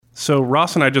So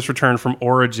Ross and I just returned from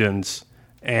Origins,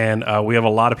 and we have a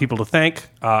lot of people to thank.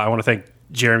 I want to thank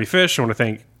Jeremy Fish. I want to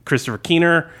thank Christopher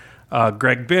Keener,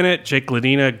 Greg Bennett, Jake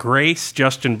Ladina, Grace,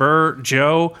 Justin Burr,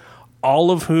 Joe, all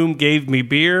of whom gave me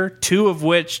beer, 2 of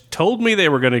which told me they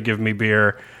were going to give me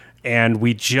beer, and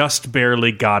we just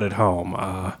barely got it home.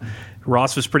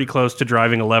 Ross was pretty close to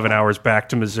driving 11 hours back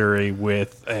to Missouri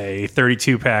with a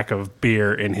 32-pack of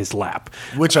beer in his lap.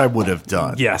 Which I would have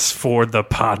done. Yes, for the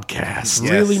podcast. Yes.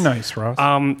 Really nice, Ross.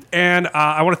 And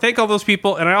I want to thank all those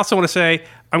people, and I also want to say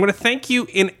I'm going to thank you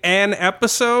in an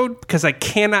episode because I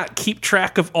cannot keep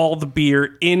track of all the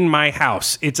beer in my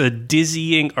house. It's a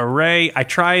dizzying array. I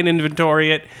try and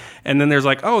inventory it, and then there's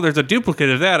like, oh, there's a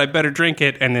duplicate of that. I better drink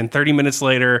it. And then 30 minutes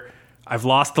later, I've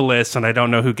lost the list, and I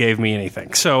don't know who gave me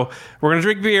anything. So we're going to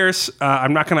drink beers.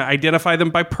 I'm not going to identify them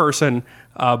by person,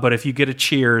 but if you get a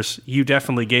cheers, you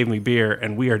definitely gave me beer,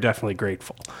 and we are definitely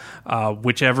grateful.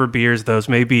 Whichever beers those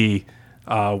may be,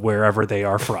 wherever they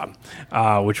are from,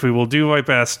 which we will do my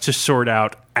best to sort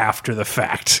out after the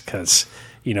fact, because,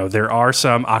 there are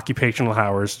some occupational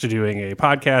hours to doing a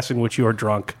podcast in which you are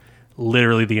drunk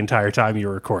literally the entire time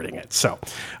you're recording it. So,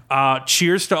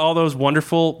 cheers to all those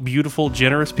wonderful, beautiful,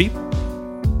 generous people.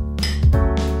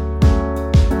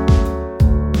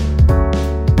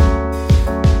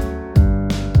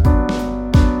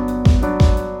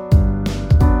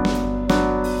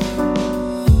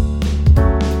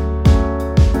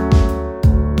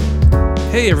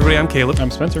 Hey everybody, I'm Caleb. I'm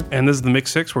Spencer. And this is the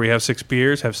Mix 6, where we have 6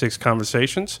 beers, have 6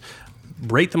 conversations,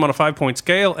 rate them on a 5-point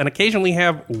scale, and occasionally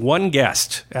have one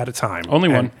guest at a time. Only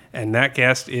one. And that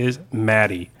guest is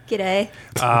Maddie. G'day.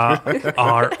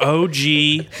 Our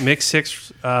OG Mix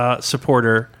 6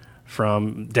 supporter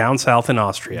from down south in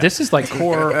Austria. This is like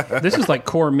core. This is like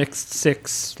core Mixed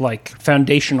 6, like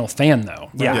foundational fan though.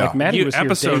 Yeah. Like Maddie was here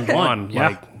episode day 1, Yeah.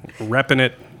 like repping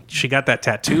it. She got that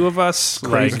tattoo of us.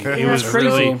 Crazy. Like, it was crazy.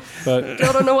 really... But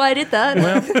I don't know why I did that.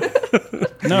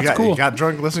 no, it's cool. You got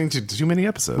drunk listening to too many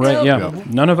episodes. Right? Yeah.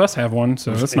 None of us have one,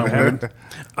 so that's not weird.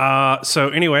 So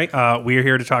anyway, we are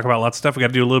here to talk about lots of stuff. We got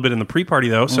to do a little bit in the pre-party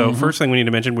though. So first thing we need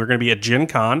to mention, we're going to be at Gen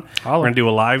Con. We're going to do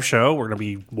a live show. We're going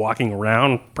to be walking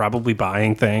around, probably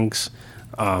buying things.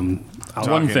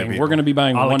 One thing. We're going to be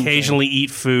buying I'll one occasionally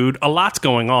eat food. A lot's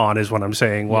going on is what I'm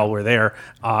saying while we're there.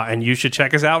 And you should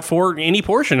check us out for any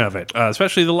portion of it,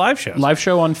 especially the live shows. Live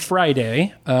show on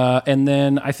Friday. And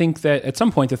then I think that at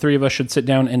some point the three of us should sit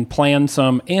down and plan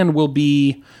some, and we'll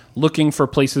be looking for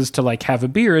places to like have a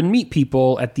beer and meet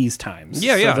people at these times.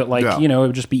 Yeah, so that it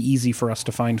would just be easy for us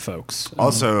to find folks.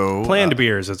 Also, planned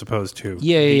beers as opposed to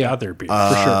other beers.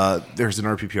 For sure. There's an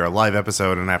RPPR live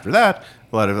episode, and after that,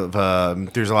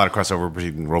 there's a lot of crossover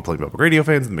between Role Playing Public Radio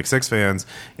fans and Mix 6 fans,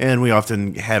 and we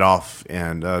often head off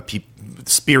and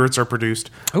spirits are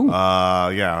produced.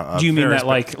 Oh, do you mean that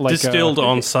like distilled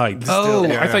on site?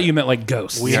 I thought you meant like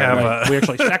ghosts. We have we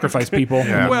actually sacrifice people.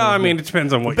 Yeah. Well, I mean, it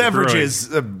depends on what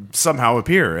beverages somehow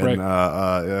appear, and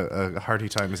Right. a hearty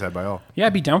time is had by all. Yeah,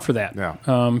 I'd be down for that.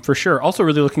 Yeah. For sure. Also,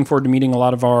 really looking forward to meeting a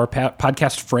lot of our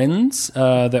podcast friends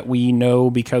that we know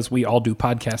because we all do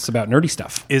podcasts about nerdy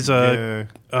stuff. Is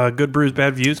Good Brews,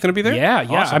 Bad Views going to be there? Yeah.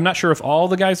 Awesome. I'm not sure if all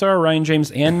the guys are, Ryan,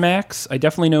 James, and Max. I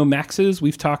definitely know Max's.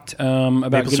 We've talked about Maple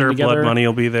getting Syrup together. Blood Money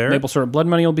will be there. Maple Syrup Blood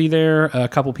Money will be there. A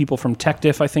couple people from Tech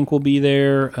Diff, I think, will be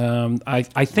there. I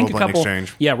think a couple...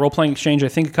 Exchange. Yeah, Role Playing Exchange. I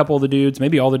think a couple of the dudes,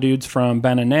 maybe all the dudes from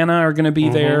Bananana are going to be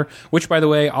there, which, by the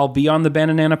way, I'll be on the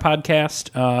Bananana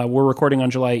podcast. We're recording on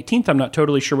July 18th. I'm not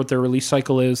totally sure what their release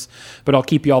cycle is, but I'll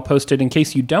keep you all posted. In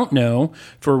case you don't know,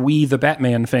 for we, the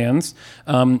Batman fans,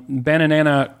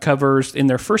 Bananana covers, in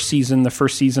their first season, the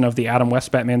first season of the Adam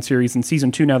West Batman series. In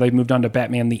season 2 now, they've moved on to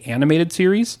Batman the Animated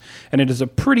Series, and it is a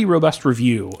pretty robust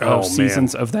review of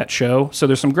seasons of that show. So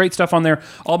there's some great stuff on there.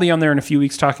 I'll be on there in a few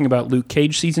weeks talking about Luke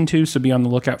Cage season 2, so be on the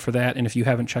lookout for that. And if you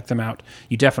haven't checked them out,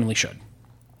 you definitely should.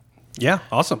 Yeah,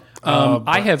 awesome.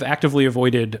 I have actively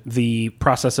avoided the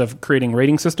process of creating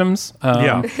rating systems.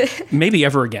 Maybe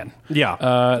ever again.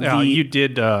 Yeah. You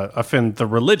did offend the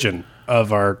religion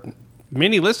of our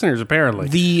many listeners, apparently.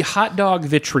 The hot dog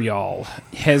vitriol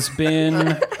has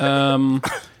been...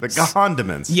 The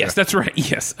condiments. Yes, that's right.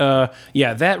 Yes.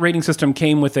 That rating system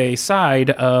came with a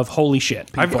side of holy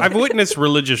shit. I've witnessed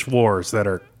religious wars that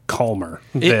are calmer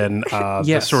than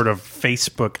the sort of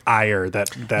Facebook ire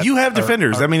that You have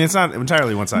defenders. I mean, it's not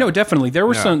entirely one sided. No, definitely. There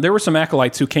were some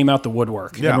acolytes who came out the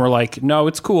woodwork and were like, no,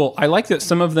 it's cool. I like that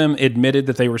some of them admitted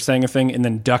that they were saying a thing and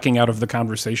then ducking out of the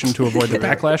conversation to avoid the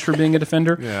backlash for being a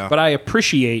defender. Yeah. But I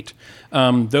appreciate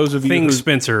those of you things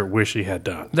Spencer wish he had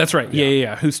done. That's right.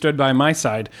 Yeah. Who stood by my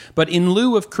side. But in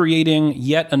lieu of creating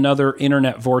yet another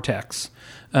internet vortex,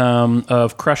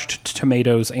 of crushed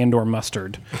tomatoes and/or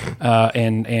mustard,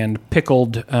 and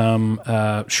pickled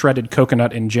shredded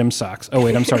coconut in gym socks. Oh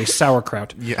wait, I'm sorry,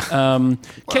 sauerkraut. Yeah.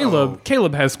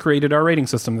 Caleb has created our rating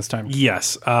system this time.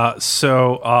 Yes.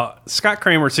 So Scott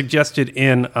Kramer suggested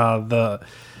in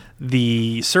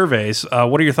the surveys,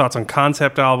 what are your thoughts on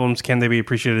concept albums? Can they be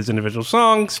appreciated as individual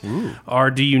songs?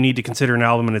 Or do you need to consider an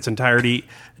album in its entirety?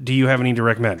 Do you have any to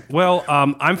recommend? Well,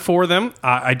 I'm for them.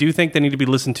 I do think they need to be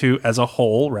listened to as a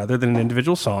whole rather than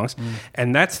individual songs.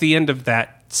 And that's the end of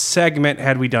that segment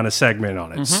had we done a segment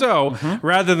on it. So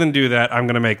rather than do that, I'm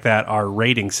going to make that our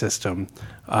rating system.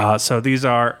 So these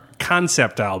are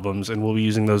concept albums, and we'll be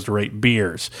using those to rate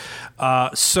beers.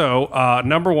 So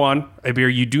number one, a beer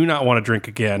you do not want to drink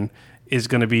again is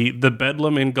going to be The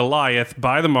Bedlam in Goliath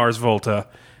by the Mars Volta.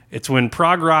 It's when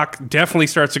prog rock definitely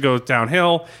starts to go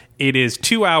downhill. It is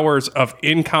 2 hours of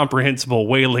incomprehensible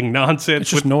wailing nonsense.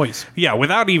 It's just noise. Yeah,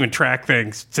 without even track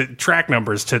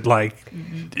numbers to like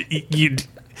you.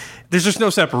 There's just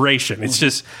no separation. It's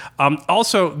just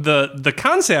also the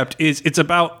concept is it's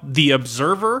about the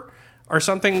observer or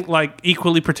something like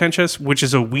equally pretentious, which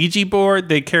is a Ouija board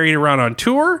they carried around on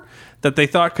tour that they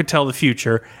thought could tell the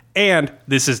future. And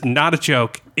this is not a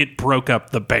joke. It broke up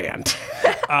the band.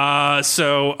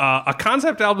 So a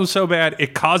concept album so bad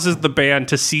it causes the band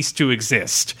to cease to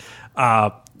exist.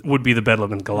 Would be The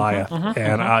Bedlam and Goliath.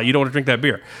 And you don't want to drink that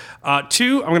beer.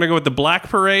 Two, I'm going to go with The Black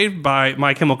Parade by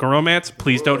My Chemical Romance.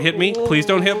 Please don't hit me. Please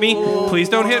don't hit me. Please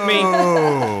don't hit me.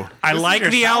 I like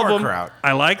the album.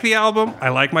 I like the album. I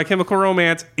like My Chemical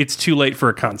Romance. It's too late for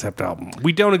a concept album.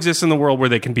 We don't exist in the world where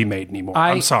they can be made anymore.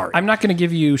 I'm sorry. I'm not going to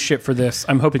give you shit for this.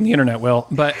 I'm hoping the internet will.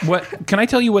 But can I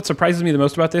tell you what surprises me the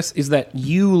most about this is that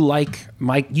you liked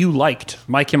My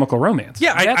Chemical Romance.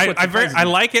 Yeah, I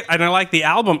like it and I like the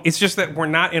album. It's just that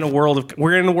we're in the world of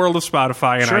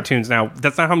Spotify and iTunes now.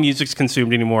 That's not how music's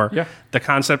consumed anymore. Yeah. The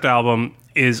concept album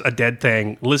is a dead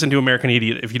thing. Listen to American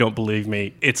Idiot if you don't believe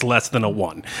me. It's less than a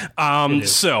 1.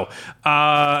 So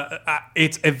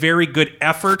it's a very good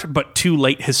effort, but too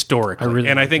late historically.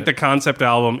 I think the concept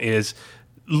album is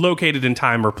located in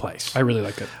time or place. I really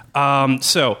like it.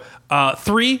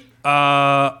 Three,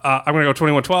 I'm going to go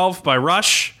 2112 by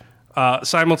Rush.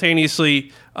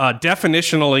 Simultaneously,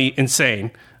 definitionally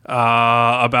insane.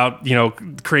 About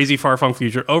crazy far-flung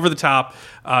future, over the top,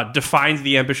 defines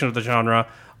the ambition of the genre.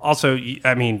 Also,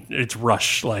 I mean, it's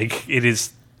Rush, like it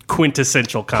is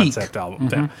quintessential concept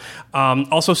album.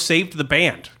 Also saved the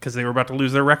band because they were about to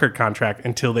lose their record contract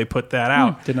until they put that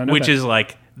out, which is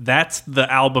like that's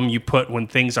the album you put when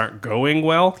things aren't going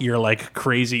well. You're like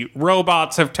crazy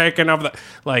robots have taken over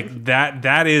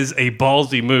that is a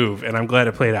ballsy move, and I'm glad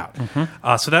it played out.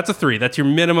 So that's a 3. That's your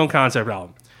minimum concept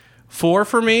album. 4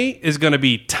 for me is going to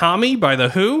be Tommy by The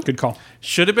Who. Good call.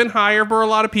 Should have been higher for a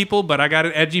lot of people, but I got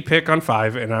an edgy pick on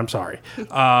 5, and I'm sorry.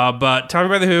 But Tommy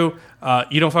by The Who,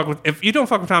 if you don't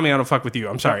fuck with Tommy, I don't fuck with you.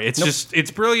 I'm sorry.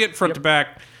 It's brilliant front to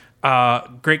back.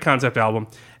 Great concept album.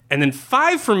 And then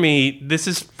 5 for me, this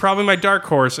is probably my dark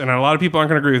horse, and a lot of people aren't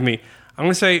going to agree with me. I'm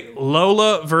going to say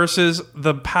Lola versus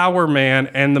the Power Man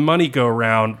and the Money Go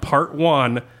Round, Part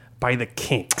 1 by the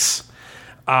Kinks.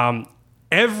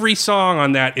 Every song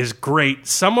on that is great.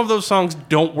 Some of those songs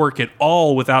don't work at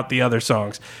all without the other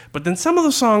songs. But then some of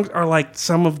those songs are like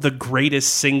some of the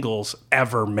greatest singles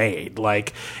ever made.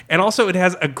 And also it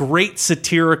has a great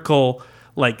satirical,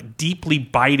 deeply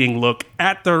biting look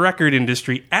at the record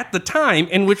industry at the time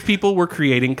in which people were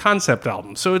creating concept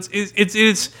albums. So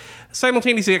it's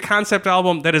simultaneously a concept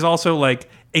album that is also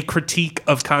a critique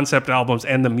of concept albums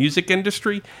and the music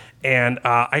industry. And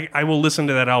I will listen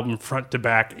to that album front to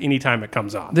back anytime it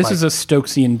comes on. This is a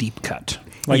Stokesian deep cut.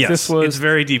 Yes, it's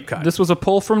very deep cut. This was a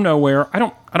pull from nowhere. I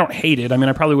don't hate it. I mean,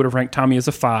 I probably would have ranked Tommy as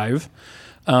a 5.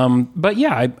 But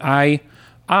yeah,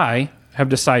 I have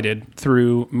decided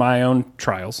through my own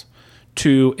trials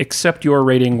to accept your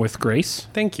rating with grace.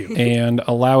 Thank you. And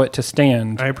allow it to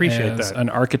stand. I appreciate as that. An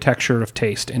architecture of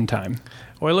taste in time.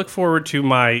 Well, I look forward to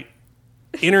my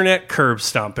internet curb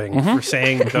stomping for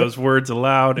saying those words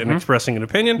aloud and expressing an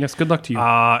opinion. Yes, good luck to you.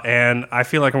 And I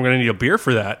feel like I'm going to need a beer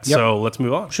for that. Yep. So let's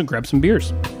move on. We should grab some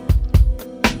beers.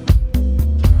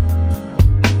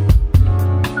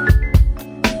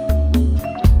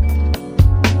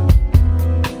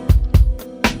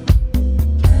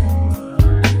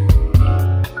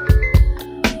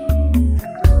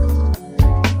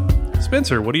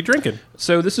 Spencer, what are you drinking?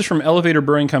 So this is from Elevator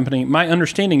Brewing Company. My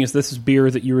understanding is this is beer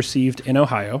that you received in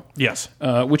Ohio. Yes.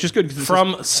 Which is good. 'Cause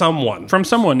From someone. From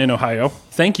someone in Ohio.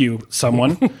 Thank you,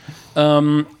 someone.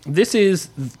 This is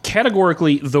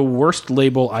categorically the worst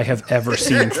label I have ever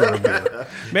seen for a beer.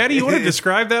 Maddie, you want to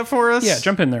describe that for us? Yeah,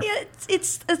 jump in there. Yeah,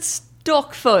 it's a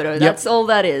stock photo. That's all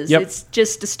that is. Yep. It's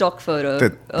just a stock photo.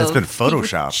 That's been of people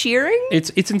photoshopped. cheering?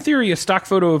 It's in theory a stock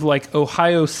photo of like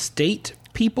Ohio State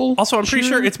people. Also, I'm pretty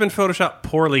cheering. sure it's been photoshopped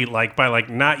poorly, like by like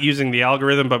not using the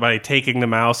algorithm, but by taking the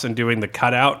mouse and doing the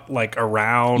cutout like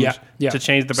around to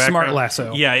change the background. Smart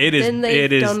lasso. Yeah, it is. Then they've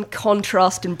it is. done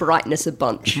contrast and brightness a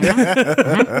bunch.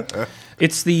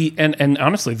 It's the and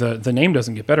honestly the name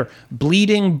doesn't get better.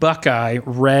 Bleeding Buckeye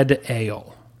Red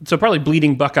Ale. So probably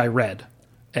Bleeding Buckeye Red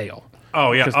Ale.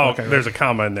 Oh yeah. Oh, okay, there's a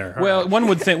comma in there. All Well, right. one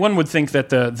would think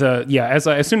that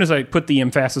as soon as I put the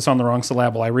emphasis on the wrong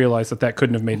syllable, I realized that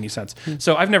couldn't have made any sense.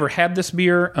 So I've never had this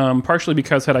beer, partially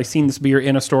because had I seen this beer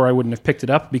in a store, I wouldn't have picked it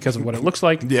up because of what it looks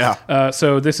like. Yeah.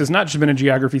 So this has not just been a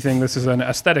geography thing; this is an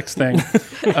aesthetics thing.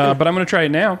 But I'm going to try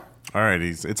it now. All right,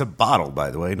 it's a bottle, by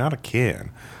the way, not a can,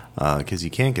 because you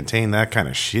can't contain that kind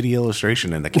of shitty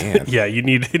illustration in a can. Yeah,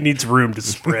 it needs room to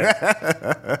spread.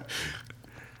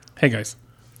 Hey guys,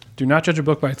 do not judge a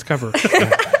book by its cover,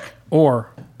 or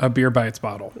a beer by its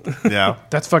bottle. Yeah.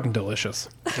 That's fucking delicious.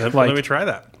 Let Like- me try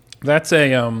that. That's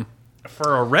a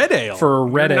For a red ale. For a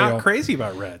red You're ale. not crazy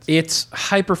about reds. It's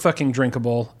hyper fucking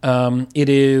drinkable. It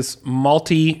is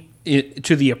malty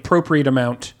to the appropriate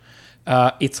amount.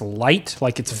 It's light,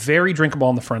 like it's very drinkable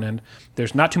on the front end.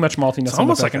 There's not too much maltiness. It's on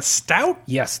almost the like back a end. stout.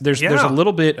 Yes, there's Yeah. a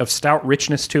little bit of stout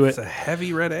richness to it. It's a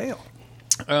heavy red ale.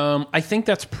 I think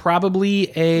that's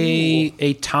probably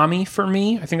a Tommy for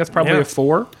me. I think that's probably Yeah. a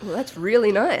 4. Well, that's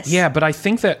really nice. Yeah, but I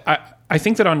think that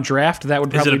on draft that would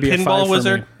Is it probably a be a 5 pinball for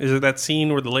wizard? me. Is it that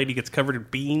scene where the lady gets covered in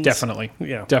beans? Definitely.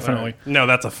 Yeah. Definitely. All right. No,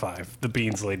 that's a 5. The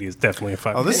beans lady is definitely a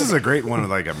 5. Oh, this is a great one with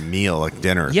like a meal, like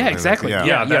dinner. or Yeah, something. exactly. Like,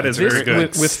 Yeah, that is this very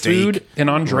good. With Steak food and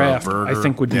on or a draft, I burger.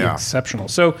 think would be Yeah. exceptional.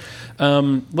 So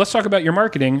let's talk about your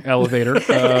marketing, Elevator.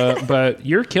 But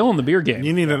you're killing the beer game.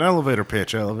 You need an elevator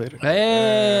pitch, elevator.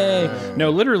 Hey! No,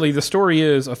 literally, the story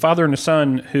is a father and a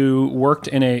son who worked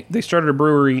they started a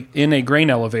brewery in a grain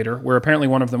elevator where apparently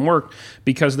one of them worked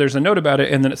because there's a note about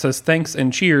it and then it says, thanks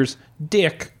and cheers,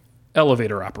 Dick,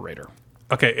 elevator operator.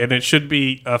 Okay, and it should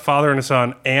be a father and a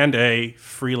son and a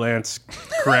freelance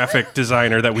graphic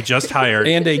designer that we just hired.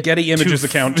 And a Getty Images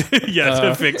account.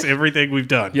 To fix everything we've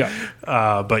done. Yeah.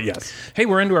 But yes. Hey,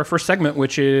 we're into our first segment,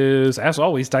 which is, as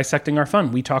always, dissecting our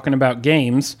fun. We talking about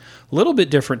games. A little bit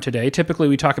different today. Typically,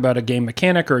 we talk about a game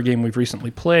mechanic or a game we've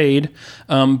recently played,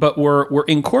 but we're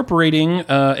incorporating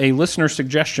a listener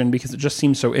suggestion because it just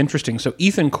seems so interesting. So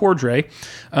Ethan Cordray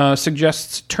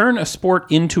suggests turn a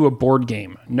sport into a board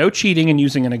game. No cheating and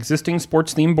using an existing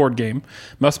sports-themed board game.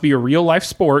 Must be a real-life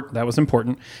sport. That was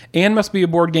important. And must be a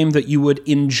board game that you would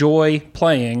enjoy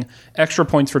playing. Extra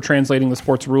points for translating the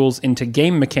sport's rules into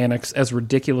game mechanics as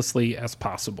ridiculously as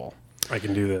possible. I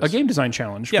can do this. A game design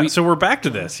challenge. Yeah, so we're back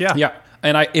to this. Yeah. Yeah.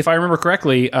 And if I remember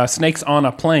correctly, Snakes on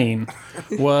a Plane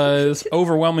was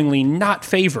overwhelmingly not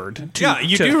favored. Yeah,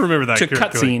 you do remember that to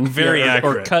correctly. cutscene, Very or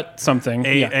accurate. cut something.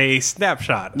 A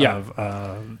snapshot Yeah.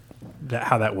 of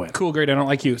how that went. Cool, great. I don't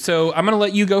like you. So I'm going to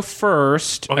let you go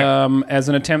first Okay. as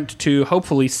an attempt to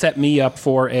hopefully set me up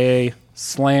for a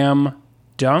slam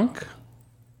dunk.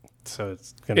 So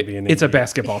it's going to be an It's a indie.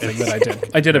 basketball thing that I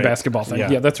did. I did a Right. basketball thing. Yeah.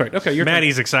 Yeah, that's right. Okay, you're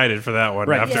Maddie's excited for that one.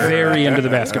 right. After Very into the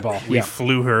basketball. we Yeah.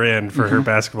 flew her in for her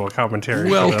basketball commentary.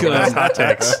 Welcome. For the last hot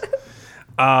takes.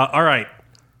 All right.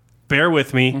 Bear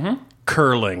with me.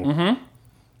 Curling.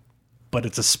 But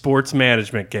it's a sports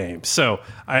management game. So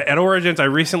at Origins, I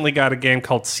recently got a game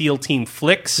called SEAL Team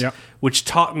Flicks, Yep. which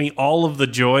taught me all of the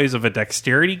joys of a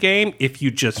dexterity game if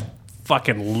you just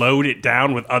fucking load it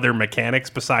down with other mechanics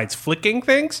besides flicking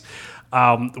things.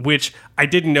 Which I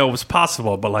didn't know was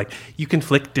possible, but like you can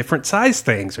flick different size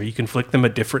things, or you can flick them a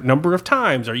different number of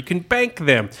times, or you can bank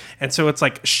them. And so it's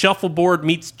like shuffleboard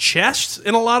meets chess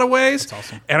in a lot of ways. That's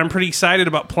awesome. And I'm pretty excited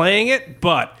about playing it,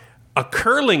 but a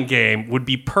curling game would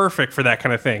be perfect for that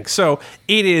kind of thing. So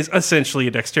it is essentially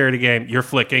a dexterity game. You're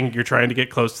flicking, you're trying to get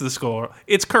close to the score.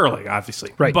 It's curling,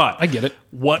 obviously. Right. But I get it.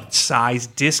 What size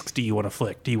disc do you want to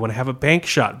flick? Do you want to have a bank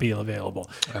shot be available?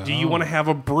 Do you want to have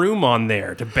a broom on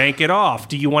there to bank it off?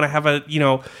 Do you want to have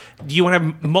do you want to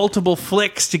have multiple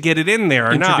flicks to get it in there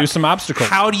or not? Introduce some obstacles.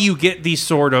 How do you get these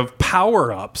sort of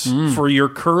power-ups for your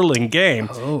curling game?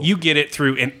 You get it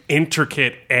through an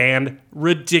intricate and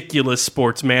ridiculous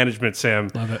sports management sim.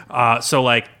 Love it. So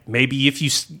like maybe if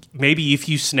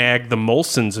you snag the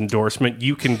Molson's endorsement,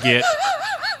 you can get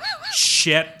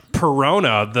Chet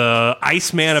Perona, the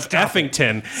Iceman of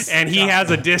Effington, and he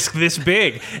has a disc this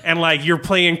big, and like you're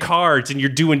playing cards and you're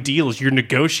doing deals, you're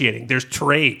negotiating, there's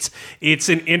trades. It's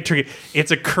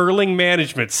a curling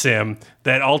management sim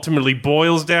that ultimately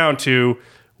boils down to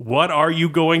what are you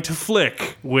going to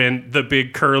flick when the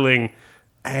big curling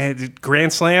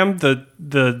Grand Slam,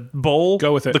 the bowl,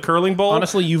 Go with it. the curling bowl.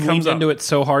 Honestly, you've comes leaned up. into it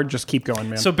so hard. Just keep going,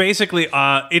 man. So basically,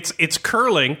 it's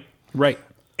curling right.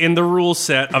 in the rule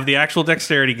set of the actual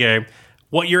dexterity game.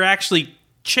 What you're actually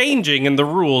changing in the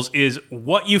rules is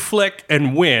what you flick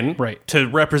and win Right. to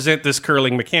represent this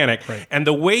curling mechanic. Right. And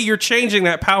the way you're changing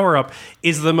that power up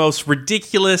is the most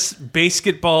ridiculous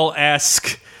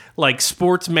basketball-esque like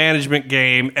sports management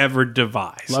game ever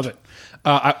devised. Love it.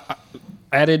 I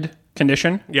added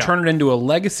condition, Yeah. turn it into a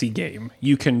legacy game.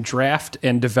 You can draft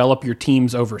and develop your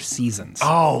teams over seasons.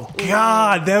 Oh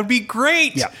God, that would be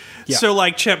great. Yeah. Yeah. So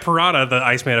like Chet Pirata, the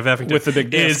Iceman of Effington, With the big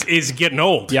disc. is getting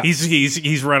old. Yeah.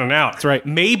 He's running out. That's right.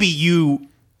 Maybe you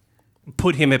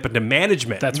put him up into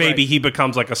management. That's Maybe right. he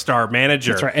becomes like a star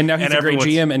manager. That's right. And now he's a great everyone's-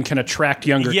 GM and can attract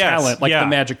younger Yes, talent like yeah. the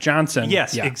Magic Johnson.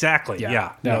 Yes, exactly.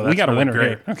 Yeah. No, No, we that's got a really winner great.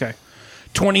 here. Okay.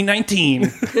 2019.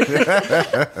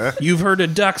 You've heard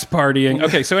of ducks partying.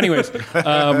 Okay, so anyways,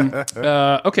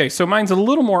 okay, so mine's a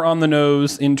little more on the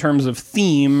nose in terms of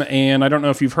theme, and I don't know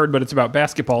if you've heard, but it's about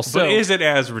basketball. So But is it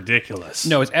as ridiculous?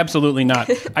 no, it's absolutely not.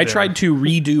 I tried to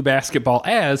redo basketball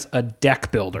as a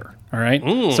deck builder. All right.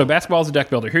 So basketball is a deck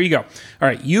builder. Here you go. All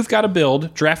right. You've got to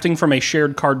build, drafting from a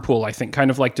shared card pool, I think, kind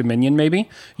of like Dominion, maybe.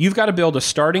 You've got to build a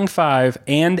starting five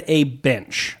and a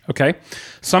bench. Okay.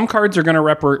 Some cards are going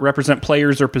to represent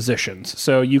players or positions.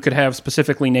 So you could have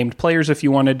specifically named players if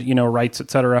you wanted, rights,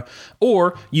 etc.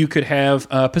 Or you could have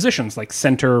positions like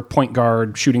center, point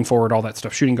guard, shooting forward, all that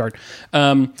stuff, shooting guard.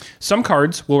 Some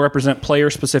cards will represent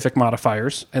player-specific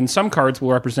modifiers, and some cards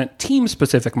will represent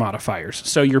team-specific modifiers.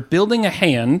 So you're building a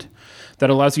hand that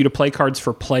allows you to play cards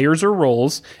for players or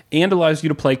roles and allows you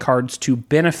to play cards to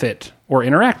benefit or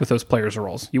interact with those players or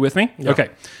roles. You with me? Yeah. Okay.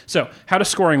 So how does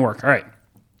scoring work? All right.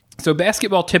 So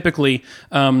basketball typically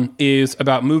is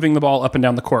about moving the ball up and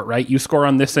down the court, right? You score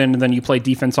on this end, and then you play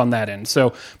defense on that end.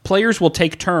 So players will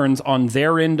take turns on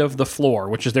their end of the floor,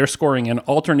 which is their scoring end,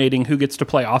 alternating who gets to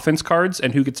play offense cards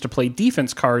and who gets to play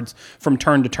defense cards from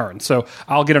turn to turn. So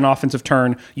I'll get an offensive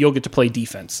turn, you'll get to play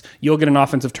defense. You'll get an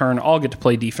offensive turn, I'll get to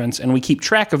play defense. And we keep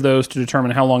track of those to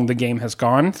determine how long the game has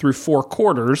gone through 4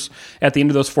 quarters. At the end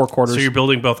of those 4 quarters... So you're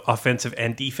building both offensive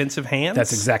and defensive hands?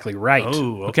 That's exactly right.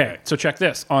 Oh, okay. So check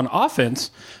this. On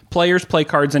offense, players play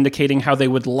cards indicating how they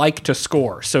would like to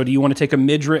score. So do you want to take a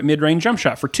mid-range jump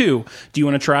shot for 2? Do you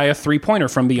want to try a 3-pointer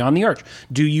from beyond the arc?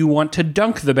 Do you want to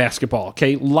dunk the basketball?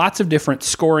 Okay, lots of different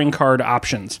scoring card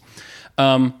options.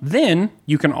 Then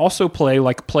you can also play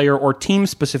like player or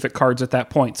team-specific cards at that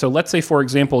point. So let's say, for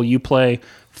example, you play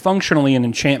functionally an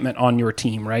enchantment on your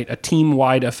team, right? A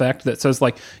team-wide effect that says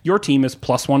like your team is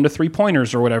 +1 to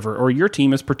 3-pointers or whatever, or your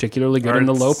team is particularly good in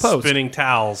the low post. Spinning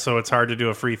towels, so it's hard to do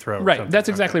a free throw. Right, that's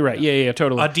exactly right. Yeah,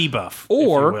 totally. A debuff, if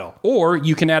you will. Or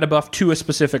you can add a buff to a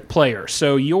specific player.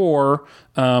 So your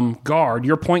guard,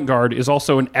 your point guard, is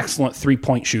also an excellent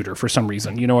 3-point shooter for some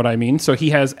reason. You know what I mean? So he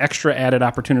has extra added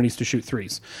opportunities to shoot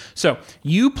threes. So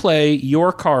you play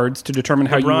your cards to determine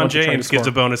how you LeBron want to try to James score. gives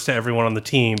a bonus to everyone on the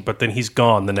team, but then he's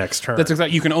gone the next turn. That's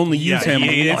exactly. You can only use him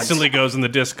he once. instantly goes in the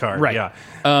discard. Right. Yeah.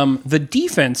 The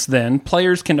defense, then,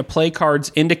 players can play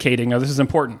cards indicating, now this is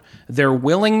important, their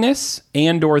willingness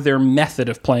and or their method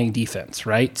of playing defense,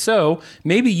 right? So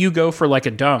maybe you go for like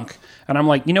a dunk, and I'm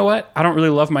like, you know what? I don't really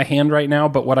love my hand right now,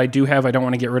 but what I do have, I don't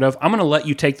want to get rid of. I'm going to let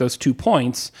you take those 2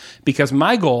 points because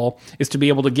my goal is to be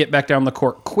able to get back down the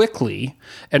court quickly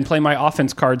and play my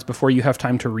offense cards before you have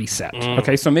time to reset.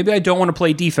 Okay, so maybe I don't want to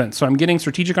play defense, so I'm getting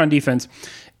strategic on defense.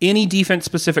 Any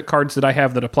defense-specific cards that I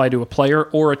have that apply to a player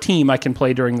or a team I can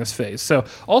play during this phase. So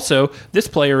also, this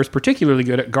player is particularly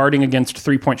good at guarding against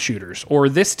 3-point shooters, or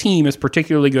this team is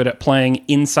particularly good at playing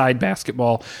inside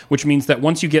basketball, which means that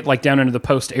once you get like down into the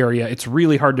post area, it's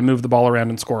really hard to move the ball around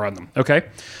and score on them, okay?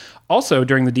 Also,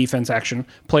 during the defense action,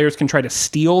 players can try to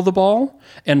steal the ball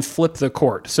and flip the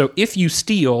court. So if you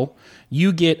steal,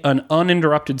 you get an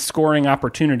uninterrupted scoring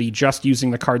opportunity just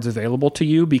using the cards available to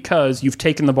you because you've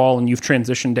taken the ball and you've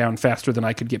transitioned down faster than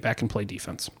I could get back and play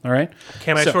defense. All right?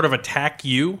 Can I sort of attack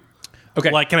you? Okay.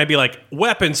 Like, can I be like,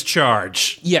 weapons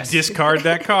charge? Yes. Discard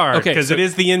that card. Okay, Because so- it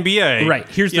is the NBA. Right.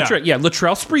 Here's the trick. Yeah,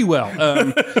 Latrell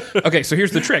Sprewell. Okay, so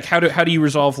here's the trick. How do you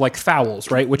resolve like fouls,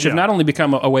 right? Which have Yeah. not only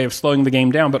become a way of slowing the game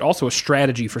down, but also a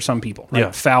strategy for some people. Right?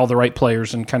 Yeah. Foul the right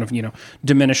players and kind of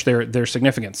diminish their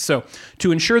significance. So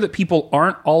to ensure that people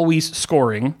aren't always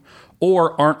scoring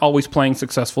or aren't always playing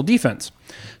successful defense.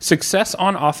 Success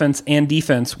on offense and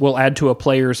defense will add to a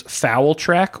player's foul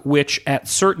track, which at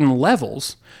certain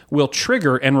levels will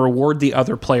trigger and reward the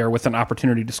other player with an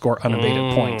opportunity to score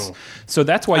unabated points. So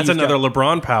that's why That's another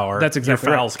LeBron power. That's exactly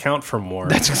Your fouls count for more.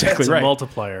 That's exactly It's right. a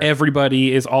multiplier.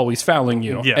 Everybody is always fouling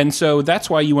you. Yeah. And so that's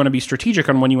why you want to be strategic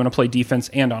on when you want to play defense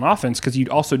and on offense, because you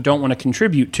also don't want to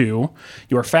contribute to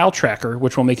your foul tracker,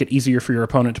 which will make it easier for your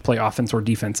opponent to play offense or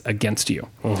defense against you.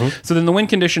 So then the win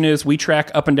condition is we track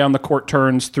up and down the court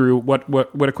turns through what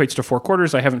equates to 4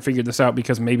 quarters. I haven't figured this out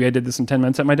because maybe I did this in 10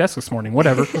 minutes at my desk this morning.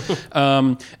 Whatever.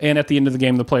 And at the end of the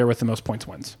game, the player with the most points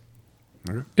wins.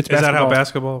 It's Is that how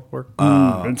basketball works?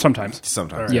 Sometimes.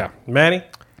 Sometimes. Yeah. Manny?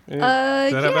 Is that how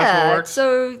basketball Yeah. works?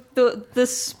 So the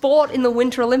sport in the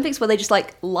Winter Olympics where they just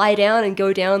like lie down and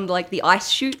go down like the ice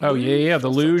chute. Oh, yeah. The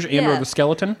luge and or Yeah. the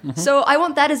skeleton. So I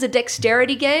want that as a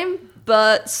dexterity game,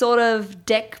 but sort of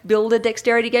deck builder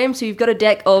dexterity game. So you've got a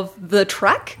deck of the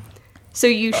track. So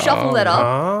you shuffle that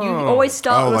up. You always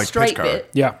start on a like straight pitch card. bit.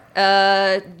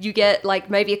 Yeah. You get like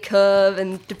maybe a curve,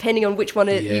 and depending on which one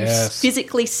Yes. you've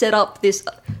physically set up this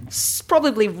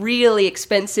probably really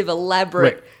expensive,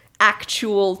 elaborate Right.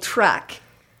 actual track.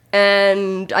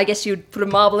 And I guess you'd put a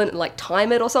marble in it and like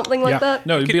time it or something like Yeah. that.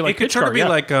 No, it'd be like it could pitch sort of card, be yeah.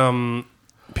 like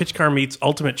Pitch Car meets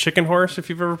Ultimate Chicken Horse, if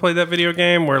you've ever played that video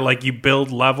game, where like you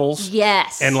build levels.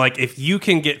 Yes. And like if you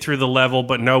can get through the level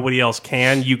but nobody else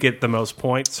can, you get the most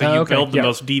points. So you Okay, build the yeah.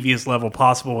 most devious level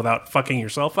possible without fucking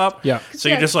yourself up. Yeah. So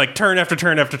you Yeah. just like turn after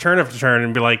turn after turn after turn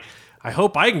and be like, I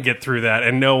hope I can get through that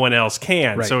and no one else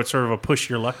can. Right. So it's sort of a push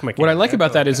your luck mechanic. What I like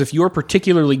about that is if you're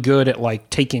particularly good at like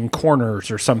taking corners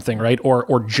or something, right,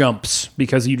 or jumps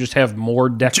because you just have more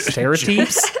dexterity,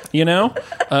 you know,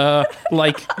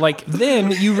 like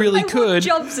then you really I want could.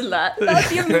 jumps in that.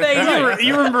 That'd be amazing.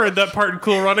 You remember that part in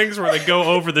Cool Runnings where they go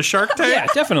over the shark tank? Yeah,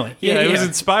 definitely. Yeah, it was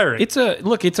inspiring. It's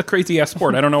a crazy ass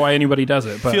sport. I don't know why anybody does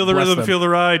it. But Feel the bless rhythm, them. feel the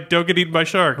ride. Don't get eaten by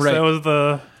sharks. Right. That was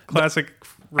the classic.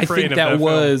 I think that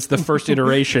was the first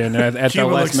iteration at the Cuba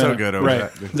last looks so minute. good over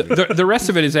right. that. The rest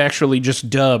of it is actually just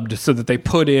dubbed so that they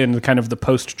put in kind of the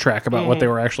post track about what they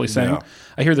were actually saying. Yeah.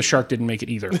 I hear the shark didn't make it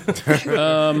either.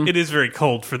 It is very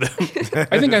cold for them.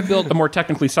 I think I've built a more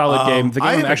technically solid game. The game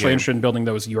I I'm have a actually game. interested in building,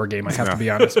 though, is your game. I have to be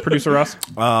honest. Producer Ross?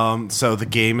 So the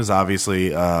game is obviously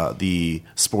the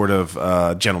sport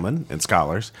of gentlemen and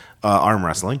scholars, arm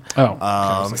wrestling. Oh, okay.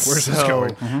 I was like, Where's this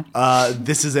going?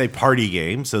 This is a party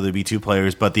game, so there'd be 2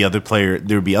 players, but there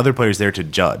would be other players there to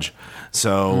judge.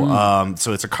 So,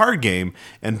 so it's a card game,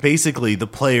 and basically the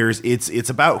players. It's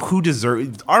about who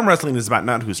deserves. Arm wrestling is about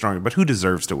not who's stronger, but who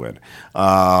deserves to win.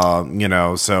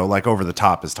 So like Over the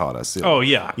Top has taught us. Oh,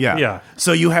 yeah. yeah. Yeah.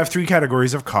 So you have 3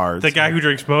 categories of cards. The guy who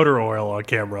drinks motor oil on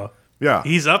camera. Yeah.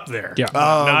 He's up there. Yeah.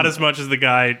 Not as much as the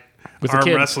guy With the arm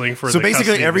kid. wrestling for So the basically,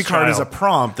 custody of every his card is a child.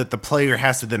 prompt that the player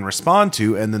has to then respond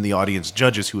to, and then the audience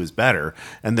judges who is better,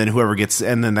 and then whoever gets,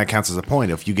 and then that counts as a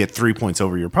point. If you get 3 points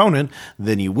over your opponent,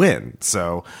 then you win.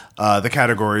 So the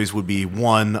categories would be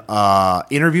 1,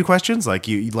 interview questions, like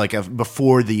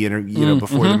before the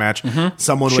before the match,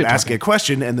 someone would Shit ask talking. a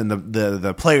question, and then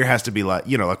the player has to be like,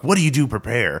 like, what do you do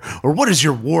prepare, or what is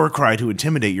your war cry to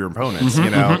intimidate your opponents,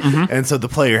 and so the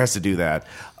player has to do that.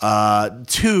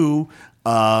 2.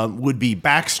 Would be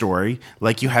backstory,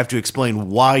 like you have to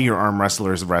explain why your arm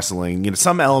wrestler is wrestling.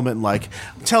 Some element like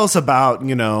tell us about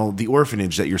the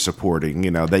orphanage that you're supporting.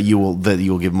 That you will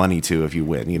give money to if you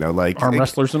win. Like Arm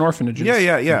wrestlers and orphanages.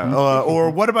 yeah. Or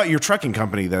what about your trucking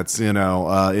company that's in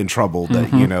trouble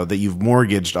that that you've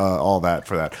mortgaged all that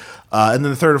for that. And then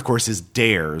the third, of course, is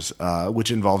dares, which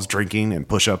involves drinking and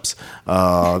push-ups,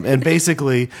 and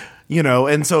basically.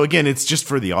 And so again, it's just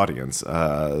for the audience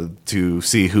to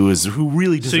see who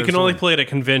really deserves. So you can to only win. play it at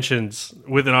conventions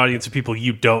with an audience of people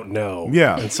you don't know.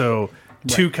 Yeah. And so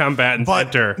 2 combatants But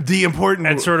enter the important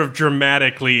and sort of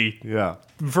dramatically yeah.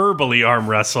 verbally arm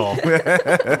wrestle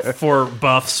for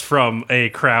buffs from a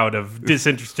crowd of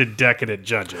disinterested, decadent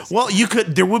judges. Well,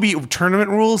 there will be tournament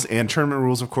rules, and tournament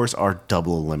rules, of course, are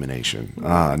double elimination.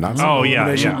 Not single Oh, yeah,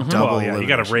 elimination, yeah. double Well, yeah, you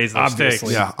got to elimination. raise those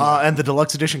Obviously. stakes. Yeah, and the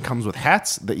deluxe edition comes with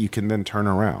hats that you can then turn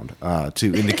around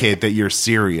to indicate that you're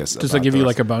serious. Does that give you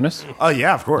like a bonus? Oh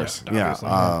yeah, of course. Yeah, Yeah.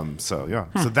 obviously,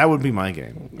 So that would be my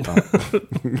game.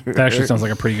 That actually sounds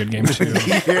like a pretty good game too.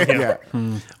 Yeah.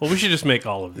 Well, we should just make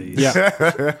all of these.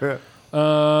 Yeah.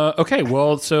 Okay,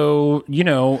 well, so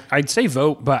I'd say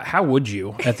vote, but how would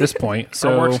you at this point? So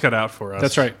Our work's cut out for us.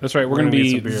 That's right. We're going to gonna need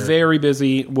be some beer. very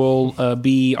busy. We'll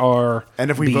be our.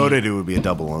 And if we B. voted, it would be a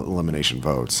double elimination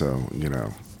vote. So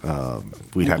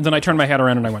we'd have. Then I turned my hat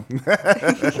around and I went. Talk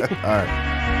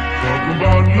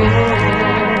about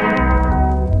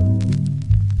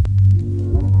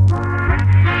love.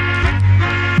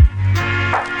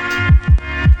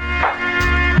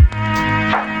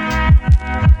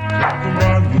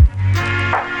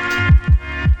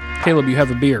 Caleb, you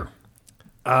have a beer.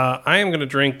 I am going to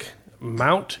drink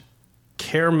Mount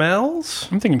Caramels.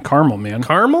 I'm thinking caramel, man.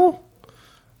 Carmel?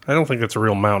 I don't think that's a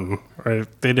real mountain. If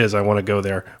it is, I want to go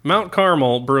there. Mount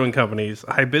Carmel Brewing Company's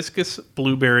Hibiscus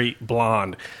Blueberry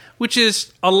Blonde, which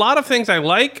is a lot of things I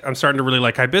like. I'm starting to really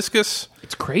like hibiscus.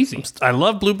 It's crazy. I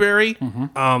love blueberry.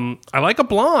 I like a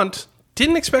blonde.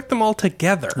 Didn't expect them all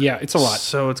together. Yeah, it's a lot.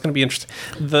 So it's going to be interesting.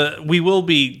 We will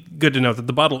be good to know that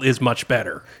the bottle is much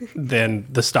better than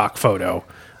the stock photo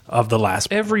of the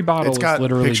last. Every bottle It's got is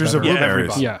literally pictures of better.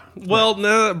 blueberries. Yeah. Well,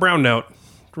 no, brown note.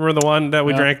 Remember the one that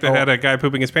we drank that oh. had a guy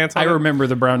pooping his pants on I it? remember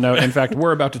the brown note. In fact,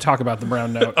 we're about to talk about the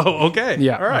brown note. Oh, okay.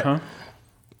 Yeah. All right.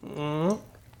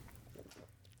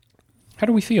 How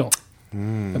do we feel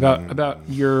about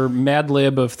your Mad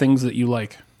Lib of things that you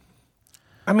like?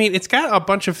 I mean, it's got a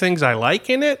bunch of things I like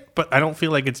in it, but I don't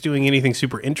feel like it's doing anything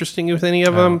super interesting with any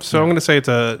of them. So I'm going to say it's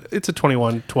a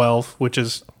 21-12, which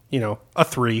is, a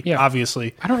 3, Yeah.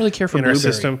 obviously. I don't really care for in our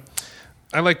blueberry. system.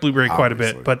 I like blueberry quite a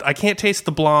Obviously. bit, but I can't taste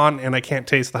the blonde and I can't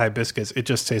taste the hibiscus. It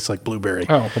just tastes like blueberry.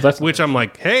 Oh, well, that's which I'm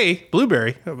like, hey,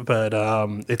 blueberry, but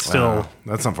it's still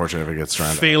That's unfortunate if it gets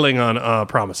stranded. failing on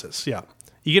promises. Yeah.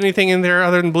 You get anything in there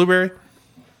other than blueberry?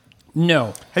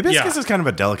 No. Hibiscus Yeah. is kind of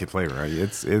a delicate flavor, right?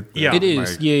 Yeah. It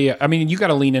is. Yeah. I mean, you got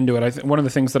to lean into it. One of the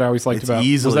things that I always liked It's about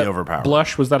easily was that overpowered.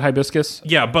 Blush, was that hibiscus?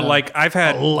 Yeah, but I've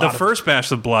had the first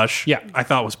batch of blush. Yeah. I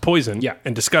thought was poison. Yeah.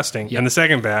 And disgusting. Yeah. And the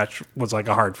second batch was like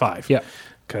a hard 5. Yeah.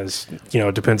 Because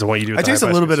it depends on what you do. With I taste the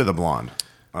a little bit hibiscus. of the blonde.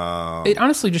 It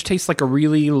honestly just tastes like a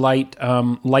really light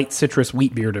citrus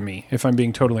wheat beer to me, if I'm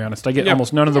being totally honest. I get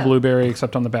almost none of the Yeah. blueberry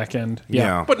except on the back end.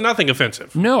 Yeah. but nothing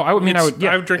offensive. No, I would mean I would.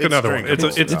 Yeah, I would drink It's another one. drinkable.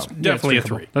 It's Yeah, definitely a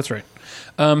drinkable. 3. That's right.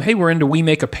 Hey, we're into We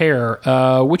Make a Pair,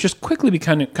 which is quickly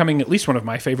becoming at least one of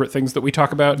my favorite things that we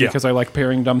talk about Yeah. because I like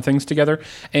pairing dumb things together.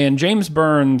 And James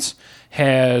Burns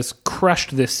has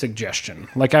crushed this suggestion.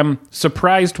 I'm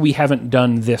surprised we haven't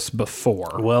done this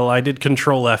before. Well, I did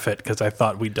Control F it because I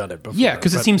thought we'd done it before. Yeah,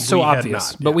 because it but seems so we had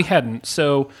obvious, not. but Yeah. we hadn't.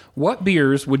 So, what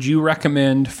beers would you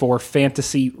recommend for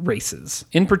fantasy races?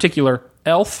 In particular,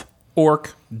 elf,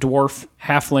 orc, dwarf,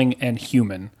 halfling, and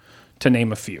human, to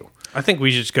name a few. I think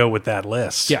we should just go with that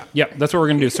list. Yeah, that's what we're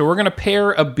going to do. So, we're going to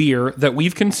pair a beer that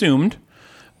we've consumed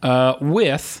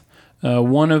with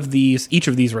one of each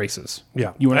of these races.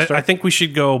 Yeah. You want to I start? think we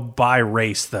should go by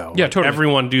race, though. Yeah, totally.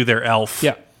 Everyone do their elf.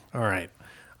 Yeah. All right.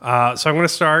 So I'm going to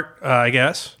start, I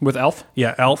guess. With elf?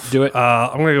 Yeah, elf. Do it.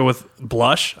 I'm going to go with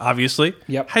blush, obviously.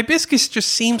 Yep. Hibiscus just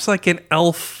seems like an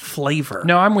elf flavor.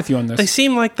 No, I'm with you on this. They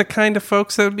seem like the kind of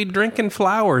folks that would be drinking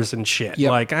flowers and shit.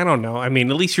 Yep. I don't know. I mean,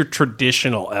 at least you're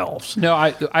traditional elves. No,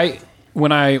 I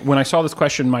when I saw this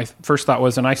question, my first thought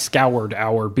was, and I scoured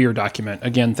our beer document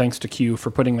again. Thanks to Q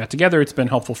for putting that together. It's been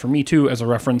helpful for me too as a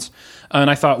reference. And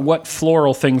I thought, what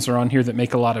floral things are on here that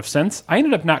make a lot of sense? I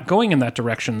ended up not going in that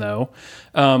direction though,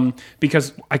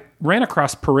 because I ran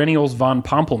across Perennials von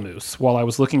Pampelmoose while I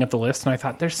was looking at the list, and I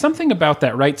thought, there's something about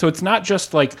that, right? So it's not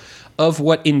just of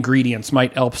what ingredients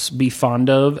might elves be fond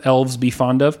of,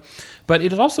 but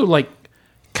it is also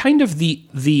kind of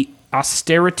the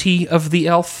austerity of the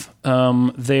elf,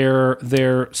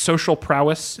 their social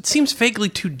prowess. It seems vaguely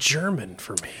too German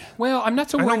for me. Well, I'm not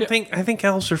so I worried. think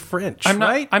elves are French. I'm not.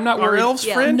 Right? I'm not Are worried. elves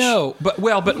Yeah. French? No, but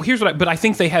here's what. But I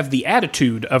think they have the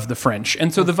attitude of the French,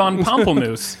 and so the von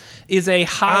Pampelmoose is a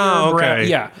higher Oh, brow. okay.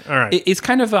 Yeah, All right. It's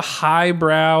kind of a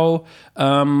highbrow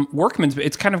workman's.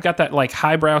 It's kind of got that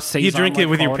highbrow. You drink it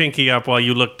with your pinky up while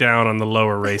you look down on the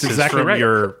lower races exactly from right.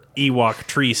 your Ewok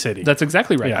tree city. That's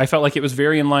exactly right. Yeah. I felt like it was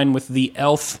very in line with the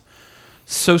elf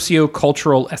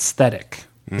socio-cultural aesthetic.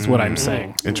 Is what I'm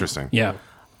saying. Interesting. Yeah.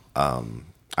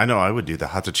 I know I would do the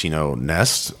Hatachino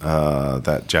Nest,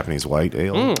 that Japanese white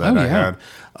ale that I yeah.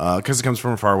 had, because it comes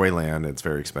from a faraway land. It's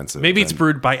very expensive. Maybe it's And-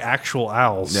 brewed by actual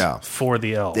owls Yeah. for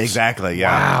the elves. exactly.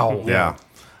 Yeah. Wow. Yeah.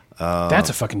 That's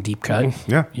a fucking deep cut.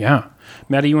 Yeah. Yeah.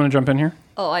 Maddie, you want to jump in here?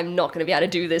 Oh, I'm not going to be able to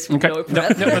do this with Okay. no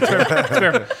prep. No, that's fair.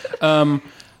 That's fair.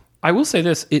 I will say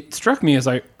this. It struck me as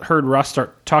I heard Ross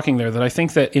start talking there that I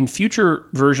think that in future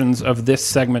versions of this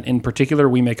segment in particular,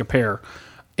 We Make a Pair,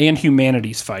 and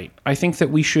Humanities Fight, I think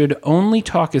that we should only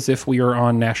talk as if we are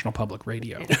on National Public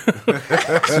Radio.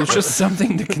 So it's just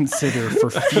something to consider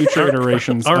for future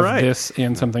iterations All of right. this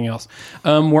and something else.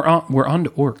 We're on to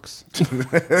orcs.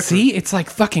 See, it's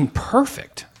fucking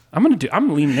perfect. I'm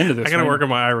leaning into this. I got to right work on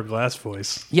my Ira Glass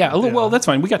voice. yeah, well, that's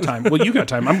fine. We got time. Well, you got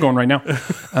time. I'm going right now.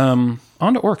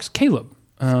 On to orcs. Caleb,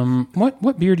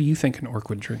 what beer do you think an orc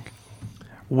would drink?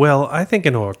 Well, I think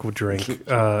an orc would drink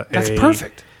That's a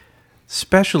perfect.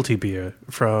 specialty beer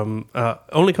from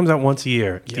only comes out once a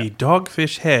year. The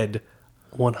Dogfish Head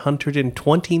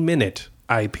 120 minute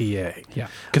IPA. Yeah,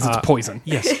 because it's poison.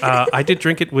 Yes, I did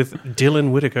drink it with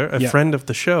Dylan Whitaker, a friend of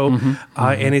the show,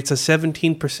 and it's a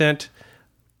 17%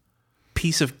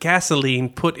 piece of gasoline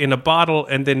put in a bottle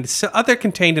and then other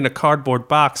contained in a cardboard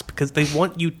box because they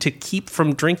want you to keep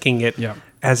from drinking it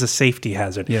as a safety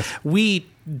hazard. Yes. We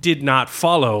did not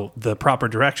follow the proper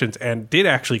directions and did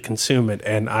actually consume it,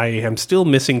 and I am still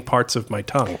missing parts of my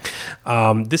tongue.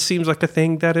 This seems like a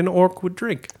thing that an orc would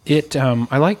drink.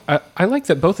 I like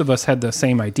that both of us had the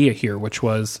same idea here, which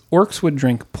was orcs would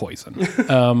drink poison.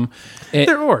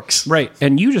 They're orcs. Right,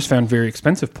 and you just found very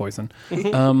expensive poison.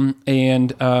 And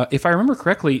if I remember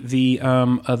correctly, the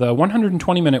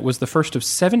 120 minute was the first of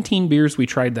 17 beers we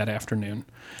tried that afternoon.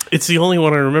 It's the only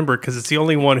one I remember because it's the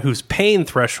only one whose pain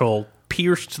threshold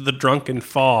pierced the drunken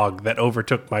fog that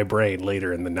overtook my brain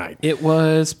later in the night. It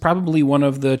was probably one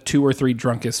of the 2 or 3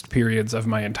 drunkest periods of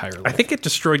my entire life. I think it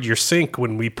destroyed your sink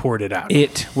when we poured it out.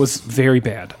 It was very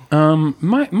bad.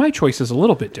 My choice is a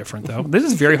little bit different, though. This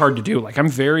is very hard to do. Like, I'm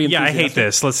very enthusiastic. I hate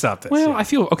this. Let's stop this. Well, I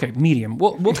feel, okay, medium.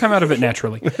 We'll come out of it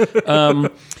naturally.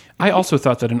 I also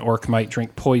thought that an orc might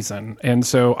drink poison, and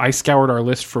so I scoured our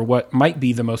list for what might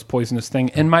be the most poisonous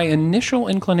thing, and my initial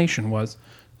inclination was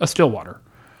a still water.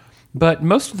 But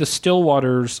most of the still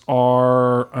waters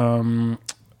are,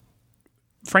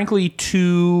 frankly,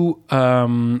 too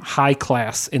high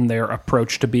class in their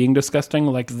approach to being disgusting,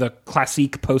 like the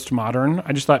classique postmodern.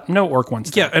 I just thought, no orc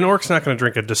wants to. Yeah, an orc's not going to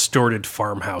drink a distorted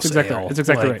farmhouse ale. It's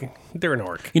exactly right. They're an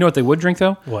orc. You know what they would drink,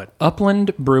 though? What?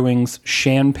 Upland Brewing's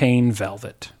Champagne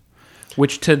Velvet,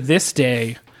 which to this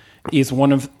day is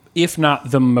one of, if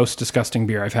not the most disgusting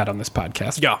beer I've had on this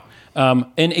podcast. Yeah.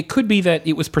 And it could be that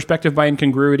it was perspective by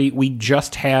incongruity. We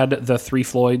just had the Three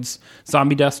Floyds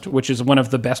Zombie Dust, which is one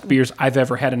of the best beers I've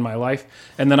ever had in my life.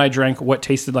 And then I drank what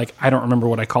tasted like, I don't remember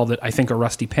what I called it, I think a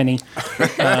rusty penny.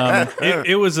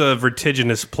 It was a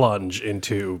vertiginous plunge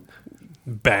into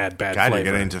bad God, flavor. you're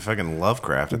getting into fucking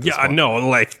Lovecraft at this Yeah, I point. know.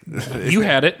 Like, You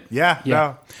had it. Yeah.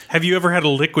 No. have you ever had a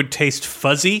liquid taste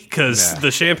fuzzy? Because the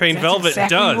Champagne Velvet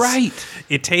exactly does. right.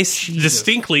 It tastes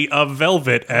distinctly of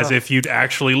velvet, as if you'd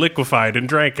actually liquefied and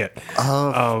drank it.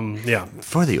 Yeah.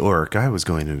 For the orc, I was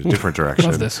going in a different direction.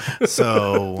 Love this.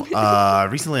 So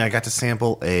recently I got to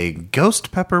sample a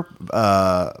ghost pepper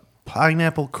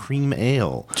pineapple cream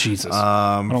ale. Jesus.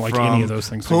 I don't like any of those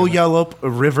things. Puyallup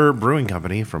River Brewing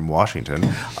Company from Washington.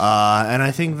 And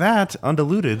I think that,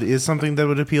 undiluted, is something that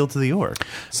would appeal to the orc.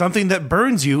 Something that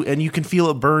burns you, and you can feel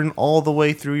it burn all the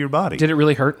way through your body. Did it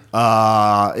really hurt?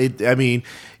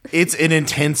 It's an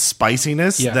intense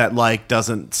spiciness that like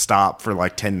doesn't stop for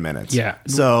like 10 minutes. Yeah.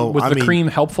 So was the cream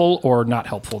helpful or not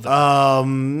helpful?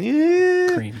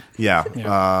 Cream. Yeah.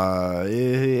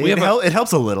 It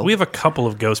helps a little. We have a couple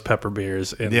of ghost pepper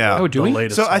beers in Oh, do we? the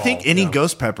latest So I think haul. any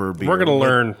ghost pepper beer. We're going to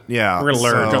learn. Yeah. We're going to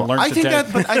learn. So Gonna learn I think today.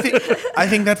 that, but I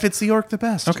think that fits the orc the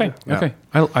best. Okay. Yeah. Okay.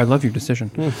 I love your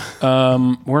decision. We're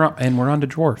on to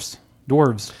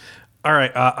dwarves. All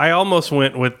right. I almost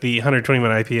went with the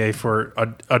 120-minute IPA for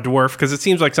a dwarf because it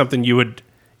seems like something you would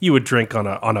drink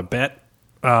on a bet.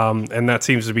 And that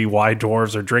seems to be why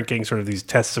dwarves are drinking sort of these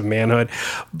tests of manhood.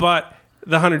 But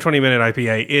the 120-minute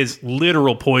IPA is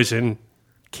literal poison,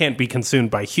 can't be consumed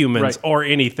by humans or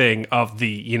anything of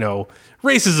the,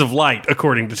 races of light,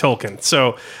 according to Tolkien.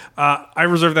 So I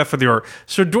reserve that for the orc.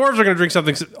 So dwarves are going to drink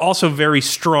something also very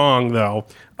strong, though.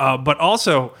 But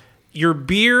also, your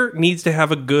beer needs to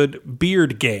have a good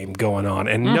beard game going on.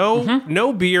 And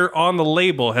no beer on the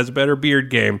label has a better beard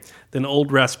game than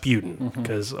Old Rasputin,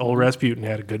 because Old Rasputin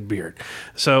had a good beard.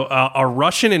 So a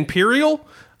Russian Imperial,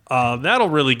 that'll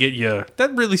really get you.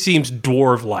 That really seems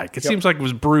dwarf-like. It seems like it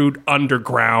was brewed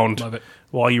underground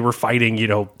while you were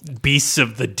fighting, beasts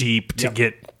of the deep to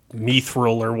get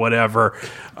mithril or whatever.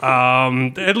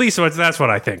 At least that's what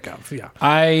I think of. Yeah.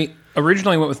 I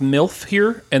originally went with MILF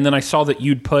here, and then I saw that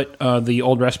you'd put the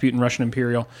Old Rasputin Russian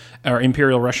Imperial, or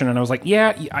Imperial Russian, and I was like,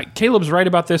 Caleb's right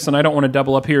about this, and I don't want to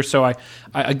double up here. So I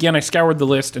scoured the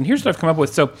list, and here's what I've come up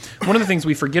with. So one of the things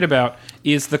we forget about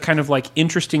is the kind of like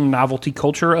interesting novelty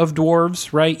culture of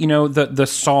dwarves, right? The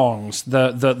songs,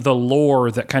 the lore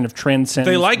that kind of transcends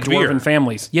dwarven beer.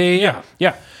 families. Yeah.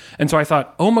 And so I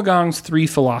thought, Omagong's Three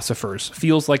Philosophers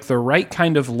feels like the right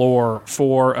kind of lore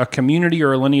for a community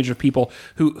or a lineage of people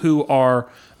who are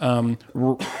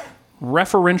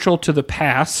referential to the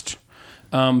past,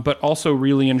 but also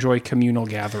really enjoy communal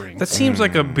gatherings. That seems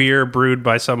like a beer brewed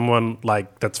by someone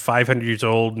that's 500 years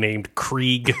old named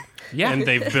Krieg. Yeah. And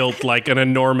they've built like an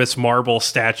enormous marble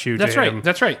statue That's to right. him.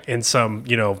 That's right. In some,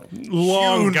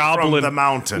 long Hewn goblin. from the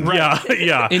mountain. Yeah,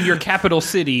 yeah. In your capital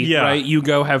city, Yeah. right? You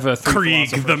go have a Krieg,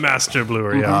 the master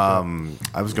bluer, yeah.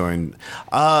 I was going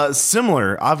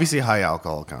similar, obviously high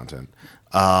alcohol content,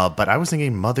 but I was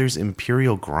thinking Mother's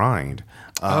Imperial Grind.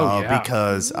 Yeah.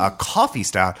 Because a coffee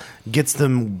stout gets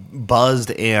them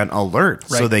buzzed and alert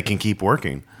so Right. they can keep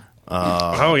working.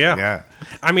 Oh, yeah. Yeah.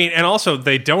 I mean, and also,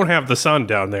 they don't have the sun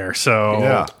down there, so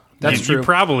Yeah. That's you true.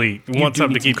 probably want do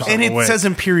something to need some keep coffee. And them it awake. says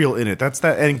Imperial in it. That's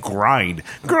that. And grind.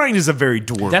 Grind is a very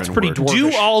dwarven That's pretty word.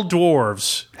 dwarven. Do all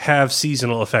dwarves have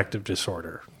seasonal affective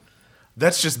disorder?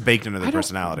 That's just baked into their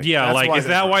personality. Yeah, That's like, why is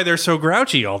that why they're so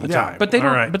grouchy all the time? But they don't.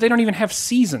 All right. But they don't even have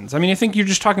seasons. I mean, I think you're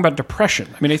just talking about depression.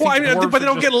 I mean, I think. Well, dwarves but they are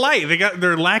don't just- get light.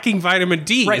 They're lacking vitamin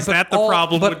D. Right, Is but that the all-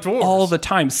 problem but with dwarves? all the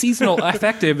time? Seasonal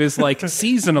affective is like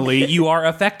seasonally you are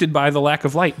affected by the lack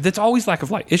of light. That's always lack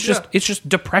of light. It's just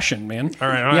depression, man. All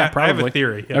right, yeah, I have probably. a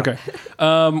theory. Yeah. Okay,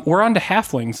 we're on to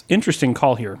halflings. Interesting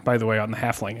call here, by the way, on the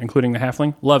halfling, including the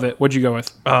halfling. Love it. What'd you go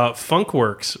with?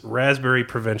 Funkworks Raspberry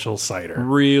Provincial Cider.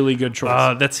 Really good choice.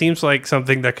 That seems like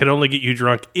something that could only get you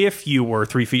drunk if you were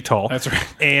 3 feet tall. That's right.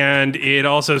 And it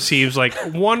also seems like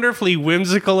wonderfully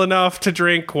whimsical enough to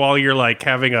drink while you're like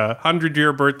having a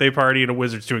 100-year birthday party and a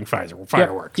wizard's doing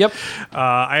fireworks. Yep.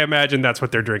 I imagine that's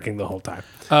what they're drinking the whole time.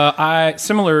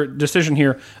 Similar decision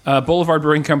here. Boulevard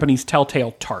Brewing Company's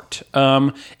Telltale Tart.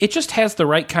 It just has the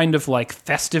right kind of like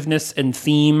festiveness and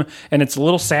theme, and it's a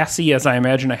little sassy, as I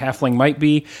imagine a halfling might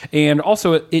be. And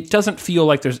also, it doesn't feel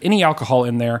like there's any alcohol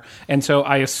in there. And so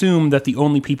I assume that the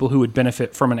only people who would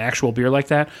benefit from an actual beer like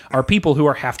that are people who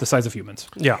are half the size of humans.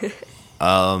 Yeah.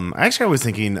 Actually, I was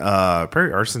thinking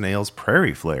Prairie Arson Ale's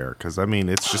Prairie Flare, because, I mean,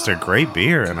 it's just a great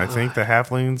beer, and I think the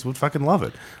halflings would fucking love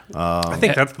it. I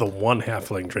think that's the one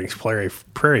halfling drinks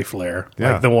Prairie Flare.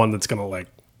 Yeah. Like the one that's going to like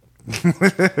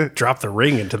drop the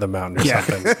ring into the mountain or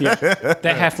something. Yeah. That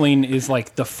halfling is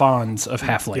like the Fonz of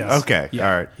halflings. Yes. Okay, Yeah.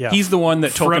 all right. Yeah. He's the one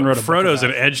that Tolkien wrote a book Frodo's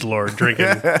about. an edgelord drinking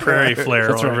Prairie Flare.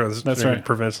 That's while right. everyone's That's drinking right.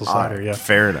 Provincial All cider. right, Yeah.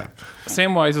 fair enough.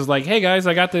 Samwise is like, hey guys,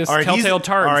 I got this All right, Telltale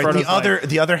Tart. All right, Frodo's like,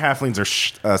 the other halflings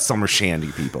are summer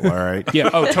shandy people. All right.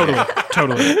 yeah, oh, totally.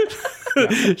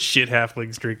 Shit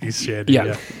halflings drinking shandy.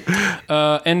 Yeah.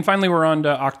 And finally, we're on to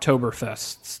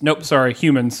Oktoberfests. Nope, sorry,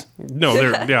 humans. No,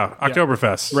 they're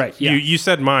Oktoberfest. Right, yeah. You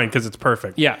said mine because it's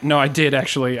perfect. Yeah, no, I did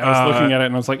actually. I was looking at it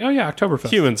and I was like, oh yeah, Oktoberfest.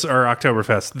 Humans are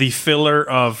Oktoberfest, the filler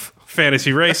of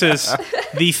fantasy races,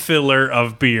 the filler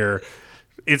of beer.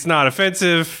 It's not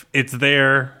offensive. It's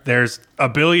there. There's a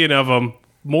billion of them,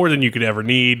 more than you could ever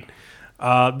need.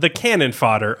 The cannon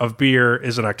fodder of beer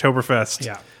is an Oktoberfest.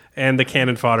 Yeah. And the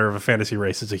cannon fodder of a fantasy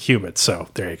race is a human. So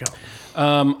there you go.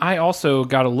 I also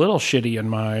got a little shitty in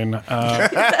mine.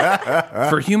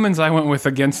 For humans, I went with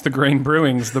Against the Grain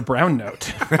Brewing's The Brown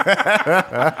Note.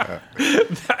 I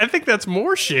think that's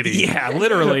more shitty. Yeah,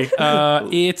 literally.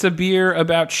 It's a beer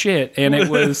about shit, and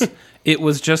it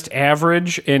was just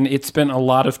average, and it spent a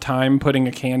lot of time putting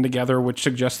a can together, which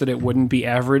suggested it wouldn't be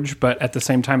average, but at the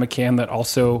same time, a can that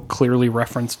also clearly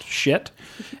referenced shit.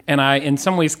 And I, in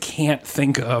some ways, can't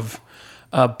think of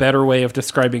a better way of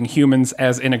describing humans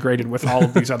as integrated with all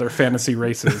of these other fantasy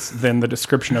races than the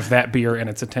description of that beer and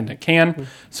its attendant can.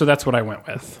 So that's what I went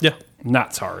with. Yeah.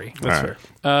 Not sorry. That's All right.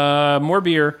 fair. More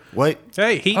beer. Wait.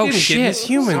 Hey, he Oh, didn't shit. get his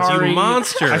humans, Sorry. you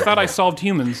monster. I thought I solved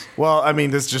humans. Well, I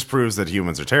mean, this just proves that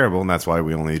humans are terrible, and that's why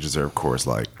we only deserve Coors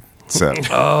Light. So.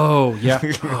 Oh, yeah.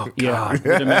 Yeah.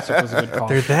 Domestic was a good call.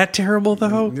 They're that terrible,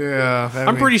 though? Yeah,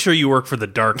 I'm pretty sure you work for the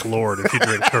Dark Lord if you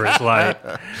drink Coors Light.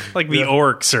 Like the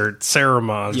orcs or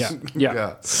Ceramons.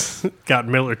 Yeah. Got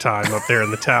Miller time up there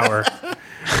in the tower.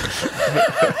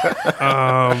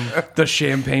 The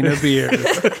champagne of beers.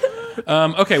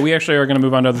 Okay, we actually are going to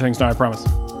move on to other things now, I promise.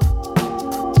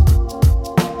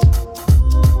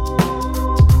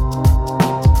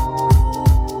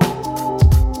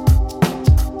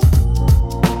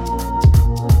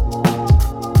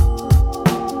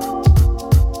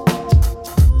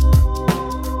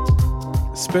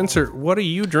 Spencer, what are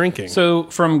you drinking? So,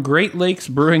 from Great Lakes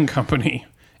Brewing Company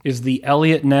is the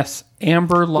Elliot Ness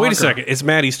Amber Lager. Wait a second. It's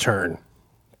Maddie's turn.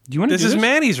 Do you want to This do is this?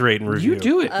 Maddie's rate and review. You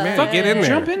do it. Maddie, get in there.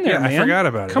 Jump in there, Yeah, man. I forgot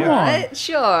about it. Come Yeah. on. Right,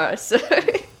 sure. So,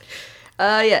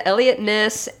 Elliot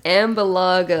Ness Amber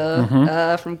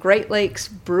Lager from Great Lakes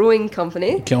Brewing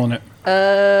Company. Killing it.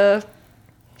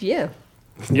 Yeah.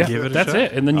 Yeah, Give it a that's shot.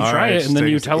 it. And then you All try right, it, and then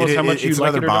you just tell us how much you it's like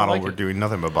it another or don't bottle. like We're it. doing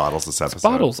nothing but bottles this episode.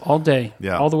 Bottles all day,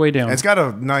 Yeah. all the way down. And it's got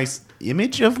a nice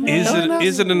image of me.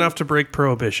 Is it enough to break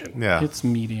prohibition? Yeah. It's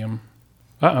medium.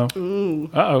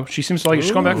 Uh-oh. She seems like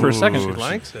she's going back for a second. She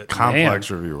likes it.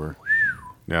 Complex reviewer.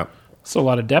 Yep. That's a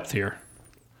lot of depth here.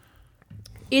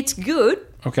 It's good.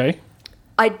 Okay.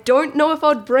 I don't know if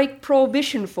I'd break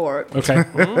prohibition for it. Okay.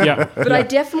 Yeah. But I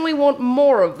definitely want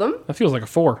more of them. That feels like a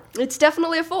 4. It's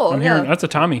definitely a 4. I'm hearing that's a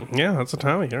Tommy. Yeah, that's a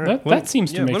Tommy. All right. That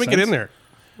seems to make sense. sense. Let me get in there.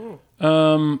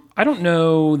 I don't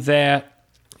know that.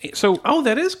 So,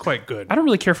 that is quite good. I don't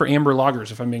really care for amber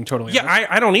lagers, if I'm being totally honest. Yeah,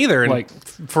 I don't either. And Like-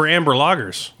 for amber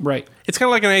lagers, Right. it's kind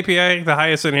of like an APA. The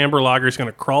highest in amber lager is going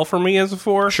to crawl for me as a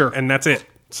 4. Sure. And that's it.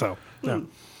 So, yeah.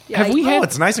 Yeah, Have we had?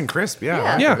 it's nice and crisp.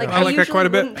 Yeah. Yeah, like, I like that quite a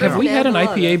bit. usually wouldn't Have we drink had an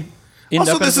amber lager. IPA? End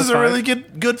Also, up this as is a 5? really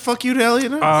good fuck you to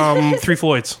Elliot. 3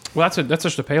 Floyds. Well, that's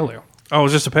just a paleo. Oh,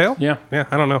 is this a pale? Yeah. Yeah,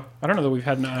 I don't know. I don't know that we've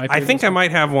had an IPA. I think I before.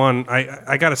 might have one.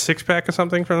 I got a 6-pack of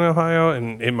something from Ohio,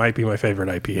 and it might be my favorite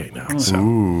IPA now.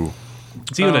 So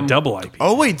it's even a double IPA.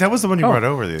 Oh wait, that was the one you brought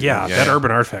over. Yeah, that Urban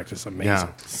Artifact is amazing. Yeah,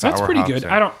 That's Sour pretty hops, good.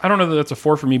 yeah. I don't know that that's a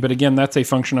 4 for me, but again, that's a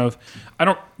function of I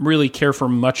don't really care for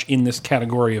much in this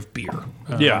category of beer.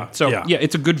 So yeah.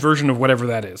 it's a good version of whatever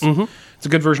that is. Mm-hmm. It's a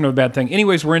good version of a bad thing.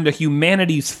 Anyways, we're into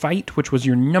Humanity's Fight, which was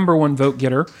your number 1 vote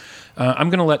getter. I'm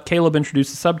going to let Caleb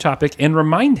introduce the subtopic and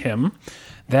remind him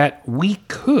that we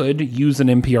could use an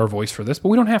NPR voice for this, but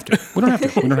we don't have to. We don't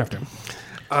have to.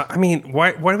 I mean,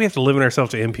 why do we have to limit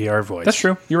ourselves to NPR voice? That's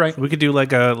true. You're right. We could do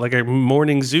like a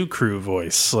morning zoo crew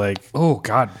voice, like Oh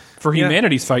God, for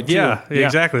Humanity's Fight too. yeah,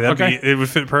 exactly. It would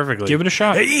fit perfectly. Give it a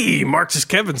shot. Hey, Marxist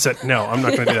Kevin said no. I'm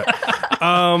not going to do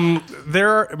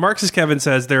that. Marxist Kevin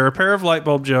says there are a pair of light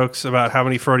bulb jokes about how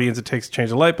many Freudians it takes to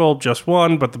change a light bulb. Just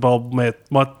one, but the bulb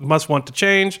must want to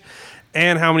change.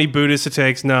 And how many Buddhists it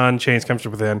takes? None. Change comes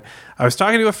from within. I was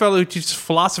talking to a fellow who teaches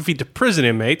philosophy to prison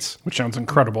inmates. Which sounds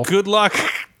incredible. Good luck,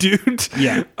 dude.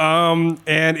 Yeah.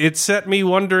 And it set me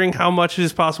wondering how much it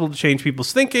is possible to change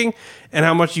people's thinking and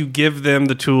how much you give them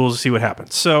the tools to see what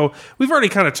happens. So we've already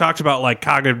kind of talked about like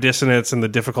cognitive dissonance and the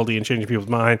difficulty in changing people's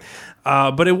mind.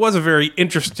 But it was a very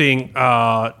interesting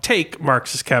take,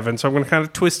 Marxist Kevin. So I'm going to kind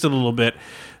of twist it a little bit.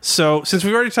 So since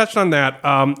we've already touched on that,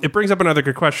 it brings up another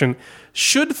good question.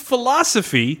 Should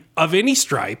philosophy of any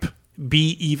stripe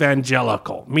be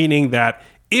evangelical? Meaning that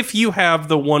if you have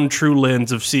the one true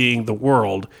lens of seeing the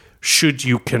world, should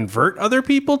you convert other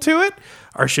people to it?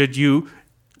 Or should you,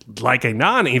 like a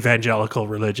non-evangelical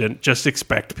religion, just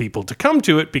expect people to come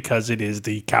to it because it is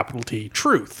the capital T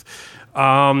truth?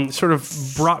 Sort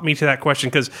of brought me to that question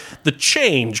because the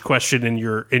change question in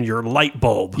your light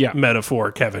bulb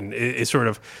metaphor, Kevin, is sort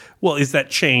of, well, is that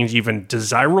change even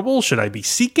desirable? Should I be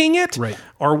seeking it? Right.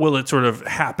 Or will it sort of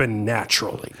happen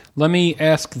naturally? Let me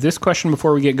ask this question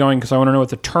before we get going because I want to know what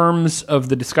the terms of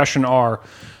the discussion are.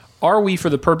 Are we, for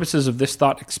the purposes of this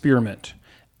thought experiment,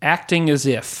 acting as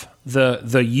if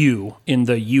the you in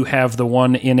the you have the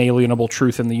one inalienable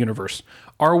truth in the universe,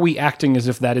 are we acting as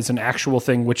if that is an actual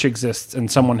thing which exists and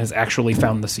someone has actually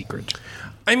found the secret?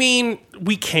 I mean,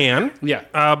 we can. Yeah.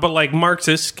 But like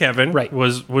Marxist Kevin Right.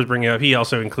 was bringing up, he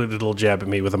also included a little jab at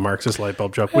me with a Marxist light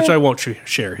bulb joke, which I won't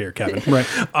share here, Kevin.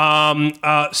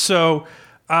 Right. So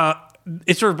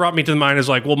it sort of brought me to the mind as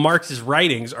like, well, Marx's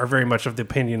writings are very much of the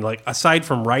opinion, like, aside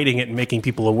from writing it and making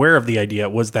people aware of the idea,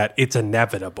 was that it's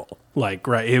inevitable. Like,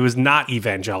 right, it was not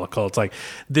evangelical. It's like,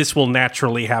 this will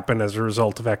naturally happen as a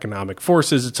result of economic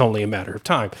forces. It's only a matter of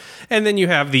time. And then you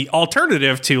have the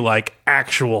alternative to, like,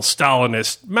 actual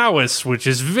Stalinist Maoists, which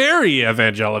is very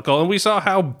evangelical. And we saw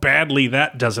how badly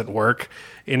that doesn't work,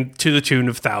 to the tune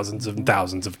of thousands and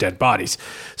thousands of dead bodies.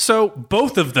 So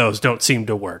both of those don't seem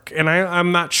to work. And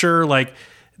I'm not sure, like,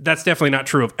 that's definitely not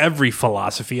true of every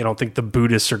philosophy. I don't think the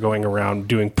Buddhists are going around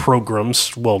doing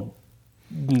programs. Well,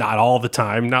 not all the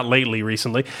time, not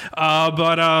recently.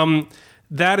 But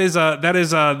that is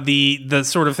the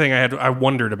sort of thing I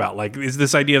wondered about. Like, is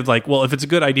this idea of like, well, if it's a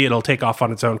good idea, it'll take off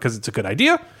on its own because it's a good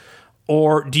idea?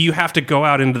 Or do you have to go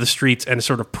out into the streets and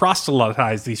sort of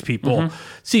proselytize these people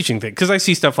teaching things? Because I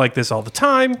see stuff like this all the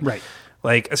time. Right.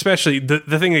 Like, especially the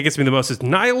thing that gets me the most is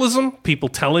nihilism. People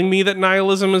telling me that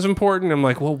nihilism is important. I'm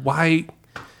like, well, why?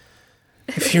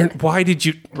 Why did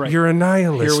you? Right. You're a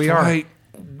nihilist. Here we are. Why,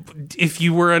 if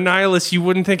you were a nihilist, you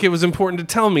wouldn't think it was important to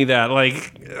tell me that.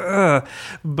 Like,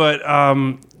 but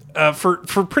for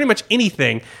pretty much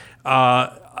anything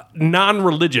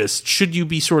non-religious, should you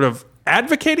be sort of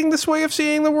advocating this way of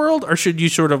seeing the world, or should you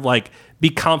sort of like be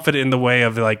confident in the way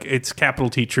of like it's capital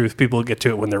T truth? People will get to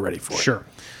it when they're ready for it. Sure.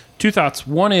 Two thoughts.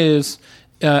 One is,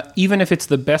 even if it's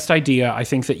the best idea, I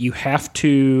think that you have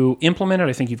to implement it.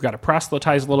 I think you've got to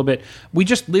proselytize a little bit. We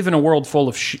just live in a world full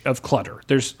of clutter.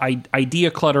 There's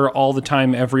idea clutter all the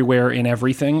time, everywhere, in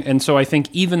everything. And so I think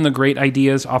even the great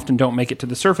ideas often don't make it to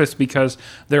the surface because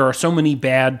there are so many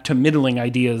bad to middling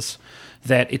ideas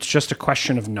that it's just a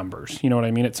question of numbers. You know what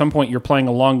I mean? At some point, you're playing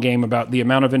a long game about the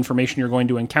amount of information you're going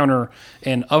to encounter,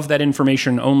 and of that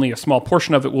information, only a small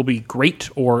portion of it will be great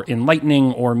or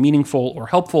enlightening or meaningful or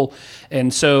helpful.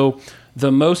 And so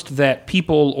the most that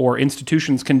people or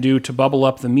institutions can do to bubble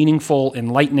up the meaningful,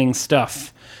 enlightening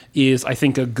stuff is, I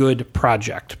think, a good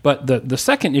project. But the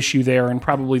second issue there, and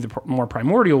probably the more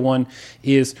primordial one,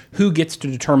 is who gets to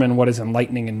determine what is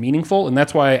enlightening and meaningful. And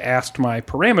that's why I asked my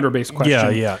parameter-based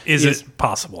question. Yeah. Is it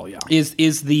possible? Yeah.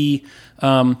 Is the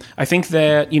I think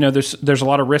that there's a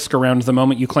lot of risk around the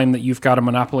moment you claim that you've got a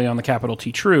monopoly on the capital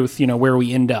T truth. Where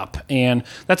we end up, and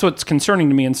that's what's concerning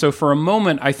to me. And so, for a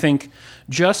moment, I think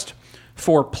just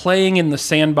for playing in the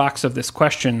sandbox of this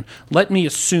question, let me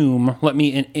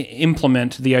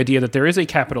implement the idea that there is a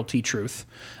capital T truth,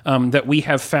 that we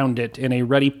have found it in a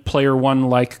Ready Player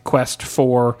One-like quest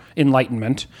for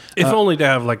enlightenment. If only to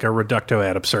have like a reducto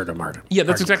ad absurdum argument. Yeah,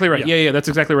 that's exactly right. Yeah, that's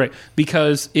exactly right.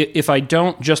 Because if I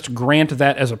don't just grant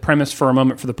that as a premise for a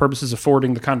moment for the purposes of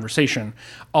forwarding the conversation,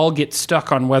 I'll get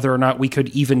stuck on whether or not we could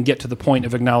even get to the point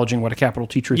of acknowledging what a capital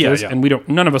T truth is, and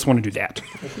none of us want to do that.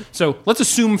 So let's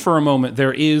assume for a moment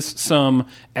there is some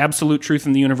absolute truth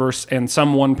in the universe, and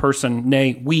some one person,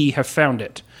 nay, we have found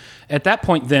it. At that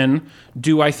point, then,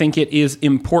 do I think it is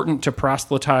important to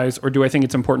proselytize, or do I think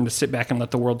it's important to sit back and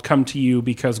let the world come to you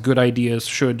because good ideas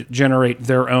should generate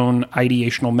their own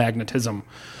ideational magnetism?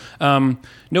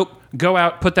 Nope. Go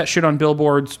out, put that shit on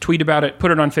billboards, tweet about it,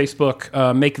 put it on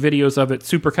Facebook, make videos of it,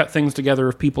 supercut things together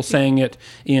of people saying it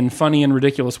in funny and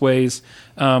ridiculous ways.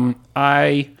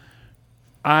 I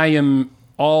am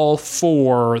all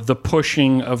for the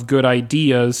pushing of good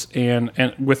ideas, and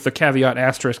with the caveat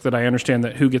asterisk that I understand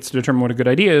that who gets to determine what a good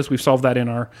idea is. We've solved that in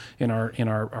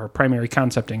our primary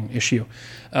concepting issue.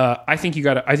 I think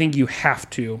you have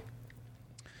to.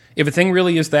 If a thing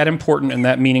really is that important and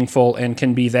that meaningful and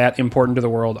can be that important to the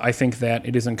world, I think that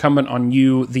it is incumbent on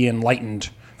you, the enlightened,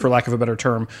 for lack of a better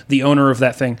term, the owner of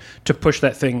that thing, to push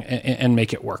that thing and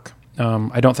make it work.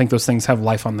 I don't think those things have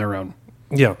life on their own.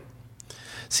 Yeah.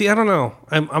 See, I don't know.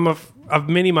 I'm of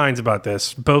many minds about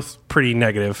this, both pretty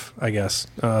negative, I guess.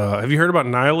 Have you heard about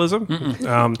nihilism?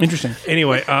 Interesting.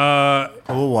 Anyway.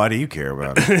 Well, why do you care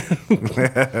about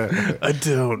it? I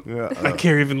don't. I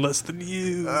care even less than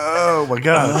you. Oh, my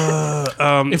God.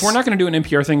 If we're not going to do an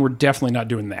NPR thing, we're definitely not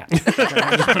doing that.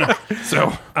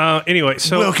 Anyway.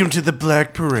 Welcome to the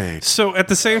Black Parade. So, at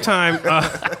the same time,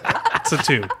 it's a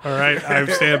 2. All right? I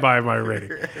stand by my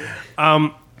rating.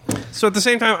 So at the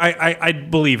same time, I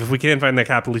believe if we can find that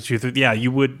capital truth,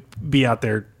 you would be out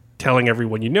there telling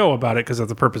everyone you know about it because that's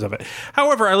the purpose of it.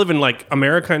 However, I live in like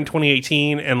America in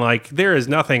 2018, and like there is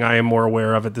nothing I am more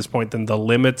aware of at this point than the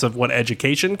limits of what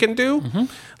education can do. Mm-hmm.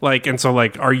 Like, and so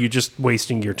like, are you just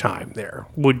wasting your time there?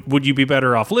 Would you be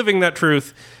better off living that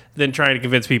truth than trying to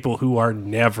convince people who are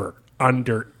never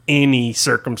under any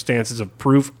circumstances of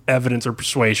proof, evidence, or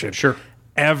persuasion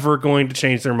ever going to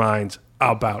change their minds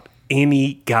about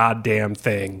any goddamn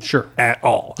thing at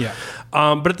all. Yeah.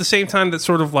 But at the same time, that's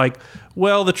sort of like,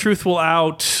 well, the truth will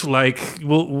out. Like,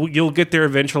 you'll get there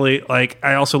eventually. Like,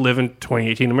 I also live in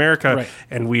 2018 America,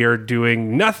 and we are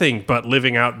doing nothing but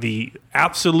living out the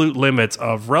absolute limits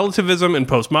of relativism and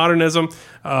postmodernism.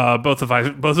 Both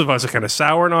of us are kind of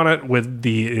souring on it.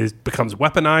 It becomes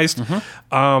weaponized,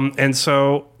 and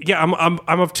so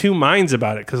I'm of two minds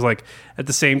about it because like at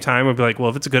the same time I'd be like, well,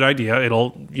 if it's a good idea, it'll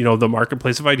the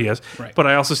marketplace of ideas. Right. But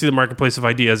I also see the marketplace of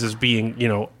ideas as being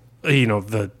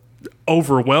the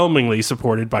overwhelmingly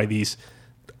supported by these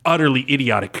utterly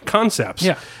idiotic concepts.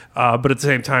 Yeah. But at the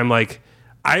same time, like,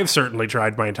 I have certainly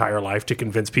tried my entire life to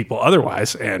convince people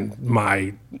otherwise, and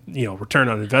my return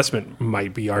on investment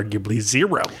might be arguably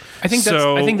zero. I think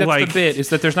that's like, the bit is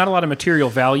that there's not a lot of material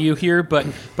value here, but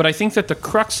I think that the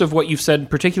crux of what you've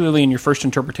said, particularly in your first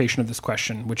interpretation of this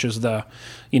question, which is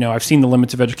I've seen the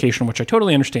limits of education, which I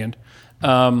totally understand.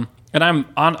 And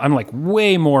I'm like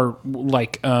way more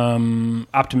like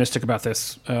optimistic about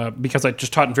this because I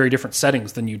just taught in very different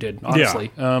settings than you did, honestly.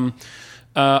 Yeah.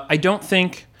 I don't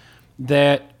think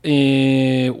that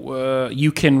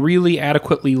you can really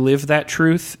adequately live that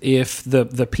truth if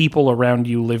the people around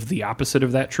you live the opposite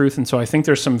of that truth. And so I think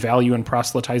there's some value in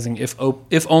proselytizing, if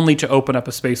only to open up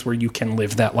a space where you can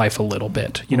live that life a little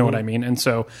bit. You know what I mean? And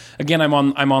so again, I'm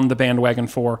on the bandwagon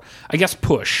for, I guess,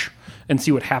 push and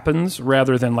see what happens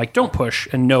rather than like don't push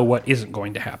and know what isn't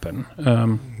going to happen,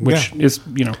 which is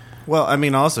Well, I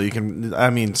mean, also you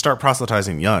can, start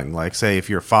proselytizing young. Like, say, if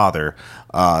you're a father,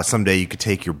 someday you could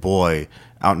take your boy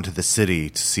out into the city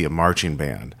to see a marching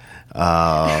band,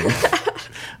 and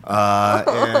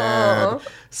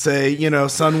say,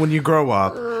 son, when you grow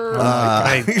up,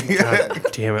 God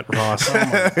damn it, Ross. Oh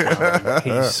my God. I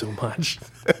hate you so much.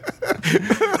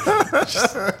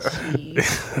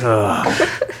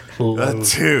 A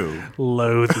 2.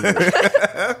 Loathing.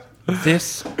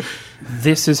 This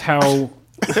is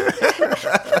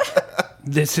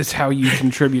how you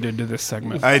contributed to this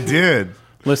segment. I did.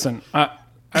 Listen, I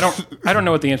don't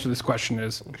know what the answer to this question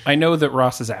is. I know that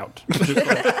Ross is out.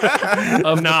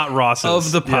 Not Ross's.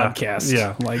 Of the podcast.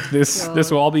 Yeah. Like this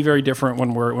will all be very different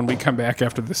when we come back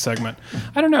after this segment.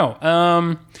 I don't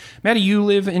know. Maddie, you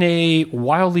live in a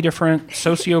wildly different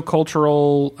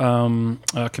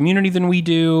sociocultural community than we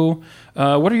do.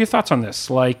 What are your thoughts on this?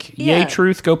 Like, yay,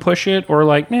 truth, go push it, or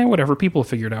like, whatever, people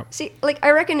figure it out. See, like,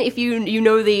 I reckon if you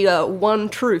know the one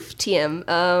truth,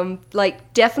 TM,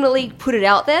 like, definitely put it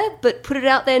out there, but put it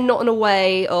out there not in a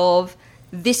way of,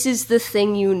 this is the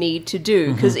thing you need to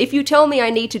do. Because if you tell me I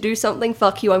need to do something,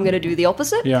 fuck you, I'm going to do the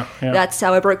opposite. Yeah. That's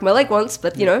how I broke my leg once,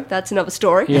 but, that's another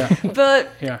story. Yeah. But,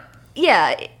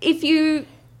 yeah, if you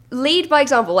lead by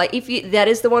example, like, that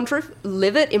is the one truth,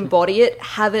 live it, embody it,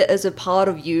 have it as a part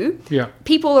of you. Yeah.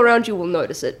 People around you will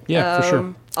notice it. Yeah, for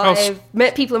sure. I've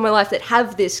met people in my life that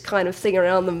have this kind of thing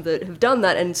around them that have done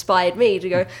that and inspired me to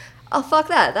go, oh, fuck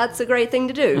that, that's a great thing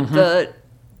to do. But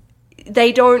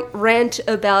they don't rant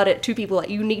about it to people like,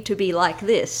 you need to be like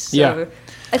this. So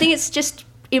I think it's just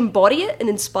embody it and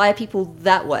inspire people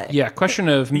that way. Yeah, question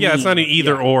of me. Yeah, it's not an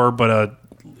either or, but a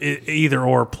either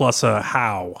or plus a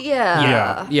how.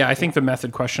 Yeah. Yeah, I think the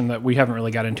method question that we haven't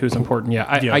really got into is important.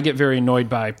 I get very annoyed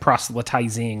by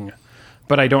proselytizing,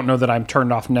 but I don't know that I'm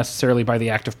turned off necessarily by the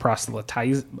act of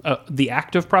proselytize.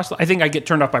 I think I get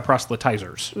turned off by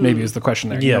proselytizers. Maybe is the question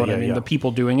there. You know what I mean? The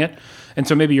people doing it. And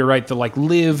so maybe you're right. The like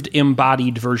lived,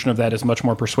 embodied version of that is much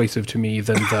more persuasive to me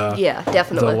than the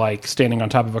definitely the like standing on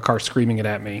top of a car screaming it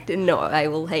at me. No, I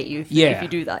will hate you if you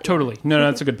do that. Totally. No,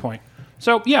 that's a good point.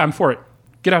 So yeah, I'm for it.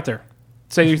 Get out there.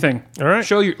 Say your thing. All right.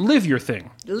 Live your thing.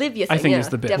 Live your thing. I think is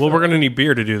the bit. Definitely. Well, we're going to need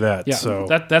beer to do that. Yeah, So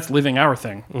that's living our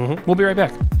thing. We'll be right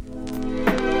back.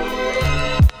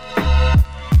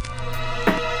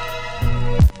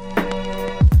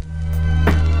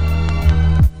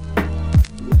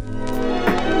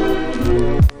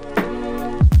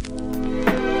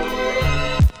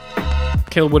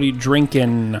 Caleb, what are you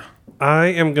drinking? I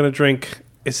am going to drink.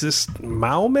 Is this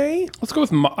Maumee? Let's go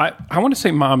with. I want to say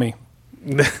mommy.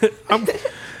 Maumee.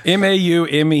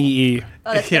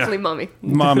 Oh, that's definitely mommy.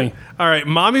 Mommy. All right,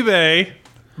 Mommy Bay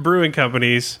Brewing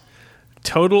Company's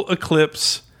Total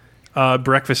Eclipse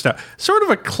breakfast stout. Sort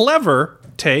of a clever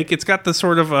take. It's got the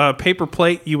sort of paper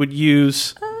plate you would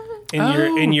use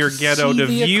in your ghetto to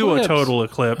view eclipse. a total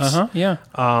eclipse. Yeah.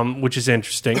 Which is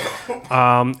interesting.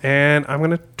 And I'm going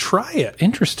to try it.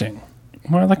 Interesting.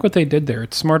 Well, I like what they did there.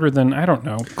 It's smarter than, I don't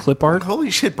know, clip art.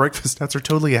 Holy shit, breakfast stouts are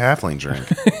totally a halfling drink.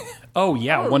 Oh,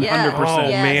 yeah, 100%. Oh,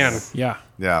 man. Yeah.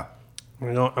 Yeah.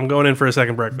 I'm going in for a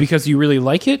second breakfast. Because you really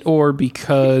like it or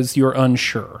because you're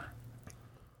unsure?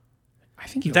 I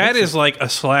think you That like is like a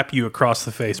slap you across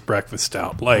the face breakfast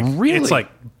stout. Like, Really? it's like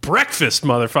breakfast,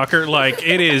 motherfucker. Like,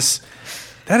 it is.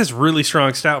 That is really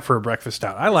strong stout for a breakfast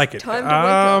stout. I like it. Time to wake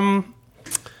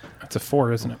up. It's a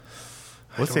 4, isn't it?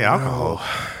 What's the alcohol?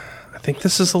 I think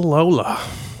this is a Lola.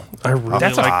 I really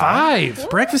That's a like 5.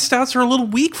 breakfast stouts are a little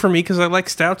weak for me because I like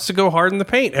stouts to go hard in the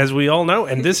paint, as we all know.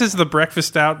 And this is the breakfast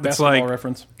stout that's Basketball like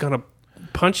reference. gonna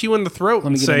punch you in the throat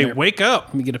and get in say, there. "Wake up!"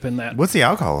 Let me get up in that. What's the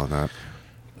alcohol in that?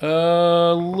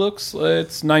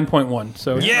 It's 9.1.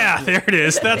 So Yeah, there it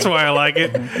is. That's why I like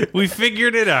it. We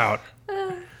figured it out.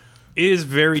 It is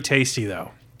very tasty,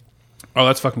 though. Oh,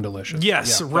 that's fucking delicious.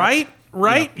 Yes, Yeah, right?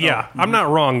 Right? Yeah, I'm not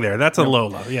wrong there. That's a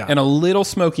Lola. Yeah. And a little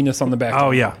smokiness on the back.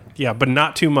 Oh, yeah. Yeah, but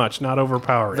not too much. Not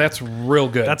overpowering. That's real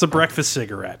good. That's a breakfast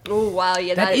cigarette. Oh, wow.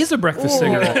 Yeah, that is a breakfast Ooh,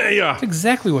 cigarette. Yeah. That's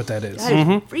exactly what that is. That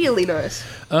is really nice.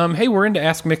 Hey, we're into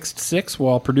Ask Mixed 6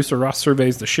 while producer Ross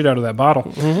surveys the shit out of that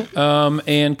bottle.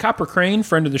 And Copper Crane,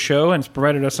 friend of the show, and has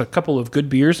provided us a couple of good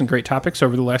beers and great topics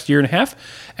over the last year and a half,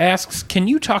 asks, can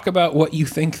you talk about what you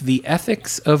think the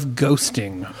ethics of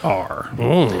ghosting are?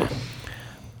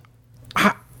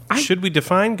 Should we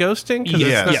define ghosting? 'Cause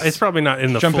Yes. it's probably not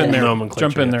in the Jump full in there. nomenclature.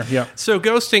 Jump in yet. there, yeah. So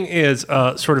ghosting is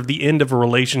sort of the end of a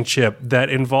relationship that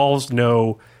involves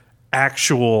no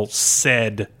actual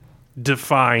said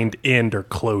defined end or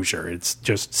closure. It's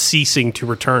just ceasing to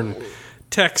return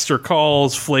text or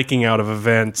calls, flaking out of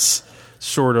events,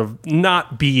 sort of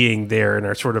not being there, and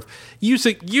are sort of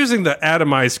using the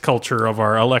atomized culture of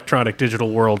our electronic digital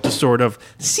world to sort of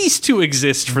cease to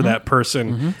exist for that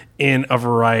person in a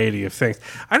variety of things.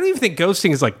 I don't even think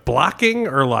ghosting is like blocking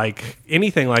or like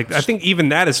anything like that. I think even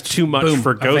that is too much Boom,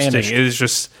 for I ghosting. vanished. It is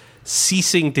just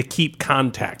ceasing to keep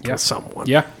contact with someone.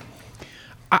 Yeah.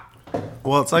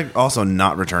 Well, it's like also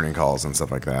not returning calls and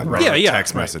stuff like that. Right. Yeah.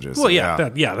 Text messages. Well, So,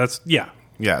 that's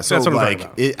Yeah, so That's what I'm like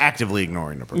talking about. actively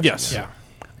ignoring the person. Yes. Yeah.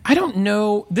 I don't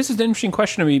know. This is an interesting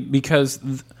question to me because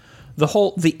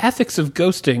the ethics of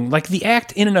ghosting, like the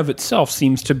act in and of itself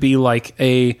seems to be like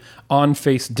a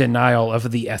on-face denial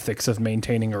of the ethics of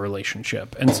maintaining a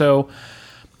relationship. And so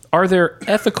are there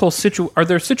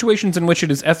situations in which it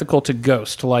is ethical to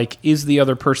ghost? Like, is the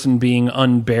other person being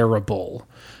unbearable?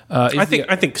 I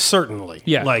think certainly.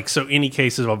 Yeah. Like, so any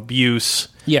cases of abuse,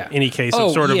 Yeah. any case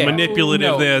of sort of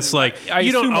manipulativeness, like I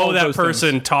you don't assume all owe that those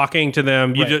person things. talking to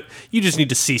them. Right. You just need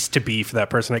to cease to be for that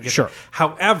person. I guess. Sure.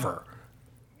 However,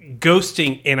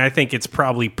 ghosting, and I think it's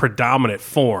probably predominant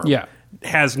form, Yeah.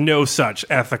 has no such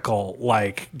ethical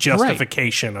like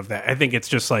justification of that. I think it's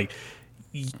just like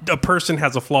a person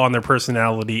has a flaw in their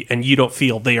personality, and you don't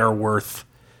feel they are worth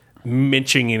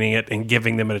mentioning it and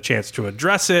giving them a chance to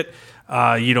address it.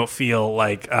 You don't feel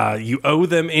like you owe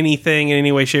them anything in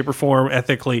any way, shape, or form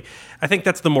ethically. I think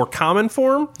that's the more common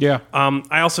form. Yeah.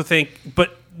 I also think,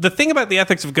 but the thing about the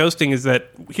ethics of ghosting is that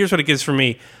here's what it gives for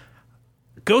me.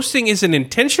 Ghosting isn't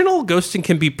intentional. Ghosting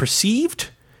can be perceived,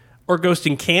 or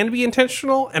ghosting can be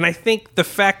intentional. And I think the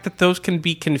fact that those can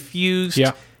be confused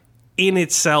in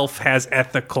itself has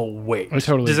ethical weight. I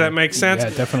totally Does that agree. make sense? Yeah,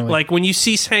 definitely. Like when you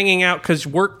cease hanging out because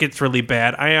work gets really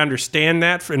bad, I understand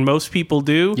that, and most people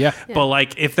do. Yeah. But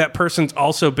like if that person's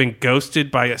also been ghosted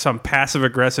by some passive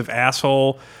aggressive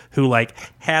asshole who like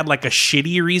had like a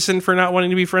shitty reason for not wanting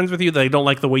to be friends with you, they don't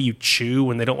like the way you chew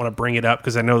and they don't want to bring it up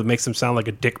because I know it makes them sound like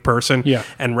a dick person. Yeah.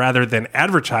 And rather than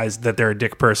advertise that they're a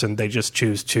dick person, they just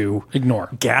choose to Ignore.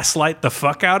 gaslight the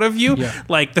fuck out of you. Yeah.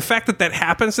 Like the fact that that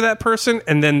happens to that person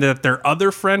and then that their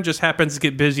other friend just happens to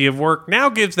get busy at work now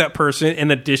gives that person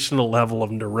an additional level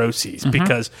of neuroses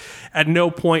because at no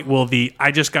point will the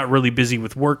I just got really busy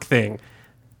with work thing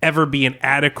ever be an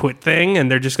adequate thing, and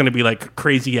they're just going to be like a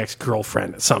crazy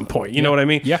ex-girlfriend at some point. You know what I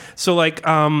mean? Yeah. So like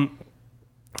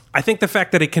I think the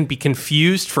fact that it can be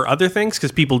confused for other things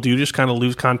because people do just kind of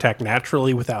lose contact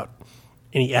naturally without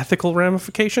any ethical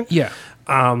ramification. Yeah.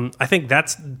 I think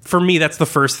that's, for me, that's the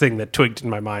first thing that twigged in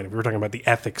my mind. If we were talking about the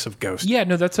ethics of ghosting. Yeah,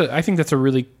 no, I think that's a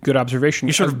really good observation.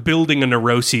 You're sort of building a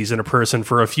neuroses in a person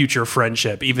for a future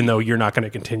friendship, even though you're not going to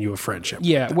continue a friendship.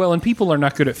 Yeah, well, and people are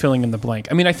not good at filling in the blank.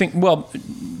 I mean, I think, well,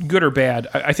 good or bad,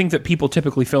 I think that people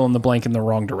typically fill in the blank in the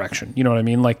wrong direction. You know what I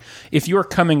mean? Like, if you're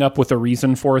coming up with a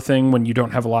reason for a thing when you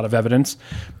don't have a lot of evidence,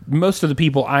 most of the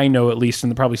people I know, at least,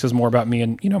 and it probably says more about me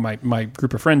and, you know, my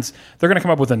group of friends, they're going to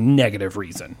come up with a negative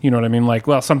reason. You know what I mean? Like,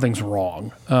 well, something's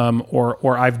wrong,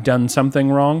 or I've done something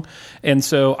wrong. And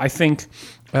so I think,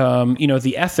 you know,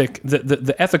 the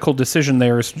ethical decision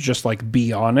there is to just like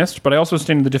be honest, but I also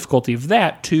understand the difficulty of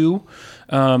that too.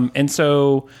 And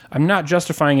so I'm not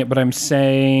justifying it, but I'm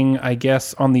saying, I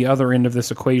guess, on the other end of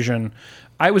this equation,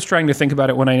 I was trying to think about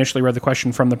it when I initially read the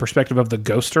question from the perspective of the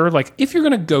ghoster. Like, if you're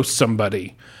going to ghost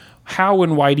somebody, how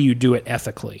and why do you do it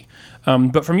ethically?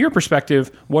 But from your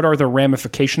perspective, what are the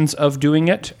ramifications of doing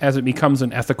it as it becomes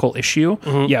an ethical issue?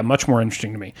 Yeah, much more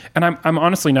interesting to me. And I'm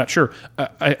honestly not sure.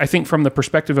 I think from the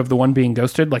perspective of the one being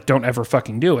ghosted, like, don't ever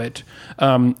fucking do it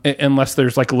unless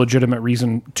there's like a legitimate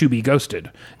reason to be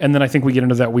ghosted. And then I think we get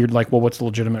into that weird, like, well, what's the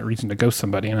legitimate reason to ghost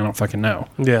somebody? And I don't fucking know.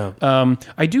 Yeah.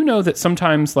 I do know that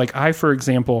sometimes, like, I, for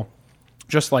example,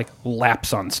 just like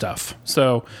lapse on stuff.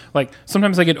 So like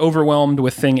sometimes I get overwhelmed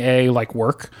with thing A, like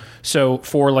work. So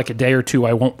for like a day or two,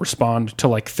 I won't respond to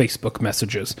like Facebook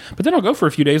messages, but then I'll go for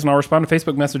a few days and I'll respond to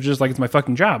Facebook messages like it's my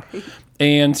fucking job.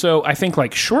 And so I think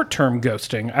like short-term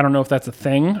ghosting, I don't know if that's a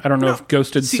thing. I don't know if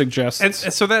ghosted suggests. And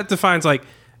so that defines like,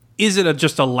 is it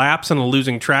just a lapse and a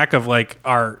losing track of like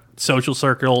our social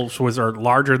circles are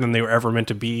larger than they were ever meant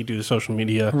to be due to social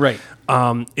media? Right.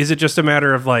 Is it just a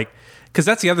matter of like, because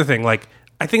that's the other thing, like,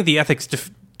 I think the ethics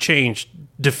change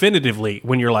definitively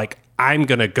when you're like, I'm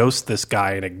going to ghost this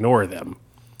guy and ignore them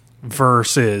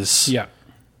versus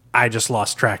I just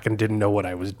lost track and didn't know what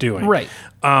I was doing. Right.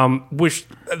 Which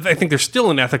I think there's still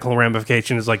an ethical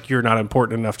ramification is like, you're not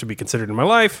important enough to be considered in my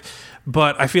life.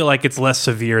 But I feel like it's less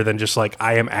severe than just like,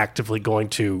 I am actively going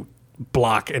to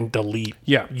block and delete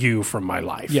you from my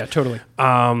life. Yeah, totally.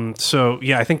 So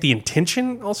yeah, I think the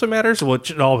intention also matters,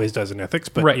 which it always does in ethics.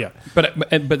 But right. Yeah,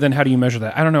 but then how do you measure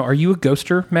that? I don't know. Are you a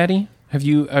ghoster, Maddie? Have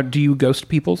you? Do you ghost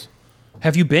peoples?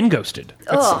 Have you been ghosted?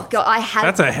 Oh God, I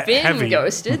have that's been heavy.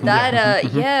 ghosted.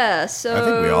 That yeah. So I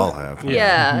think we all have.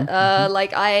 Yeah.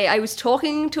 Like I was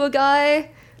talking to a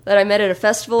guy that I met at a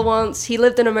festival once. He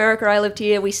lived in America, I lived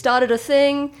here. We started a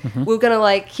thing. We were gonna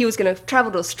like, he was gonna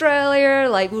travel to Australia.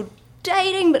 Like we were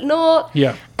dating, but not.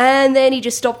 Yeah. And then he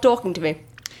just stopped talking to me.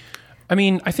 I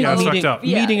mean, I think Yeah, it's meeting, fucked up.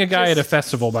 meeting a guy at a just-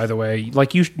 festival, by the way,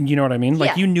 like you know what I mean?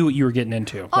 Like Yeah. you knew what you were getting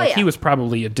into. Like yeah. he was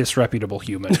probably a disreputable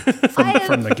human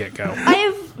from the get-go. I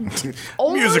have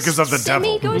almost Music is of the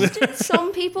devil. semi-ghosted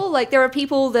some people. Like, there are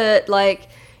people that, like,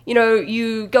 you know,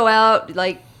 you go out,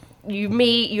 like, you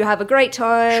meet, you have a great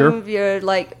time, Sure. you're,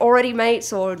 like, already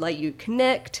mates, or, like, you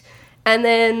connect, and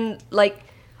then, like,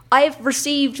 I've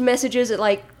received messages at,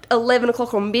 like, 11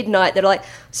 o'clock or midnight that are like,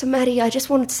 so Maddie, I just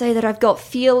wanted to say that I've got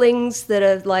feelings that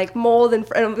are, like, more than...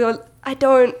 And I'm going, I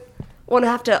don't want to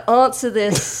have to answer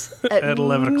this at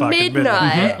 11 o'clock at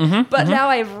midnight, midnight. but now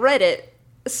I've read it,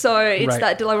 so it's Right.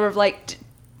 that dilemma of, like,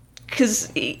 because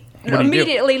do you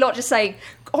immediately not just saying,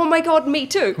 oh my god, me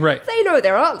too. Right. They know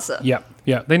their answer. Yeah,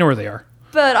 they know where they are.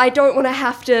 But I don't want to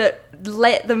have to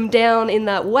let them down in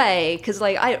that way, because,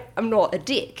 like, I'm not a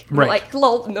dick. I'm Right. Like,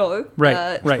 lol, no.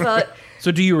 Right. But So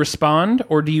do you respond,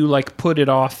 or do you like put it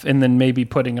off, and then maybe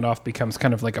putting it off becomes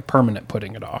kind of like a permanent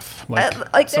putting it off? like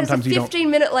there's a sometimes you don't.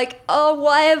 15-minute, like, oh,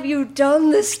 why have you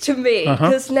done this to me?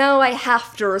 Because now I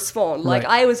have to respond. Like,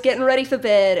 Right. I was getting ready for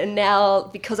bed, and now,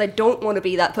 because I don't want to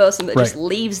be that person that just Right.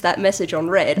 leaves that message on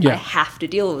read, Yeah. I have to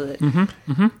deal with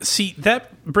it. See,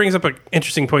 that brings up an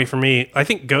interesting point for me. I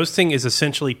think ghosting is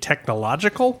essentially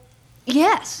technological.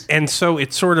 Yes. And so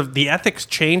it's sort of the ethics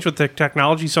change with the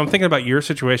technology. So I'm thinking about your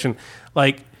situation.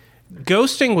 Like,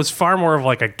 ghosting was far more of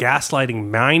like a gaslighting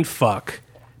mind fuck,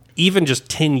 even just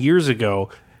 10 years ago.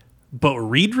 But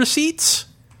read receipts?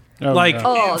 Like, no.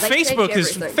 Oh, they Facebook changed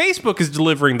is everything. Facebook is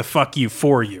delivering the fuck you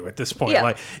for you at this point. Yeah.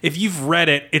 Like, if you've read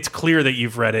it, it's clear that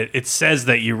you've read it. It says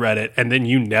that you read it, and then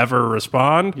you never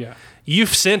respond. Yeah.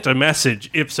 You've sent a message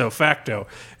ipso facto,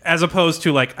 as opposed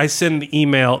to like I send the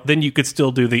email, then you could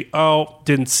still do the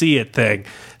didn't see it thing.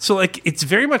 So like it's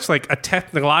very much like a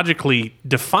technologically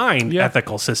defined Yeah.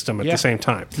 ethical system at Yeah. the same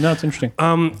time. No, it's interesting.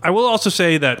 I will also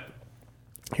say that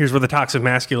here's where the toxic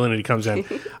masculinity comes in.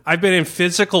 I've been in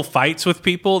physical fights with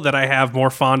people that I have more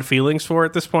fond feelings for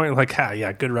at this point. Like,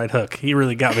 yeah, good right hook. He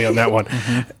really got me on that one.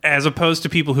 As opposed to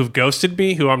people who've ghosted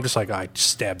me, who I'm just like, I'd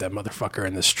stab that motherfucker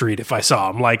in the street if I saw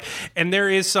him. Like, and there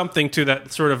is something to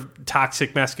that sort of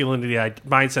toxic masculinity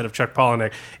mindset of Chuck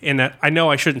Palahniuk in that I know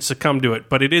I shouldn't succumb to it,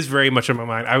 but it is very much in my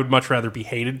mind. I would much rather be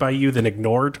hated by you than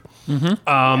ignored.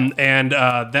 And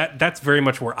that's very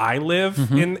much where I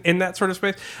live in that sort of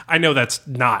space. I know that's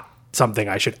not something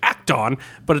I should act on,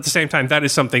 but at the same time, that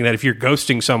is something that if you're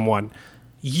ghosting someone,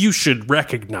 you should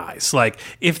recognize. Like,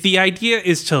 if the idea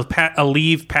is to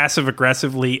leave passive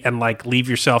aggressively and like leave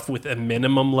yourself with a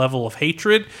minimum level of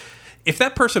hatred, if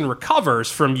that person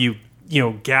recovers from you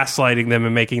gaslighting them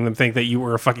and making them think that you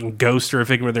were a fucking ghost or a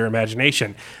figment of their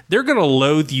imagination, they're going to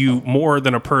loathe you more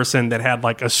than a person that had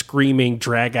like a screaming,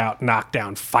 drag out,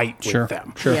 knockdown fight Sure, with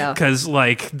them. sure. Yeah. Because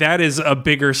like that is a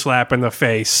bigger slap in the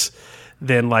face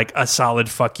than like a solid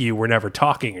fuck you, we're never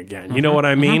talking again. You know what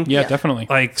I mean? Yeah, definitely.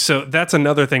 Like, so that's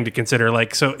another thing to consider.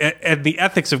 Like, so at the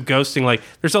ethics of ghosting, like,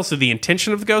 there's also the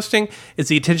intention of ghosting. It's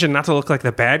the intention not to look like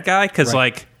the bad guy, because,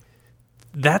 like,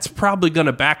 that's probably going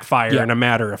to backfire in a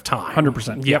matter of time.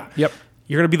 100%. Yeah. Yep.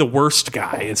 You're going to be the worst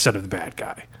guy instead of the bad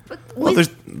guy. Well,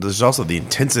 there's also the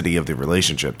intensity of the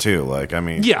relationship too. Like, I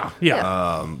mean, Yeah.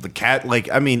 the cat.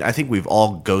 Like, I mean, I think we've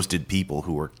all ghosted people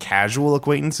who were casual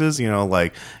acquaintances. You know,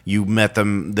 like you met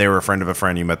them, they were a friend of a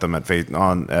friend. You met them at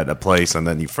a place, and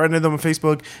then you friended them on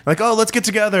Facebook. Like, oh, let's get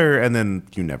together, and then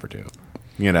you never do.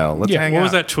 You know, let's hang What out.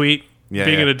 was that tweet? Yeah,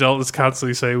 Being yeah. an adult is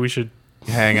constantly saying we should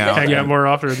Hang out. hang out more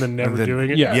often than never And then- doing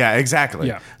it. Yeah. Yeah, exactly.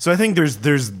 Yeah. So I think there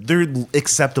are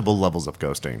acceptable levels of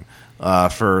ghosting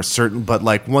for certain, but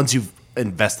like once you've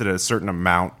invested a certain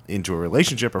amount into a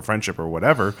relationship or friendship or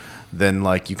whatever, then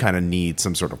like you kind of need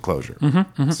some sort of closure.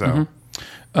 So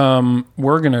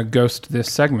We're going to ghost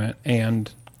this segment,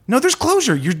 and no, there's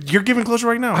closure. You're giving closure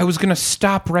right now. I was going to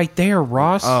stop right there,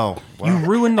 Ross. Oh, wow. You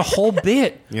ruined the whole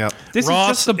bit. Yep. This is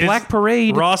just the Black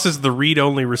Parade. Ross is the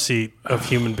read-only receipt of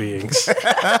human beings.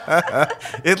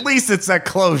 At least it's that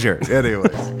closure.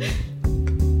 Anyways.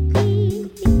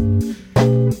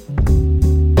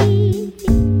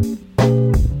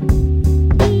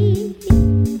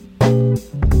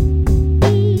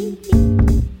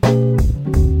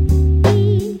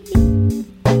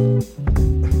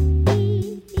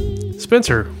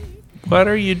 Spencer, what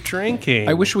are you drinking?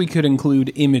 I wish we could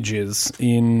include images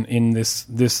in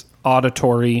this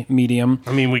auditory medium.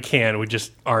 I mean, we can. We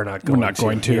just are not going to. We're not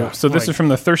going to. Yeah. So this is from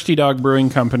the Thirsty Dog Brewing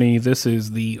Company. This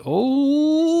is the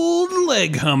Old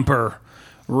Leg Humper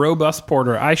Robust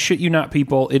Porter. I shit you not,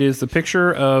 people. It is the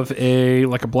picture of a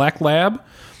black lab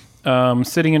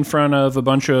sitting in front of a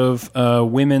bunch of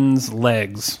women's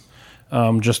legs,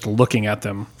 just looking at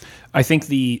them. I think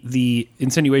the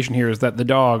insinuation here is that the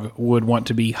dog would want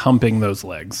to be humping those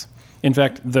legs. In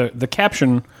fact, the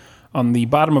caption on the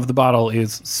bottom of the bottle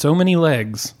is "So many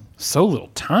legs, so little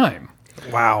time."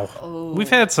 Wow. We've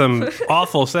had some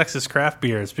awful sexist craft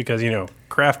beers because,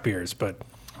 craft beers, but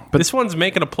this one's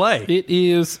making a play. It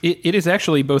is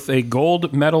actually both a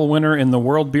gold medal winner in the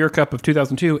World Beer Cup of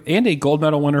 2002 and a gold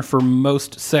medal winner for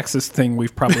most sexist thing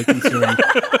we've probably consumed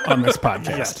on this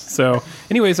podcast. Yes. So,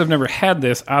 anyways, I've never had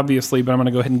this, obviously, but I'm going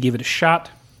to go ahead and give it a shot.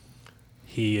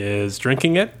 He is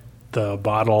drinking it. The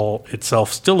bottle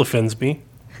itself still offends me.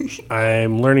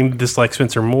 I'm learning to dislike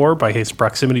Spencer more by his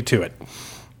proximity to it.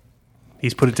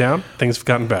 He's put it down. Things have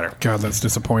gotten better. God, that's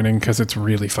disappointing because it's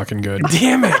really fucking good.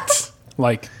 Damn it!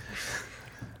 Like,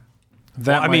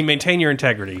 that maintain your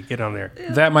integrity. Get on there.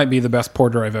 that might be the best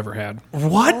porter I've ever had.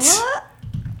 What?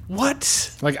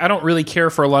 What? Like, I don't really care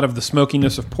for a lot of the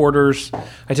smokiness of porters.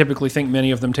 I typically think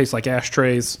many of them taste like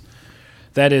ashtrays.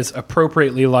 That is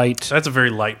appropriately light. That's a very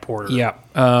light porter. Yeah.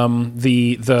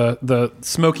 The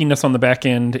smokiness on the back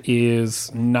end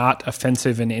is not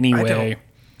offensive in any way.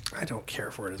 I don't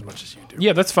care for it as much as you do.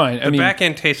 Yeah, that's fine. The back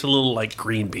end tastes a little like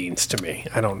green beans to me.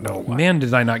 I don't know why. Man,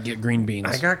 did I not get green beans?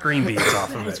 I got green beans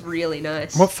off of It's it. really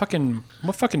nice. What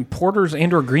fucking porters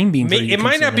and or green beans? Are you It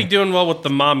might not be consuming? doing well with the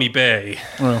Mommy Bay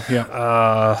Oh,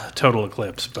 yeah. Total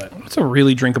Eclipse, but It's a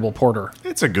really drinkable porter.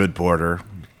 It's a good porter.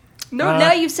 No,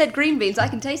 now you've said green beans. I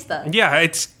can taste that. yeah,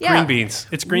 it's Yeah. green beans.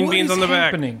 It's green What beans is on the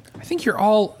happening? I think you're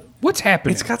all. What's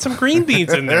happening? back. It's got some green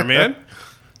beans in there, man.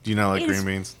 Do you not like It's- green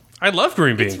beans? I love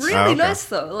green beans. It's really okay. nice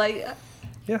though. Like,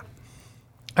 Yeah.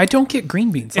 I don't get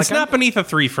green beans. It's Like, not beneath a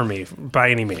 3 for me by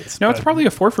any means. No, it's but probably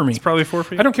a 4 for me. it's probably a 4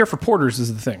 for you. I don't care for porters.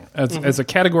 Is the thing as a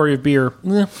category of beer.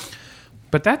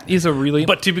 But that is a really.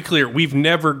 But to be clear, we've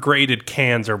never graded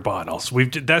cans or bottles.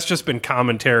 That's just been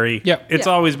commentary. Yeah. It's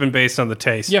Yeah. always been based on the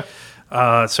taste. Yeah.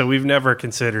 So we've never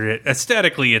considered it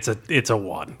aesthetically. It's a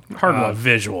 1. Hard one.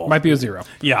 Visual. Might be a 0.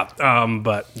 Yeah.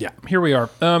 But yeah. Here we are.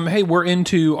 Hey, we're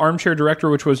into Armchair Director,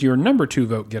 which was your number 2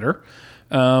 vote getter.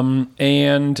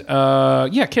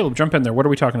 Yeah, Caleb, jump in there. What are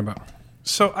we talking about?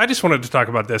 So I just wanted to talk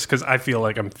about this because I feel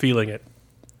like I'm feeling it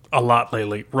a lot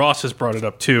lately. Ross has brought it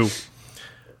up too.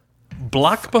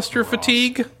 Blockbuster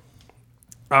fatigue.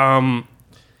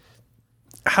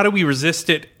 How do we resist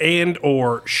it, and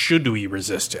or should we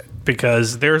resist it?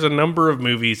 Because there's a number of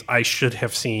movies I should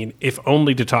have seen, if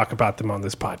only to talk about them on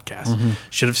this podcast.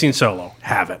 Should have seen Solo,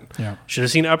 haven't. Yeah. Should have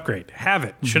seen Upgrade,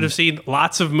 haven't. Should have seen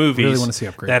lots of movies Really wanna see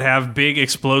Upgrade. that have big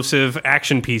explosive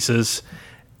action pieces,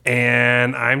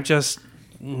 and I'm just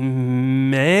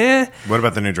meh. What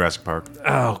about the new Jurassic Park?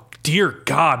 Oh dear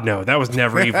God, no! That was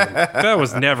never even. That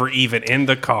was never even in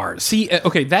the cards. See,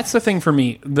 okay, that's the thing for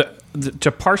me,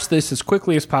 to parse this as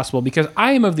quickly as possible, because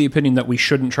I am of the opinion that we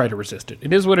shouldn't try to resist it.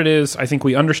 It is what it is. I think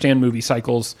we understand movie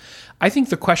cycles. I think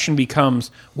the question becomes,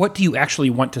 what do you actually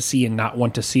want to see and not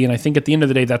want to see? And I think at the end of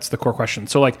the day, that's the core question.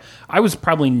 So, like, I was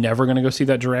probably never going to go see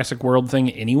that Jurassic World thing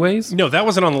anyways. No, that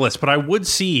wasn't on the list, but I would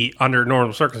see under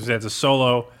normal circumstances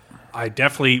Solo. I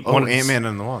definitely Oh, wanted to Ant-Man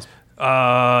and the Wasp.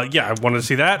 yeah, I wanted to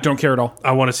see that. Don't care at all.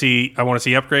 I want to see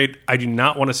Upgrade. I do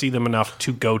not want to see them enough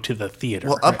to go to the theater.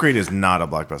 Well, Upgrade is not a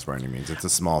blockbuster by any means. It's a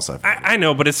small sci-fi. I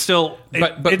know, but it's still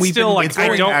But it's we've still been- like it's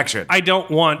very I don't action. I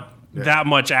don't want that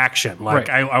much action. Like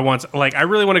Right. I want I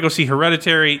really want to go see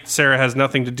Hereditary. Sarah has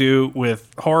nothing to do with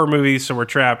horror movies, so we're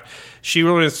trapped. She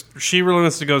really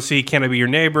wants to go see Can I Be Your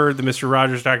Neighbor, the Mr.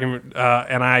 Rogers document,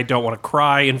 and I don't want to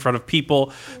cry in front of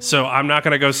people, so I'm not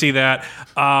going to go see that.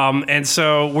 And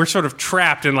so we're sort of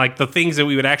trapped in like the things that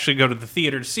we would actually go to the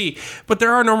theater to see. But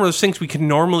there are normally those things we can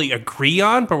normally agree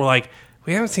on, but we're like,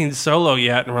 we haven't seen Solo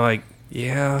yet, and we're like,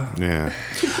 yeah. Yeah.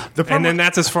 And then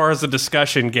that's as far as the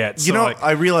discussion gets. You So, know, like,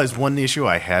 I realized one issue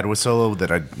I had with Solo that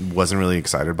I wasn't really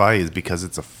excited by is because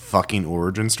it's a fucking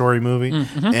origin story movie,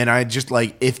 and I just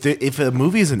like if a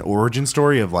movie is an origin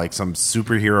story of like some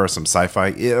superhero or some sci-fi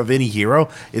of any hero,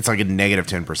 it's like a negative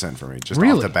 10% for me just off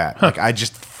Really? the bat. Like I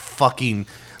just fucking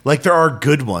like there are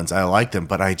good ones, I like them,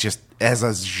 but I just as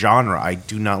a genre, I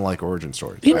do not like origin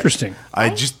stories. Interesting. I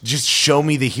just show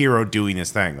me the hero doing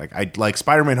his thing. Like I like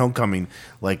Spider-Man: Homecoming,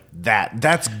 like that.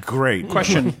 That's great.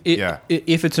 Question. Yeah.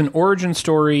 If it's an origin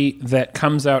story that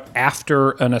comes out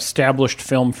after an established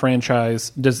film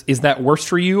franchise, is that worse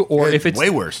for you? Or It's if it's way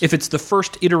worse. If it's the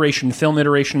first film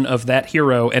iteration of that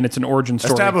hero and it's an origin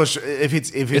story. Established if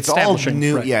it's all Establishing,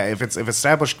 new, right. yeah. If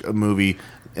established a movie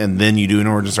and then you do an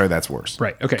origin story, that's worse.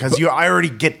 Right, okay. Because I already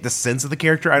get the sense of the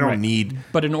character. I don't Right. need.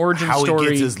 But an origin how story he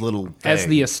gets his little as thing.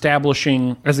 the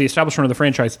establishment of the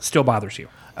franchise still bothers you.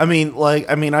 I mean, I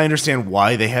understand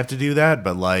why they have to do that,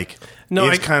 but like, No,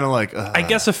 it's kind of like... I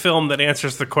guess a film that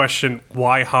answers the question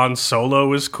why Han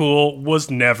Solo is cool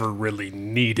was never really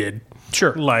needed.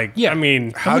 Sure. Like, Yeah. I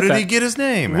mean... How did he get his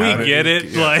name? We get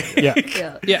it. Like,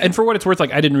 Yeah, and for what it's worth,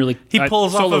 like I didn't really. he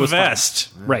pulls off Solo a was fine.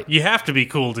 vest. Right. You have to be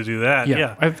cool to do that.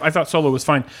 Yeah. I thought Solo was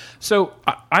fine. So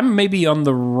I'm maybe on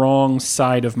the wrong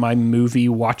side of my movie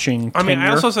watching. I mean, I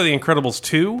tenure, also saw The Incredibles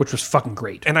 2, which was fucking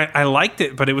great. and I liked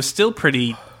it, but it was still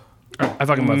pretty I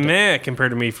fucking loved it. meh compared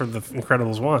to me for The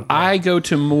Incredibles 1. I go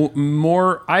to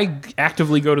more. I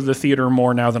actively go to the theater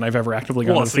more now than I've ever actively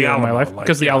gone to the it's the theater in my Alamo, life like,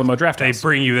 because the Alamo Draft They House.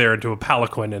 bring you there into a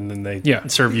palanquin, and then they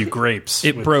serve you grapes.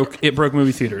 It broke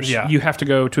movie theaters. Yeah. You have to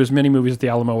go to as many movies at the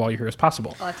Alamo while you're here as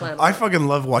possible. I fucking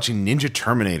love watching Ninja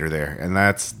Terminator there, and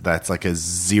that's like a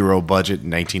zero budget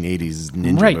 1980s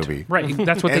ninja movie. Right.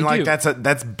 That's what And they like do.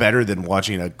 that's better than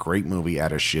watching a great movie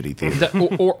at a shitty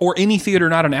theater. Or any theater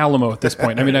not an Alamo at this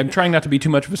point. I mean, I'm trying not to be too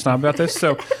much of a snob about this.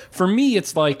 So for me,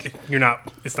 it's like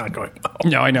It's not going well.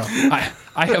 no, I know.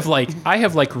 I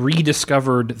have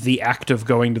rediscovered the act of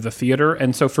going to the theater,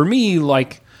 and so for me,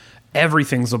 like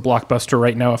everything's a blockbuster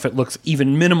right now if it looks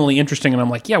even minimally interesting. And I'm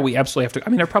like, yeah, we absolutely have to. I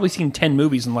mean, I've probably seen 10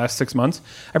 movies in the last 6 months.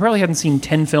 I probably hadn't seen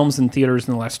 10 films in theaters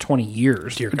in the last 20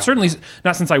 years. Certainly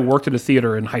not since I worked at a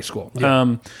theater in high school.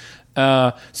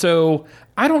 Yeah. So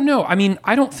I don't know. I mean,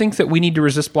 I don't think that we need to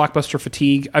resist blockbuster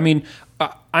fatigue. I mean,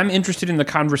 I'm interested in the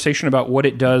conversation about what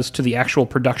it does to the actual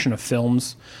production of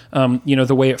films.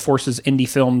 The way it forces indie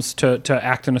films to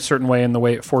act in a certain way, and the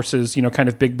way it forces, kind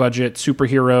of big budget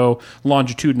superhero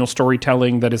longitudinal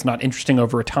storytelling that is not interesting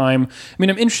over a time. I mean,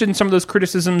 I'm interested in some of those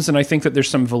criticisms, and I think that there's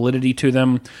some validity to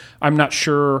them. I'm not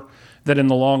sure that in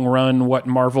the long run, what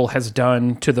Marvel has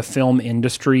done to the film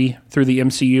industry through the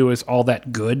MCU is all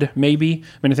that good, maybe.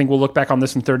 I mean, I think we'll look back on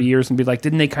this in 30 years and be like,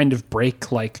 didn't they kind of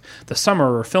break like the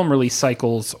summer or film release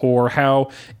cycles, or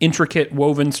how intricate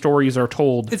woven stories are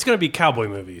told? It's going to be cowboy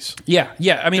movies. Yeah.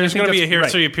 I mean, There's going to be a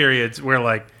history right. of periods where,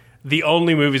 like, the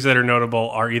only movies that are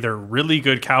notable are either really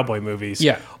good cowboy movies,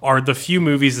 or the few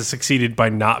movies that succeeded by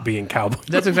not being cowboy.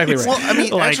 That's exactly right. Well, I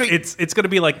mean, like, actually, it's going to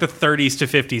be like the 30s to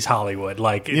 50s Hollywood.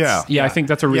 Like, it's, I think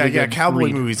that's a really good cowboy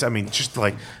read. movies. I mean, just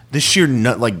like the sheer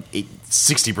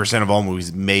 60% of all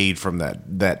movies made from that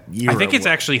era. I think it's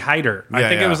actually higher. I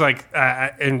think it was like,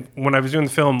 and when I was doing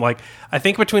the film, like, I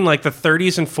think between like the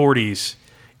 30s and 40s,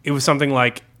 it was something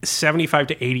like 75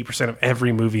 to 80% of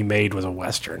every movie made was a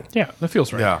Western. Yeah, that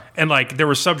feels right. Yeah. And like there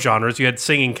were subgenres. You had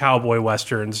singing cowboy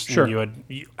Westerns. Sure. And you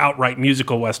had outright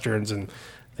musical Westerns. And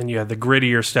then you had the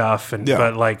grittier stuff. And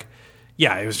But like,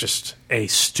 yeah, it was just a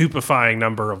stupefying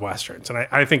number of Westerns. And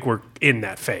I think we're in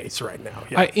that phase right now.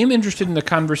 Yeah. I am interested in the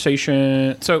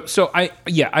conversation.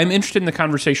 I'm interested in the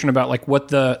conversation about like what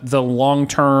the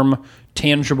long-term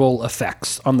tangible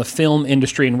effects on the film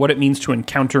industry and what it means to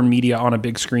encounter media on a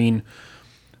big screen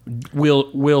will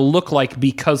look like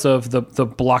because of the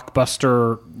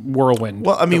blockbuster whirlwind.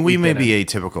 Well, I mean, we may be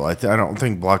atypical. I don't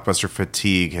think blockbuster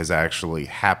fatigue has actually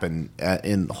happened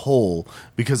in whole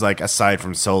because, like, aside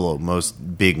from Solo,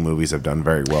 most big movies have done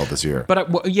very well this year. But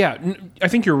I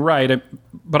think you're right.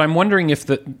 But I'm wondering if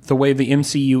the way the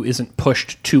MCU isn't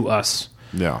pushed to us.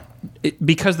 Yeah.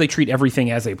 Because they treat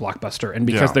everything as a blockbuster, and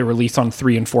because they release on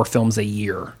 3 and 4 films a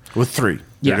year. With 3.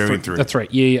 They're doing 3. That's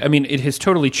right. Yeah. I mean, it has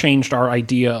totally changed our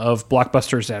idea of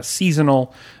blockbusters as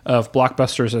seasonal, of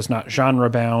blockbusters as not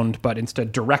genre-bound, but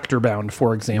instead director-bound,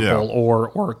 for example,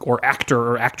 or actor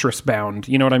or actress-bound.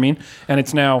 You know what I mean? And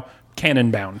it's now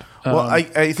canon-bound. Well,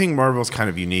 I think Marvel's kind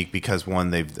of unique because,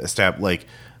 one, they've established, like,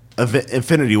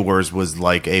 Infinity Wars was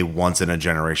like a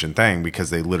once-in-a-generation thing because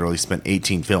they literally spent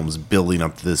 18 films building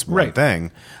up to this one thing.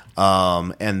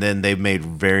 And then they've made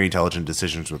very intelligent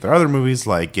decisions with their other movies,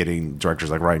 like getting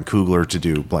directors like Ryan Coogler to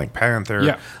do Black Panther.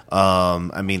 Yeah.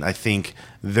 I mean, I think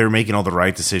they're making all the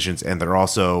right decisions, and they're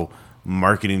also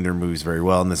marketing their movies very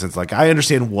well in the sense, like, I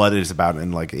understand what it's about,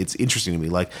 and like it's interesting to me.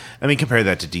 Like, I mean, compare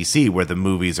that to DC, where the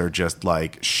movies are just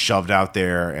like shoved out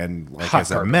there and like Hot as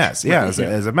garbage. a mess,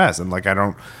 as a mess, and like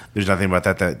there's nothing about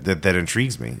that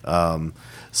intrigues me.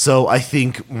 So I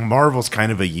think Marvel's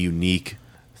kind of a unique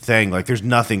thing. Like, there's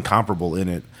nothing comparable in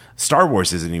it. Star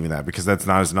Wars isn't even that because that's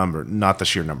not the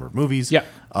sheer number of movies. Yeah.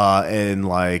 And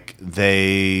like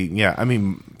I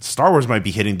mean, Star Wars might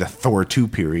be hitting the Thor 2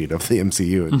 period of the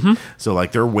MCU. So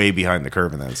like they're way behind the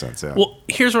curve in that sense. Yeah. Well,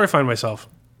 here's where I find myself.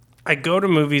 I go to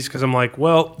movies because I'm like,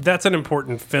 well, that's an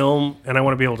important film, and I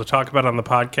want to be able to talk about it on the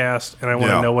podcast, and I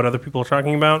want to know what other people are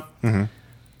talking about.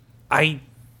 I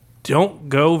don't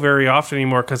go very often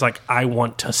anymore because, like, I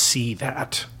want to see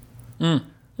that.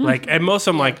 Like, at most,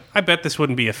 I'm like, I bet this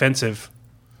wouldn't be offensive,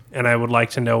 and I would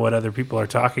like to know what other people are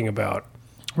talking about.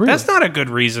 Really? That's not a good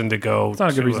reason to go. It's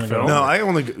not a good reason to go. film. No, I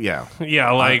only yeah.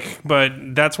 Yeah, but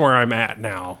that's where I'm at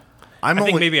now. I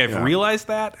think maybe I've realized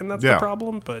that, and that's the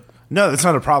problem. But no, that's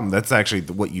not a problem. That's actually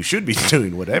what you should be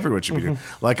doing. What everyone should be doing.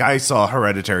 Like I saw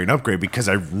Hereditary and Upgrade because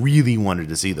I really wanted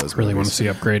to see those. Really movies. want to see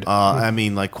Upgrade. I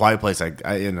mean, like Quiet Place, I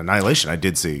in Annihilation, I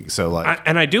did see. So like,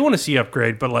 I do want to see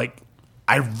Upgrade, but like.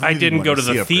 I didn't go to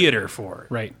the theater for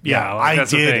it. Right. Yeah, I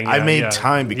that's did. The thing. I made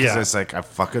time because it's like I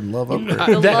fucking love Upgrade.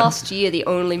 The last year, the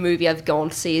only movie I've gone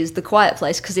to see is The Quiet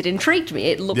Place because it intrigued me.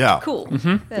 It looked cool.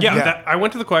 Mm-hmm. Yeah, I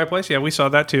went to The Quiet Place. Yeah, we saw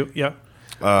that too. Yeah.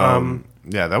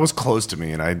 Yeah, that was close to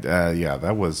me, and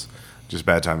that was just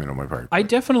bad timing on my part. I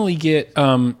definitely get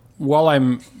while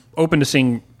I'm open to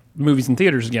seeing movies in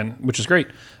theaters again, which is great.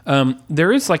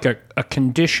 There is like a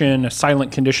condition, a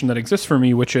silent condition that exists for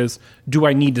me, which is, do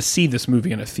I need to see this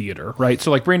movie in a theater? Right.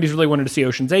 So like Brandy's really wanted to see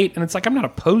Ocean's 8, and it's like I'm not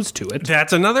opposed to it.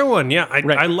 That's another one. Yeah,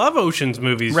 I love Ocean's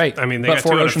movies. Right. I mean, they But got for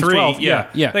 2 out of Ocean's 3. 12,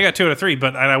 yeah. They got 2 out of 3.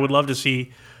 But I would love to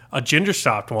see a Ginger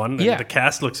Stopped one. And the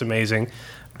cast looks amazing.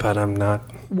 But I'm not.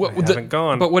 I haven't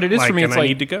gone. But what it is for me, it's like I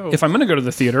need to go. if I'm going to go to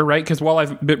the theater, right? Because while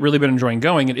I've really been enjoying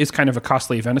going, it is kind of a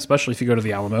costly event, especially if you go to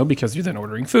the Alamo, because you're then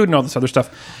ordering food and all this other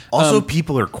stuff. Also,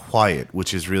 people are quiet,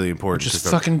 which is really important. Which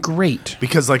is fucking great.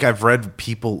 Because like I've read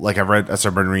I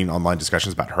started reading online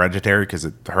discussions about Hereditary because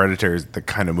Hereditary is the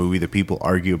kind of movie that people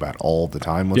argue about all the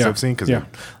time once I've seen because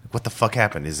what the fuck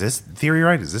happened? Is this theory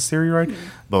right? Is this theory right?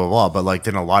 Blah, blah, blah. But like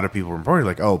then a lot of people reported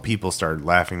like, oh, people started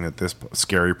laughing at this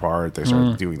scary part. They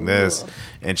started doing this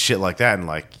and shit like that. And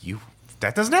like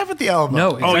that doesn't happen at the Alamo. No,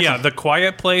 exactly. Oh yeah, The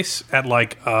Quiet Place at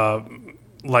like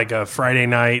a Friday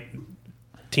night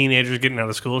teenagers getting out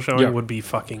of school showing would be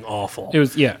fucking awful. It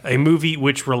was a movie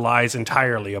which relies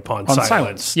entirely upon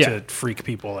silence to freak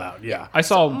people out. Yeah, I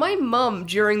saw my mum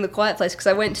during The Quiet Place because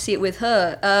I went to see it with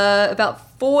her.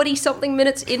 About 40-something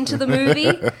minutes into the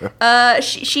movie,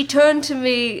 she turned to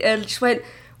me and she went,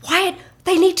 "Wyatt,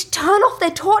 they need to turn off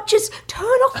their torches. Turn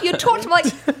off your torch." I'm like,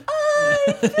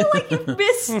 I feel like you've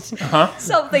missed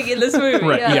something in this movie.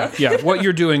 Right, yeah. What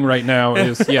you're doing right now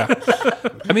is,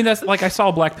 I mean, that's like I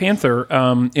saw Black Panther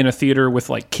in a theater with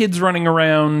like kids running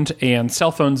around and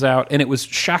cell phones out, and it was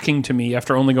shocking to me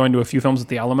after only going to a few films at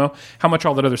the Alamo how much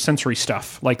all that other sensory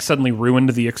stuff like suddenly ruined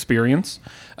the experience.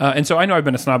 And so I know I've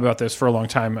been a snob about this for a long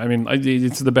time. I mean,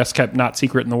 it's the best kept not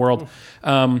secret in the world.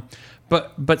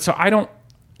 But so I don't.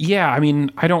 Yeah, I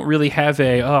mean, I don't really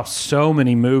have so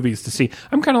many movies to see.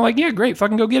 I'm kind of like, yeah, great,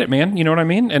 fucking go get it, man. You know what I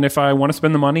mean? And if I want to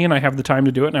spend the money and I have the time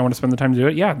to do it, and I want to spend the time to do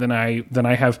it, then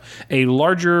I have a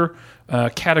larger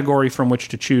category from which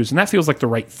to choose, and that feels like the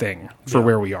right thing for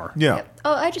where we are. Yeah.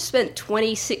 Oh, I just spent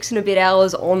 26 and a bit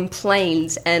hours on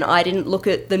planes, and I didn't look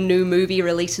at the new movie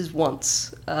releases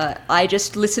once. I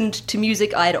just listened to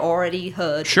music I'd already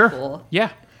heard before.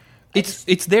 Yeah.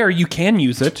 It's there. You can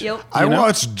use it. Yep. I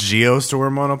watched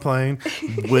Geostorm on a plane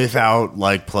without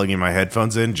like plugging my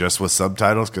headphones in, just with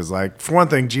subtitles. Because, like, for one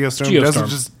thing,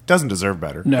 Geostorm doesn't deserve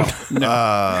better. No.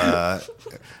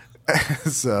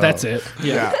 So that's it.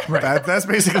 Yeah. Right. That's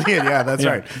basically it. Yeah, that's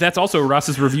right. That's also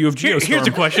Ross's review of Geostorm. Here's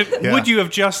a question: would you have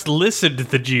just listened to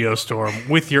the Geostorm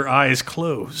with your eyes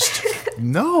closed?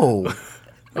 No.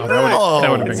 Oh, that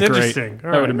would have been great. Interesting.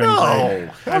 That would have been great.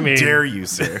 How dare you,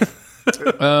 sir?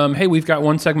 Hey, we've got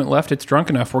one segment left. It's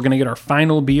Drunk Enough. We're going to get our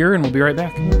final beer, and we'll be right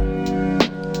back.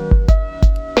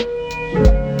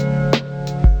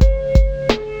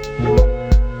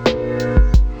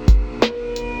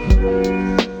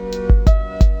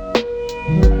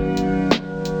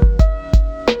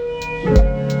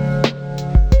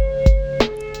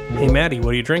 Hey, Maddie, what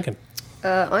are you drinking?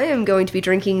 I am going to be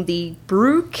drinking the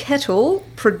Brew Kettle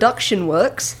Production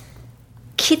Works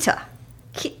Kitka.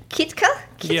 Kitka?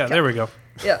 Yeah, there we go.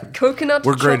 Yeah, coconut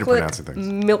We're great at chocolate pronouncing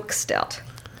things. milk stout.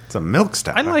 It's a milk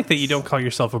stout. I like that you don't call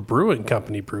yourself a brewing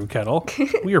company, Brew Kettle.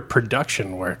 We are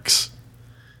Production Works.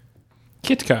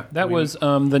 Kitka. That was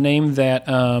the name that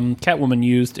Catwoman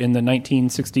used in the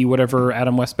 1960 whatever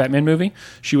Adam West Batman movie.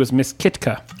 She was Miss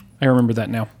Kitka. I remember that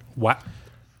now. What?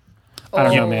 I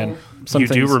don't know, man. You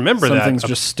do remember some that. things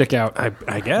just stick out.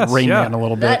 I guess. Rain yeah. Man a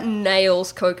little bit. That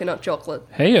nails coconut chocolate.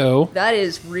 Heyo. That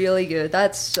is really good.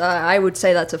 That's I would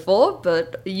say that's a 4,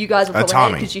 but you guys will probably hate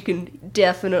Tommy. because you can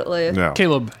definitely No.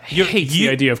 Caleb hates the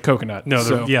idea of coconut. No,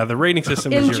 so- the rating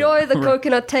system is enjoy the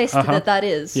coconut taste that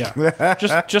is. Yeah.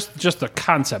 just the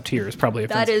concept here is probably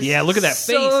offensive. That is yeah, look at that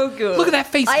face. so good. Look at that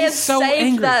face. I have He's so saved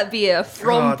angry. that beer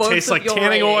from both tastes of like your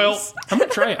tanning oil. ratings. I'm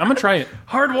gonna try it.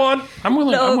 hard one. I'm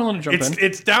willing No. to jump in.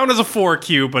 It's down as a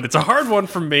 4Q, but it's a hard one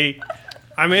from me.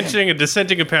 I'm mentioning a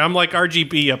dissenting opinion. I'm like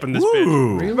RGB up in this bitch.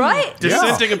 Ooh. Right?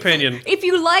 Dissenting opinion. If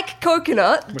you like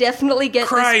coconut, definitely get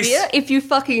Christ. this beer. If you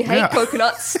fucking hate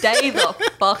coconut, stay the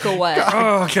fuck away.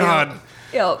 Oh, God.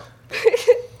 Yep.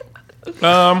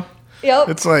 Um, Yep.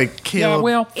 It's like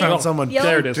found someone Yep.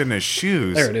 There it is. in his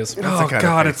shoes. There it is. That's the Oh, kind of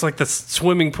God, thing. it's like the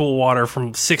swimming pool water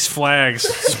from Six Flags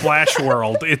Splash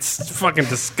World. It's fucking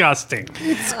disgusting.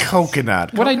 It's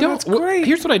coconut. What I don't Coconut's great.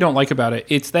 here's what I don't like about it.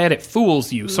 It's that it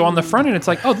fools you. So on the front end, it's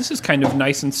like, oh, this is kind of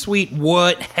nice and sweet.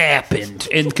 What happened?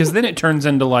 And because then it turns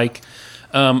into like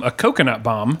a coconut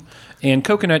bomb, and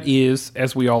coconut is,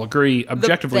 as we all agree,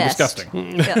 objectively best.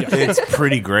 disgusting. Yeah. It's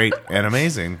pretty great and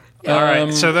amazing. All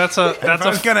right, so that's If I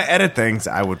was going to edit things,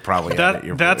 I would probably edit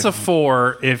your that's a voice.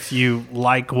 4 if you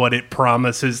like what it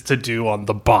promises to do on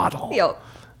the bottle. Yep.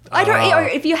 I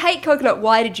don't. If you hate coconut,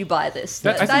 why did you buy this?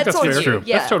 I think that's on fair. you. True.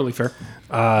 Yeah. That's totally fair.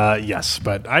 Yes,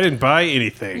 but I didn't buy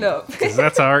anything. No. 'Cause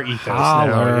that's our ethos now.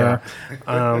 Holler.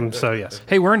 Yeah. So yes.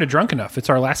 Hey, we're into Drunk Enough. It's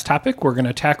our last topic. We're going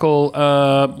to tackle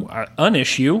an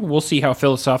issue. We'll see how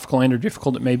philosophical and or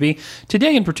difficult it may be.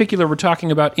 Today, in particular, we're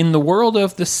talking about in the world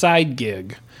of the side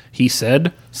gig. He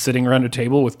said, sitting around a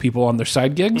table with people on their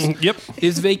side gigs. Yep.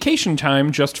 Is vacation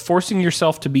time just forcing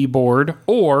yourself to be bored,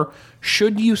 or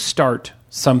should you start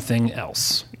something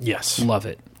else? Yes. Love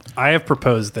it. I have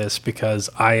proposed this because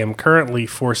I am currently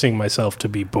forcing myself to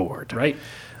be bored. Right?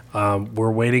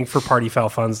 We're waiting for Party Foul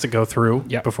funds to go through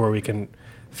Yep. before we can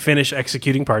finish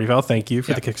executing Party Foul. Thank you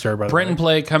for the Kickstarter, by the Brent way. and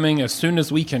Play coming as soon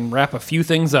as we can wrap a few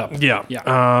things up. Yeah.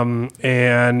 Yeah.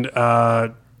 And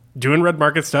doing Red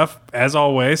Market stuff, as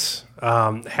always.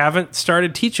 Haven't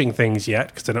started teaching things yet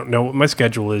because I don't know what my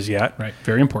schedule is yet. Right.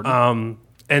 Very important.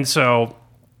 And so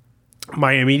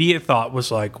my immediate thought was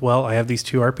like, well, I have these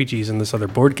 2 RPGs and this other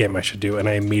board game I should do. And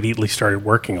I immediately started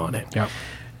working on it. Yeah.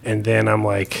 And then I'm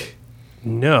like,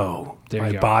 no, There my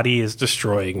you go. body is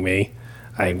destroying me.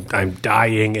 I'm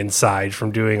dying inside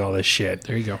from doing all this shit.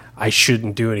 There you go. I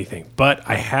shouldn't do anything. But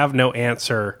I have no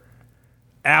answer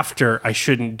after I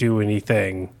shouldn't do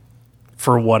anything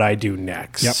for what I do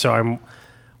next. Yep. So I'm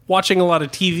watching a lot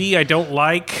of TV I don't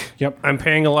like. Yep. I'm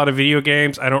playing a lot of video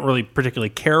games I don't really particularly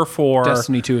care for.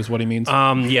 Destiny 2 is what he means.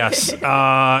 Yes.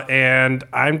 And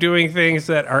I'm doing things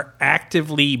that are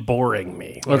actively boring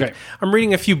me. Like, Okay. I'm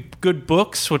reading a few good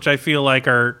books, which I feel like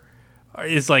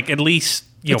is like at least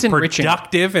It's enriching.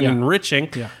 productive and Yeah. enriching.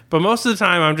 Yeah. But most of the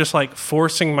time, I'm just like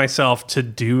forcing myself to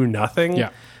do nothing. Yeah.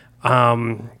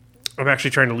 I'm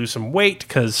actually trying to lose some weight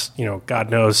because,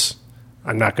 God knows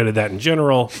I'm not good at that in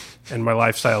general. And my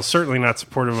lifestyle is certainly not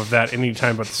supportive of that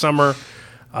anytime but the summer.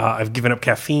 I've given up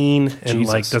caffeine and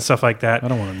Jesus. done stuff like that. I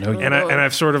don't want to know you. And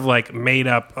I've sort of like made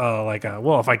up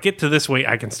well, if I get to this weight,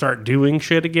 I can start doing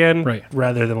shit again, Right.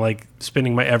 rather than like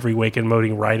spending my every weekend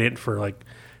moding right it for like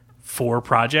 4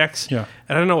 projects. Yeah.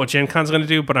 And I don't know what Gen Con's going to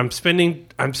do, but I'm spending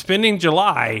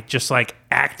July just like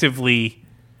actively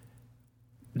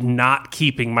not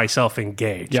keeping myself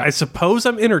engaged. Yeah. I suppose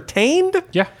I'm entertained,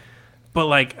 Yeah. but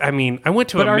like, I mean, I went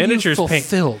to But a are you miniatures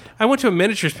fulfilled? I went to a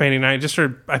miniatures painting night.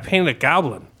 I painted a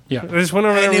goblin. Yeah. I just went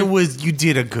over And there. you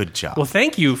did a good job. Well,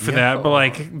 thank you for that. But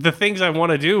like the things I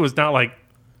want to do was not like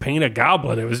paint a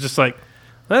goblin. It was just like,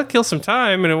 that'll kill some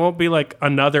time and it won't be like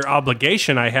another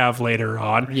obligation I have later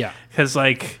on. Yeah. Because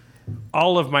like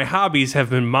all of my hobbies have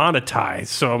been monetized.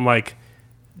 So I'm like,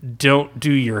 don't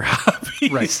do your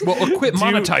hobbies. Right. Well, quit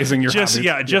monetizing your just, hobbies.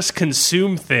 Yeah, just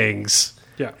consume things.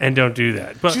 Yeah. And don't do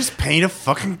that. But Just paint a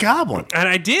fucking goblin. and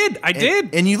I did.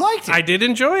 And you liked it. I did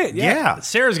enjoy it. Yeah.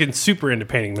 Sarah's getting super into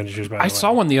painting miniatures, by the way. I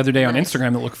saw one the other day on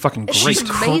Instagram that looked fucking great. She's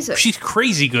Amazing. she's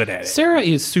crazy good at it. Sarah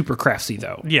is super craftsy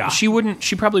though. Yeah.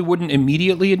 She probably wouldn't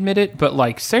immediately admit it, but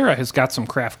like Sarah has got some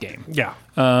craft game. Yeah.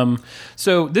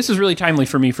 So this is really timely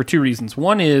for me for 2 reasons.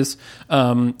 One is,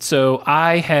 so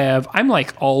I'm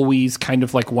like always kind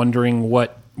of like wondering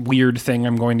what weird thing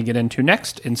I'm going to get into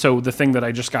next. And so the thing that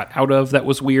I just got out of that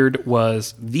was weird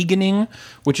was veganing,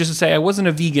 which is to say I wasn't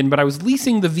a vegan, but I was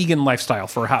leasing the vegan lifestyle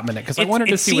for a hot minute because I wanted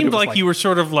to see what it seemed was like you were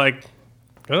sort of like,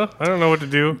 I don't know what to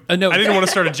do. No. I didn't want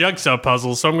to start a jigsaw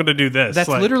puzzle, so I'm going to do this. That's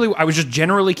Like, literally. I was just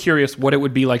generally curious what it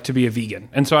would be like to be a vegan,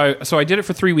 and so I did it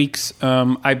for 3 weeks.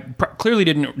 I clearly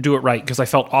didn't do it right because I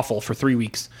felt awful for 3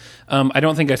 weeks. I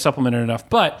don't think I supplemented enough,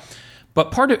 but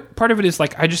part of it is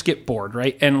like I just get bored,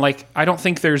 right? And like I don't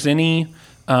think there's any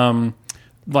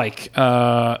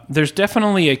there's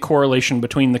definitely a correlation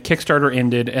between the Kickstarter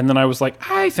ended and then I was like,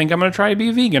 I think I'm going to try to be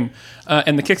a vegan,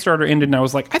 and the Kickstarter ended and I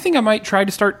was like, I think I might try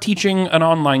to start teaching an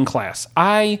online class.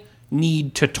 I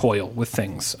need to toil with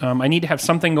things. I need to have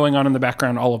something going on in the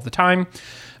background all of the time.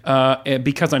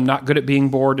 Because I'm not good at being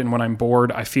bored, and when I'm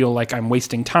bored, I feel like I'm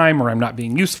wasting time, or I'm not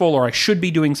being useful, or I should be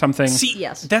doing something. See,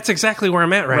 Yes. that's exactly where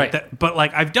I'm at, right? But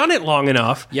like, I've done it long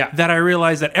enough that I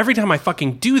realize that every time I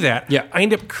fucking do that, I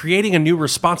end up creating a new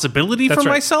responsibility for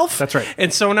myself. That's right.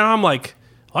 And so now I'm like,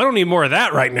 well, I don't need more of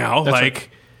that right now. Right.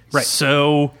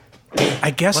 So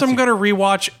I guess I'm going to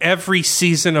rewatch every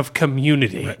season of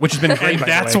Community, which has been great. And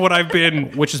that's what I've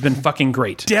been, which has been fucking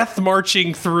great. Death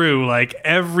marching through like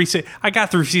every. I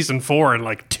got through season 4 in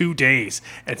like 2 days,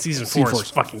 and season 4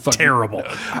 is fucking terrible.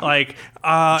 Like,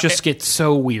 just gets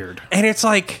so weird, and it's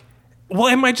like, well,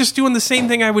 am I just doing the same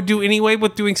thing I would do anyway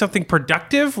with doing something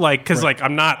productive? Like, because like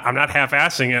I'm not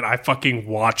half-assing it. I fucking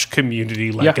watch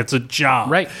Community like it's a job,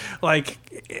 right? Like,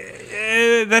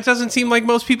 that doesn't seem like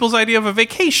most people's idea of a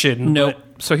vacation. Nope.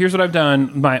 So here's what I've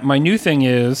done. My new thing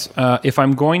is, if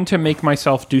I'm going to make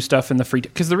myself do stuff in the free time,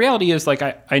 because the reality is, like,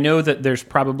 I know that there's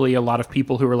probably a lot of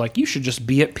people who are like, you should just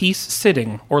be at peace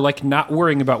sitting, or like not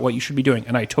worrying about what you should be doing.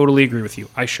 And I totally agree with you.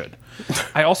 I should.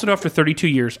 I also know after 32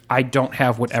 years, I don't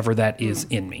have whatever that is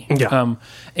in me. Yeah.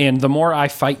 And the more I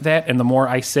fight that, and the more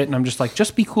I sit and I'm just like,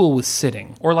 just be cool with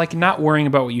sitting, or like not worrying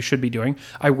about what you should be doing.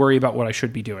 I worry about what I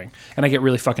should be doing, and I get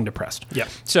really fucking depressed. Yeah.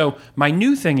 So my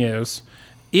new thing is,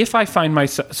 if I find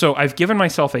myself, so I've given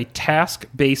myself a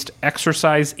task-based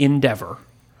exercise endeavor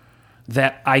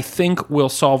that I think will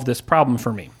solve this problem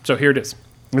for me. So here it is.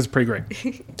 This is pretty great.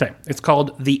 Okay. It's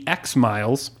called The X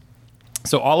Miles.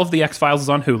 So all of The X Files is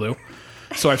on Hulu.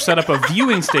 So I've set up a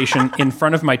viewing station in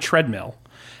front of my treadmill,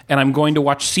 and I'm going to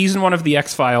watch season 1 of The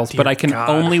X Files, but I can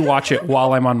only watch it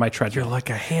while I'm on my treadmill. You're like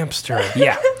a hamster.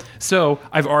 Yeah. So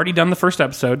I've already done the first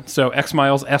episode. So X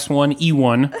Miles S1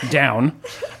 E1 down,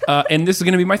 and this is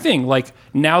going to be my thing. Like,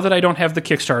 now that I don't have the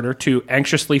Kickstarter to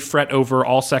anxiously fret over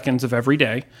all seconds of every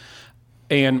day,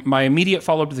 and my immediate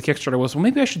follow up to the Kickstarter was, well,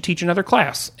 maybe I should teach another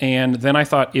class. And then I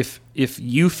thought, if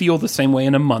you feel the same way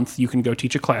in a month, you can go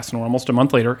teach a class. And we're almost a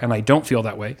month later, and I don't feel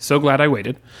that way. So glad I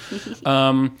waited.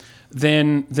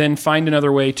 Then find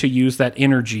another way to use that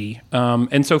energy.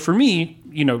 And so for me,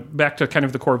 back to kind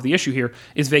of the core of the issue here,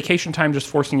 is vacation time just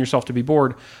forcing yourself to be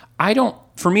bored?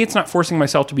 For me, it's not forcing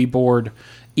myself to be bored.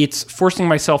 It's forcing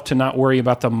myself to not worry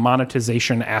about the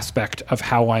monetization aspect of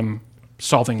how I'm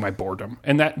solving my boredom.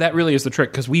 And that really is the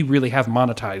trick, because we really have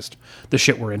monetized the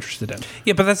shit we're interested in.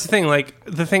 Yeah, but that's the thing. Like,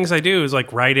 the things I do is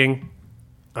like writing.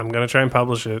 I'm going to try and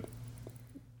publish it.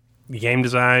 Game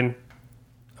design.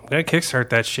 I'm going to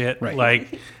kickstart that shit. Right.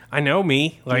 Like, I know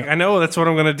me. Like, I know that's what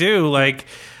I'm going to do. Like,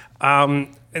 and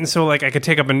so like I could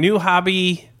take up a new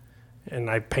hobby,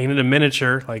 and I painted a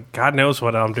miniature. Like, God knows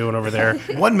what I'm doing over there.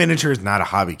 One miniature is not a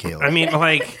hobby, Caleb. I mean,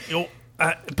 like,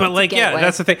 but like, yeah, gateway.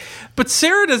 that's the thing. But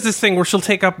Sarah does this thing where she'll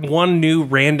take up one new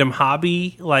random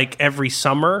hobby, like every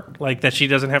summer, like that she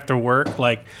doesn't have to work.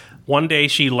 Like, one day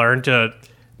she learned to,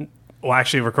 well,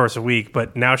 actually over the course of a week,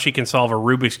 but now she can solve a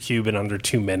Rubik's Cube in under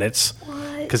 2 minutes.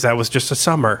 Because that was just a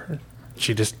summer.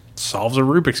 She just solves a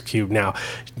Rubik's Cube now.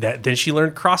 Then she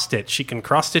learned cross stitch. She can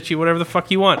cross stitch you whatever the fuck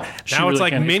you want. Now it's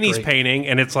like Minnie's painting,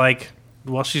 and it's like,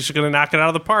 well, she's going to knock it out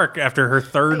of the park after her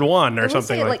third one or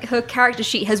something. Say, like, her character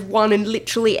sheet has won in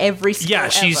literally every skill ever.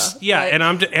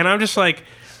 Like, and I'm just like,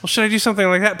 well, should I do something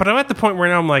like that? But I'm at the point where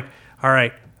now I'm like, all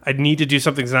right, I need to do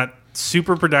something that's not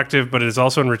super productive, but it is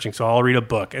also enriching. So I'll read a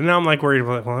book, and now I'm like worried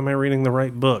about, well, am I reading the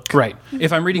right book? Right.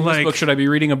 If I'm reading this book, should I be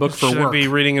reading a book for work? Should I be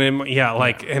reading it?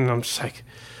 And I'm just like,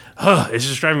 it's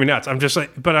just driving me nuts. I'm just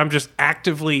like, but I'm just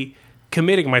actively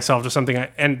committing myself to something.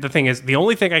 And the thing is, the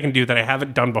only thing I can do that I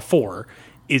haven't done before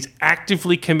is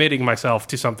actively committing myself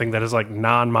to something that is like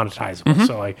non-monetizable. Mm-hmm.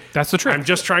 So that's the trick. I'm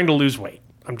just trying to lose weight.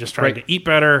 I'm just trying to eat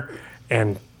better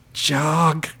and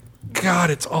jog. God,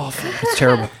 it's awful. It's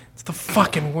terrible. It's the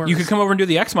fucking worst. You could come over and do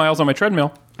the X Miles on my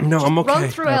treadmill. No, I'm okay. Run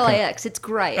through LAX. It's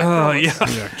great. Oh,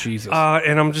 yeah. Jesus.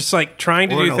 And I'm just like trying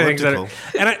to do things that are,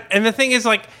 and the thing is,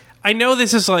 like, I know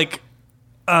this is like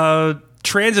a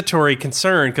transitory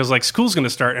concern because like school's going to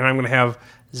start and I'm going to have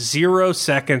 0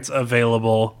 seconds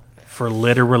available for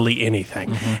literally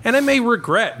anything. Mm-hmm. And I may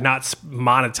regret not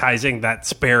monetizing that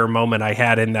spare moment I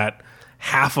had in that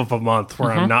half of a month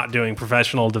where I'm not doing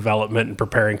professional development and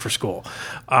preparing for school.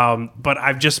 But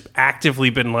I've just actively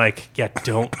been like, yeah,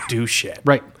 don't do shit.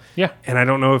 Right. Yeah. And I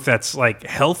don't know if that's like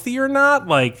healthy or not,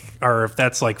 like, or if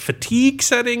that's like fatigue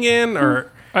setting in,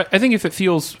 or I think if it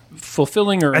feels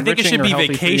fulfilling or I think it should be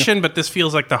vacation, but but this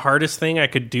feels like the hardest thing I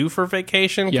could do for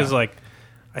vacation because like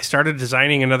I started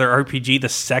designing another RPG the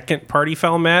second Party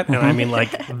Foul met, and I mean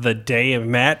like the day of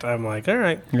met, I'm like, all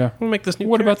right, we'll make this new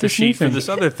what about this sheet new thing for this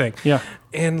other thing. Yeah.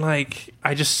 And like,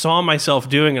 I just saw myself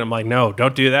doing it. I'm like, no,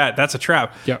 don't do that. That's a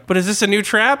trap. Yeah. But is this a new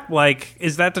trap? Like,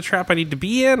 is that the trap I need to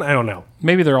be in? I don't know.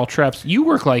 Maybe they're all traps. You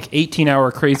work like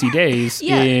 18-hour crazy days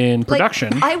in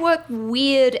production. Like, I work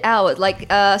weird hours. Like,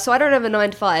 so I don't have a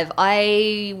 9 to 5.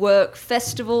 I work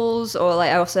festivals, or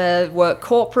like I also work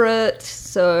corporate.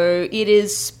 So it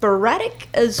is sporadic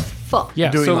as fuck.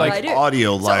 Yeah, Doing so like like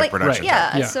audio So, live like, production.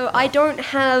 Yeah, Yeah. so I don't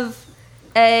have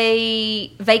a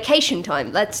vacation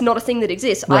time. That's not a thing that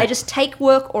exists. I Right. just take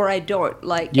work or I don't.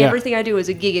 Like, Yeah. everything I do is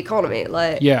a gig economy.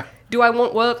 Like, Yeah. do I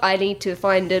want work? I need to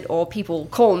find it, or people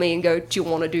call me and go, do you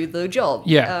want to do the job?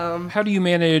 Yeah. How do you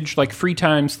manage like free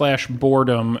time /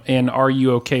 boredom, and are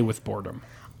you okay with boredom?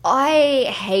 I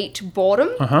hate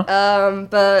boredom, Uh-huh.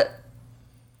 but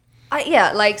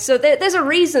so there's a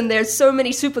reason there's so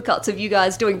many supercuts of you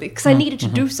guys doing this, because I needed to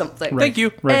do something. Thank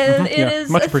you. Right. And Mhm. it Yeah. is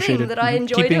Much a appreciated. thing that I Mhm.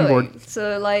 enjoy Keep being doing. bored.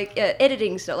 So, like,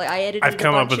 editing stuff. Like, I edited I've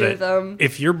come a up bunch with it. of...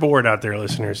 If you're bored out there,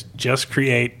 listeners, just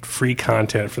create free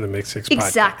content for the Mix 6 podcast.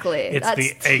 Exactly.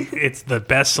 It's the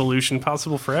best solution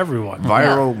possible for everyone.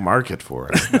 Viral market for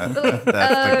it. That's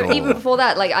the goal. even before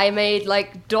that, like, I made,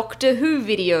 like, Doctor Who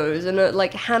videos and,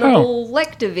 like, Hannibal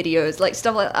Lecter videos, like,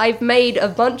 stuff like... I've made a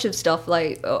bunch of stuff,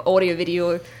 like, audio,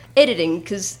 video editing,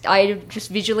 because I just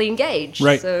visually engage.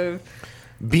 Right. So...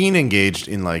 Being engaged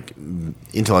in like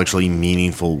intellectually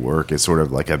meaningful work is sort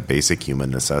of like a basic human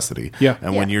necessity. Yeah.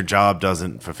 And when Yeah. your job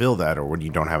doesn't fulfill that, or when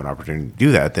you don't have an opportunity to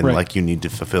do that, then Right. like you need to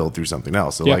fulfill it through something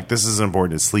else. So Yeah. like this is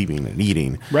important as sleeping and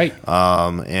eating. Right.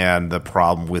 And the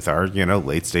problem with our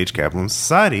late stage capitalist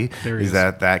society There is is.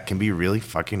 that can be really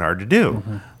fucking hard to do.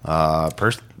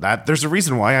 There's a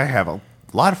reason why I have a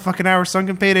lot of fucking hours sunk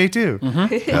in payday too.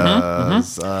 Yeah,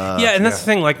 and that's the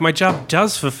thing. Like, my job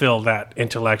does fulfill that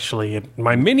intellectually, and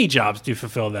my mini jobs do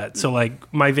fulfill that. So, like,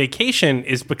 my vacation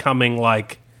is becoming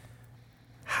like,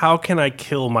 how can I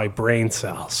kill my brain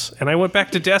cells? And I went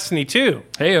back to Destiny 2,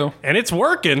 Heyo. and it's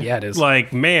working. Yeah, it is.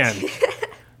 Like, man,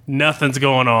 nothing's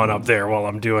going on up there while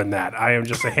I'm doing that. I am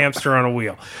just a hamster on a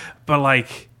wheel. But,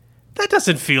 like, that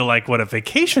doesn't feel like what a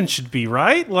vacation should be,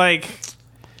 right? Like,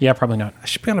 Yeah, probably not. I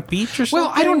should be on a beach or something.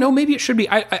 Well, I don't know. Maybe it should be.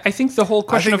 I think the whole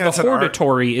question of think the that's an art.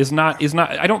 hortatory is not.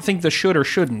 I don't think the should or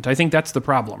shouldn't. I think that's the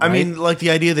problem. I right? mean, like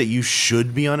the idea that you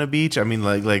should be on a beach. I mean,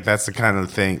 like that's the kind of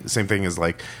thing. Same thing as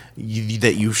like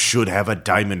that you should have a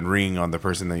diamond ring on the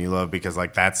person that you love, because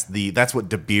like that's what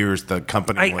De Beers, the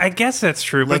company. I guess that's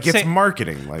true. like but it's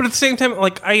marketing. Like, But at the same time,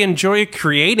 like, I enjoy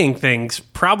creating things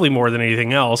probably more than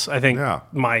anything else. I think Yeah.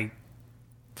 my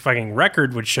fucking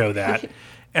record would show that.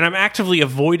 And I'm actively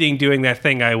avoiding doing that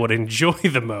thing I would enjoy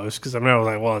the most, because I'm not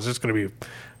like, well, it's just going to be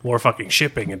more fucking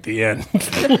shipping at the end.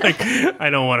 Like, I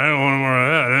don't want more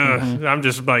of that. I'm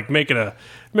just like making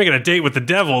a date with the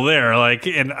devil there. Like,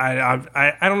 and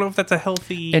I don't know if that's a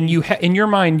healthy. and you in your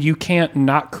mind, you can't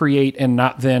not create and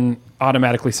not then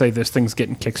automatically say this thing's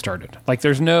getting kickstarted. Like,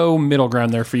 there's no middle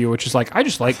ground there for you, which is like,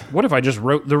 what if I just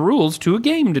wrote the rules to a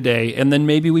game today, and then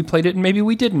maybe we played it and maybe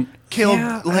we didn't. Caleb,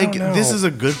 Yeah, I like don't know. this is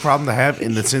a good problem to have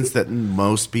in the sense that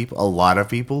most people, a lot of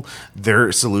people,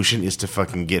 their solution is to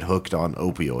fucking get hooked on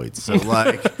opioids. So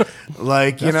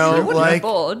like you know, Wouldn't like be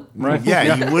bored. Right.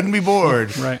 yeah, you wouldn't be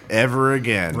bored Right. ever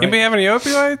again. Anybody have any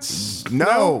opioids?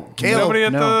 No, Caleb. Nobody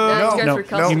at No. the. Yeah, let's go no, through no.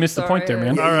 customs, You missed the point there,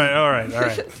 man. All right.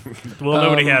 Well,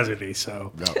 nobody has any,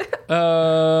 so.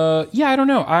 Yeah, I don't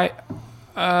know.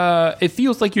 It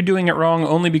feels like you're doing it wrong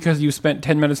only because you spent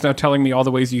 10 minutes now telling me all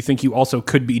the ways you think you also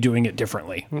could be doing it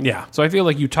differently. Yeah. So I feel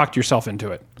like you talked yourself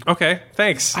into it. Okay,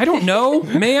 thanks. I don't know,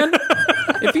 man.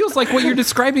 It feels like what you're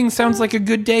describing sounds like a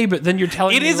good day, but then you're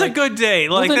telling It me is like, a good day.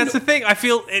 Like, then- that's the thing. I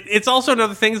feel it's also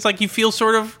another thing. It's like you feel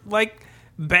sort of like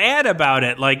bad about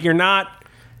it. Like, you're not.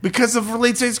 Because of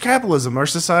late stage capitalism, our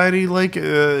society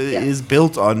is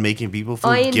built on making people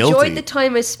feel I guilty. enjoyed the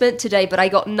time I spent today, but I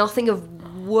got nothing of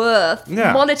worth,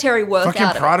 Yeah. monetary worth Fucking out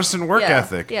of it. Protestant work Yeah,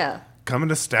 ethic. Yeah. Coming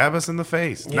to stab us in the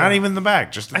face. Not even the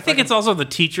back. Just I think it's also the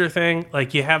teacher thing.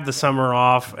 Like, you have the summer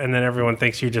off, and then everyone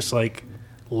thinks you're just like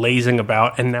lazing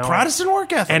about. And now Protestant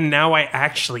work ethic. And now I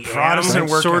actually Protestant am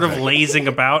work sort of ethic. lazing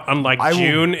about, unlike I will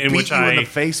June, in beat which you in I the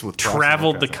face with Protestant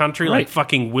traveled work the ethic. country Right. like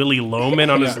fucking Willie Loman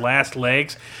on his last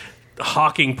legs,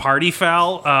 hawking party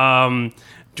foul,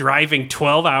 driving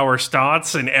 12-hour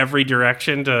stunts in every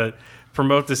direction to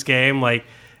promote this game. Like,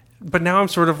 but now I'm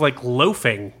sort of like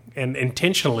loafing, and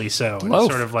intentionally so. And Loaf.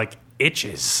 it sort of like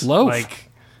itches. Loaf. Like,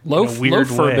 loaf, in a weird loaf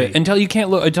for a way. bit until you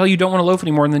can't until you don't want to loaf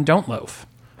anymore, and then don't loaf.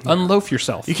 Unloaf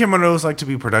yourself. You can't know what it's like to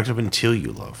be productive until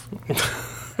you loaf.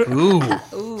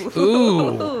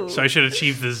 Ooh, So I should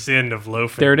achieve the zen of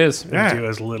loafing. there it is. And Yeah. do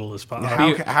as little as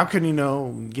possible. How can you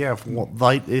know,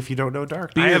 light if you don't know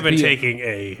dark? I have been be- taking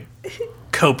a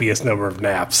copious number of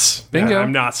naps. Bingo.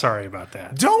 I'm not sorry about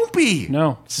that. Don't be.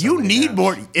 No. You many need naps.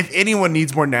 more. If anyone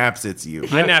needs more naps, it's you.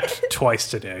 I napped twice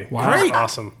today. Wow. That's Great.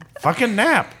 awesome. Fucking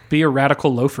nap. Be a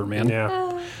radical loafer, man. Yeah.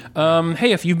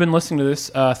 Hey, if you've been listening to this,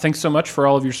 thanks so much for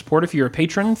all of your support. If you're a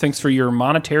patron, thanks for your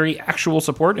monetary actual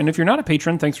support. And if you're not a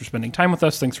patron, thanks for spending time with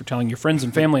us. Thanks for telling your friends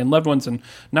and family and loved ones and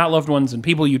not loved ones and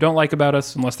people you don't like about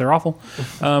us, unless they're awful.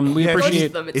 We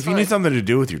appreciate. them, it's If you fine. need something to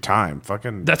do with your time,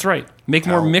 fucking. That's right. Make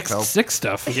more Help, mixed help. six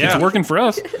stuff. Yeah. It's working for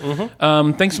us.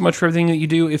 Thanks so much for everything that you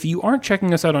do. If you aren't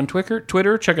checking us out on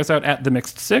Twitter, check us out at The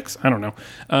Mixed Six. I don't know.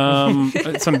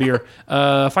 Some beer.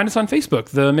 Find us on Facebook,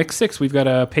 The Mixed Six. We've got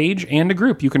a page and a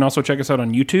group. You can also check us out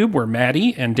on YouTube, where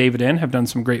Maddie and David N. have done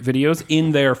some great videos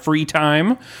in their free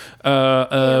time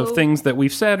of things that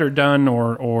we've said or done,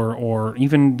 or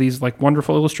even these like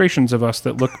wonderful illustrations of us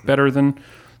that look better than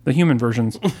the human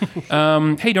versions.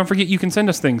 Hey, don't forget you can send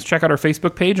us things. Check out our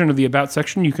Facebook page. Under the About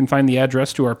section, you can find the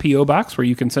address to our P.O. Box where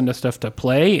you can send us stuff to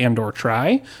play and or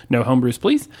try. No homebrews,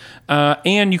 please.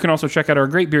 And you can also check out our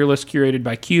great beer list curated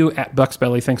by Q at Buck's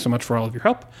Belly. Thanks so much for all of your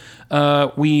help.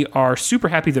 We are super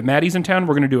happy that Maddie's in town.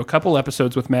 We're going to do a couple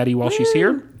episodes with Maddie while she's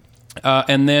here.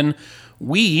 And then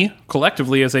we,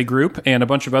 collectively as a group, and a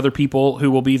bunch of other people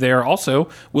who will be there also,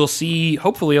 will see,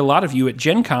 hopefully, a lot of you at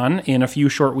Gen Con in a few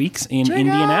short weeks in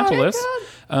Indianapolis.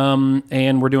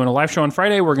 And we're doing a live show on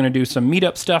Friday. We're going to do some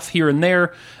meetup stuff here and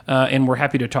there. And we're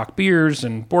happy to talk beers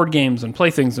and board games and play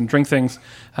things and drink things.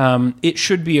 It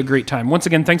should be a great time. Once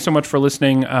again, thanks so much for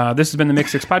listening. This has been the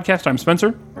Mix 6 Podcast. I'm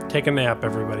Spencer. Take a nap,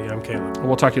 everybody. I'm Caleb.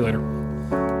 We'll talk to you later.